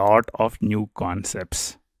a lot of new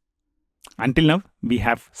concepts. Until now, we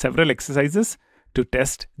have several exercises to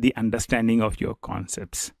test the understanding of your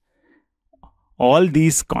concepts. All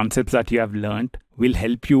these concepts that you have learned will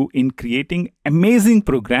help you in creating amazing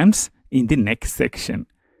programs in the next section.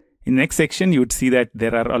 In the next section, you would see that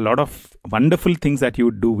there are a lot of wonderful things that you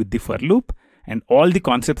would do with the for loop, and all the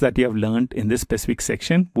concepts that you have learned in this specific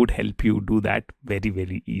section would help you do that very,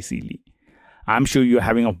 very easily. I'm sure you're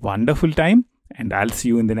having a wonderful time, and I'll see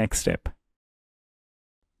you in the next step.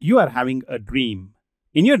 You are having a dream.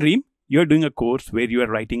 In your dream, you're doing a course where you are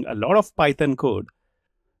writing a lot of Python code.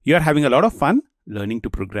 You are having a lot of fun learning to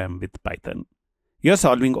program with Python. You are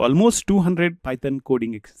solving almost 200 Python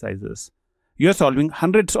coding exercises. You are solving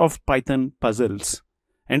hundreds of Python puzzles.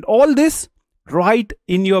 And all this right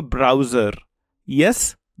in your browser.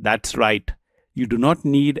 Yes, that's right. You do not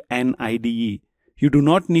need an IDE. You do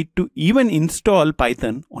not need to even install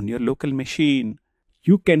Python on your local machine.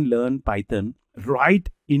 You can learn Python right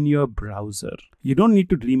in your browser. You don't need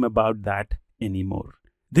to dream about that anymore.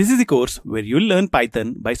 This is the course where you'll learn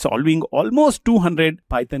Python by solving almost 200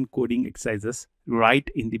 Python coding exercises right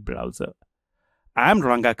in the browser. I'm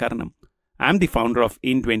Ranga Karnam. I'm the founder of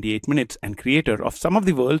In 28 Minutes and creator of some of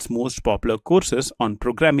the world's most popular courses on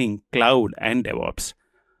programming, cloud, and DevOps.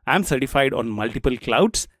 I'm certified on multiple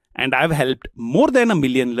clouds, and I've helped more than 1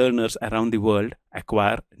 million learners around the world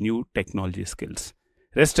acquire new technology skills.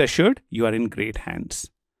 Rest assured, you are in great hands.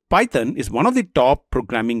 Python is one of the top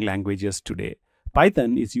programming languages today.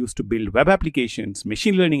 Python is used to build web applications,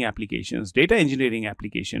 machine learning applications, data engineering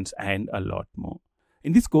applications, and a lot more.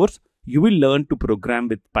 In this course, you will learn to program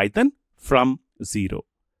with Python from zero.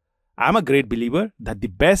 I'm a great believer that the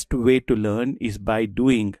best way to learn is by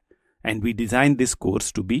doing, and we designed this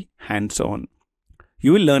course to be hands-on.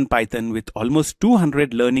 You will learn Python with almost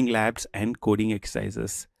 200 learning labs and coding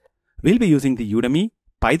exercises. We'll be using the Udemy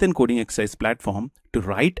Python coding exercise platform to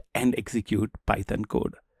write and execute Python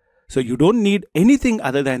code. So you don't need anything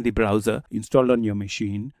other than the browser installed on your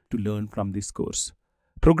machine to learn from this course.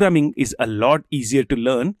 Programming is a lot easier to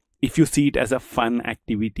learn if you see it as a fun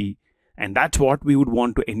activity. And that's what we would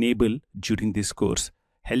want to enable during this course.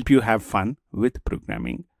 Help you have fun with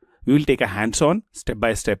programming. We will take a hands-on,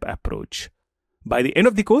 step-by-step approach. By the end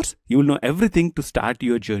of the course, you will know everything to start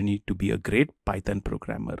your journey to be a great Python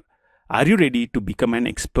programmer. Are you ready to become an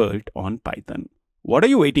expert on Python? What are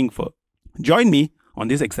you waiting for? Join me on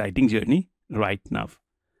this exciting journey right now.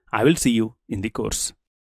 I will see you in the course.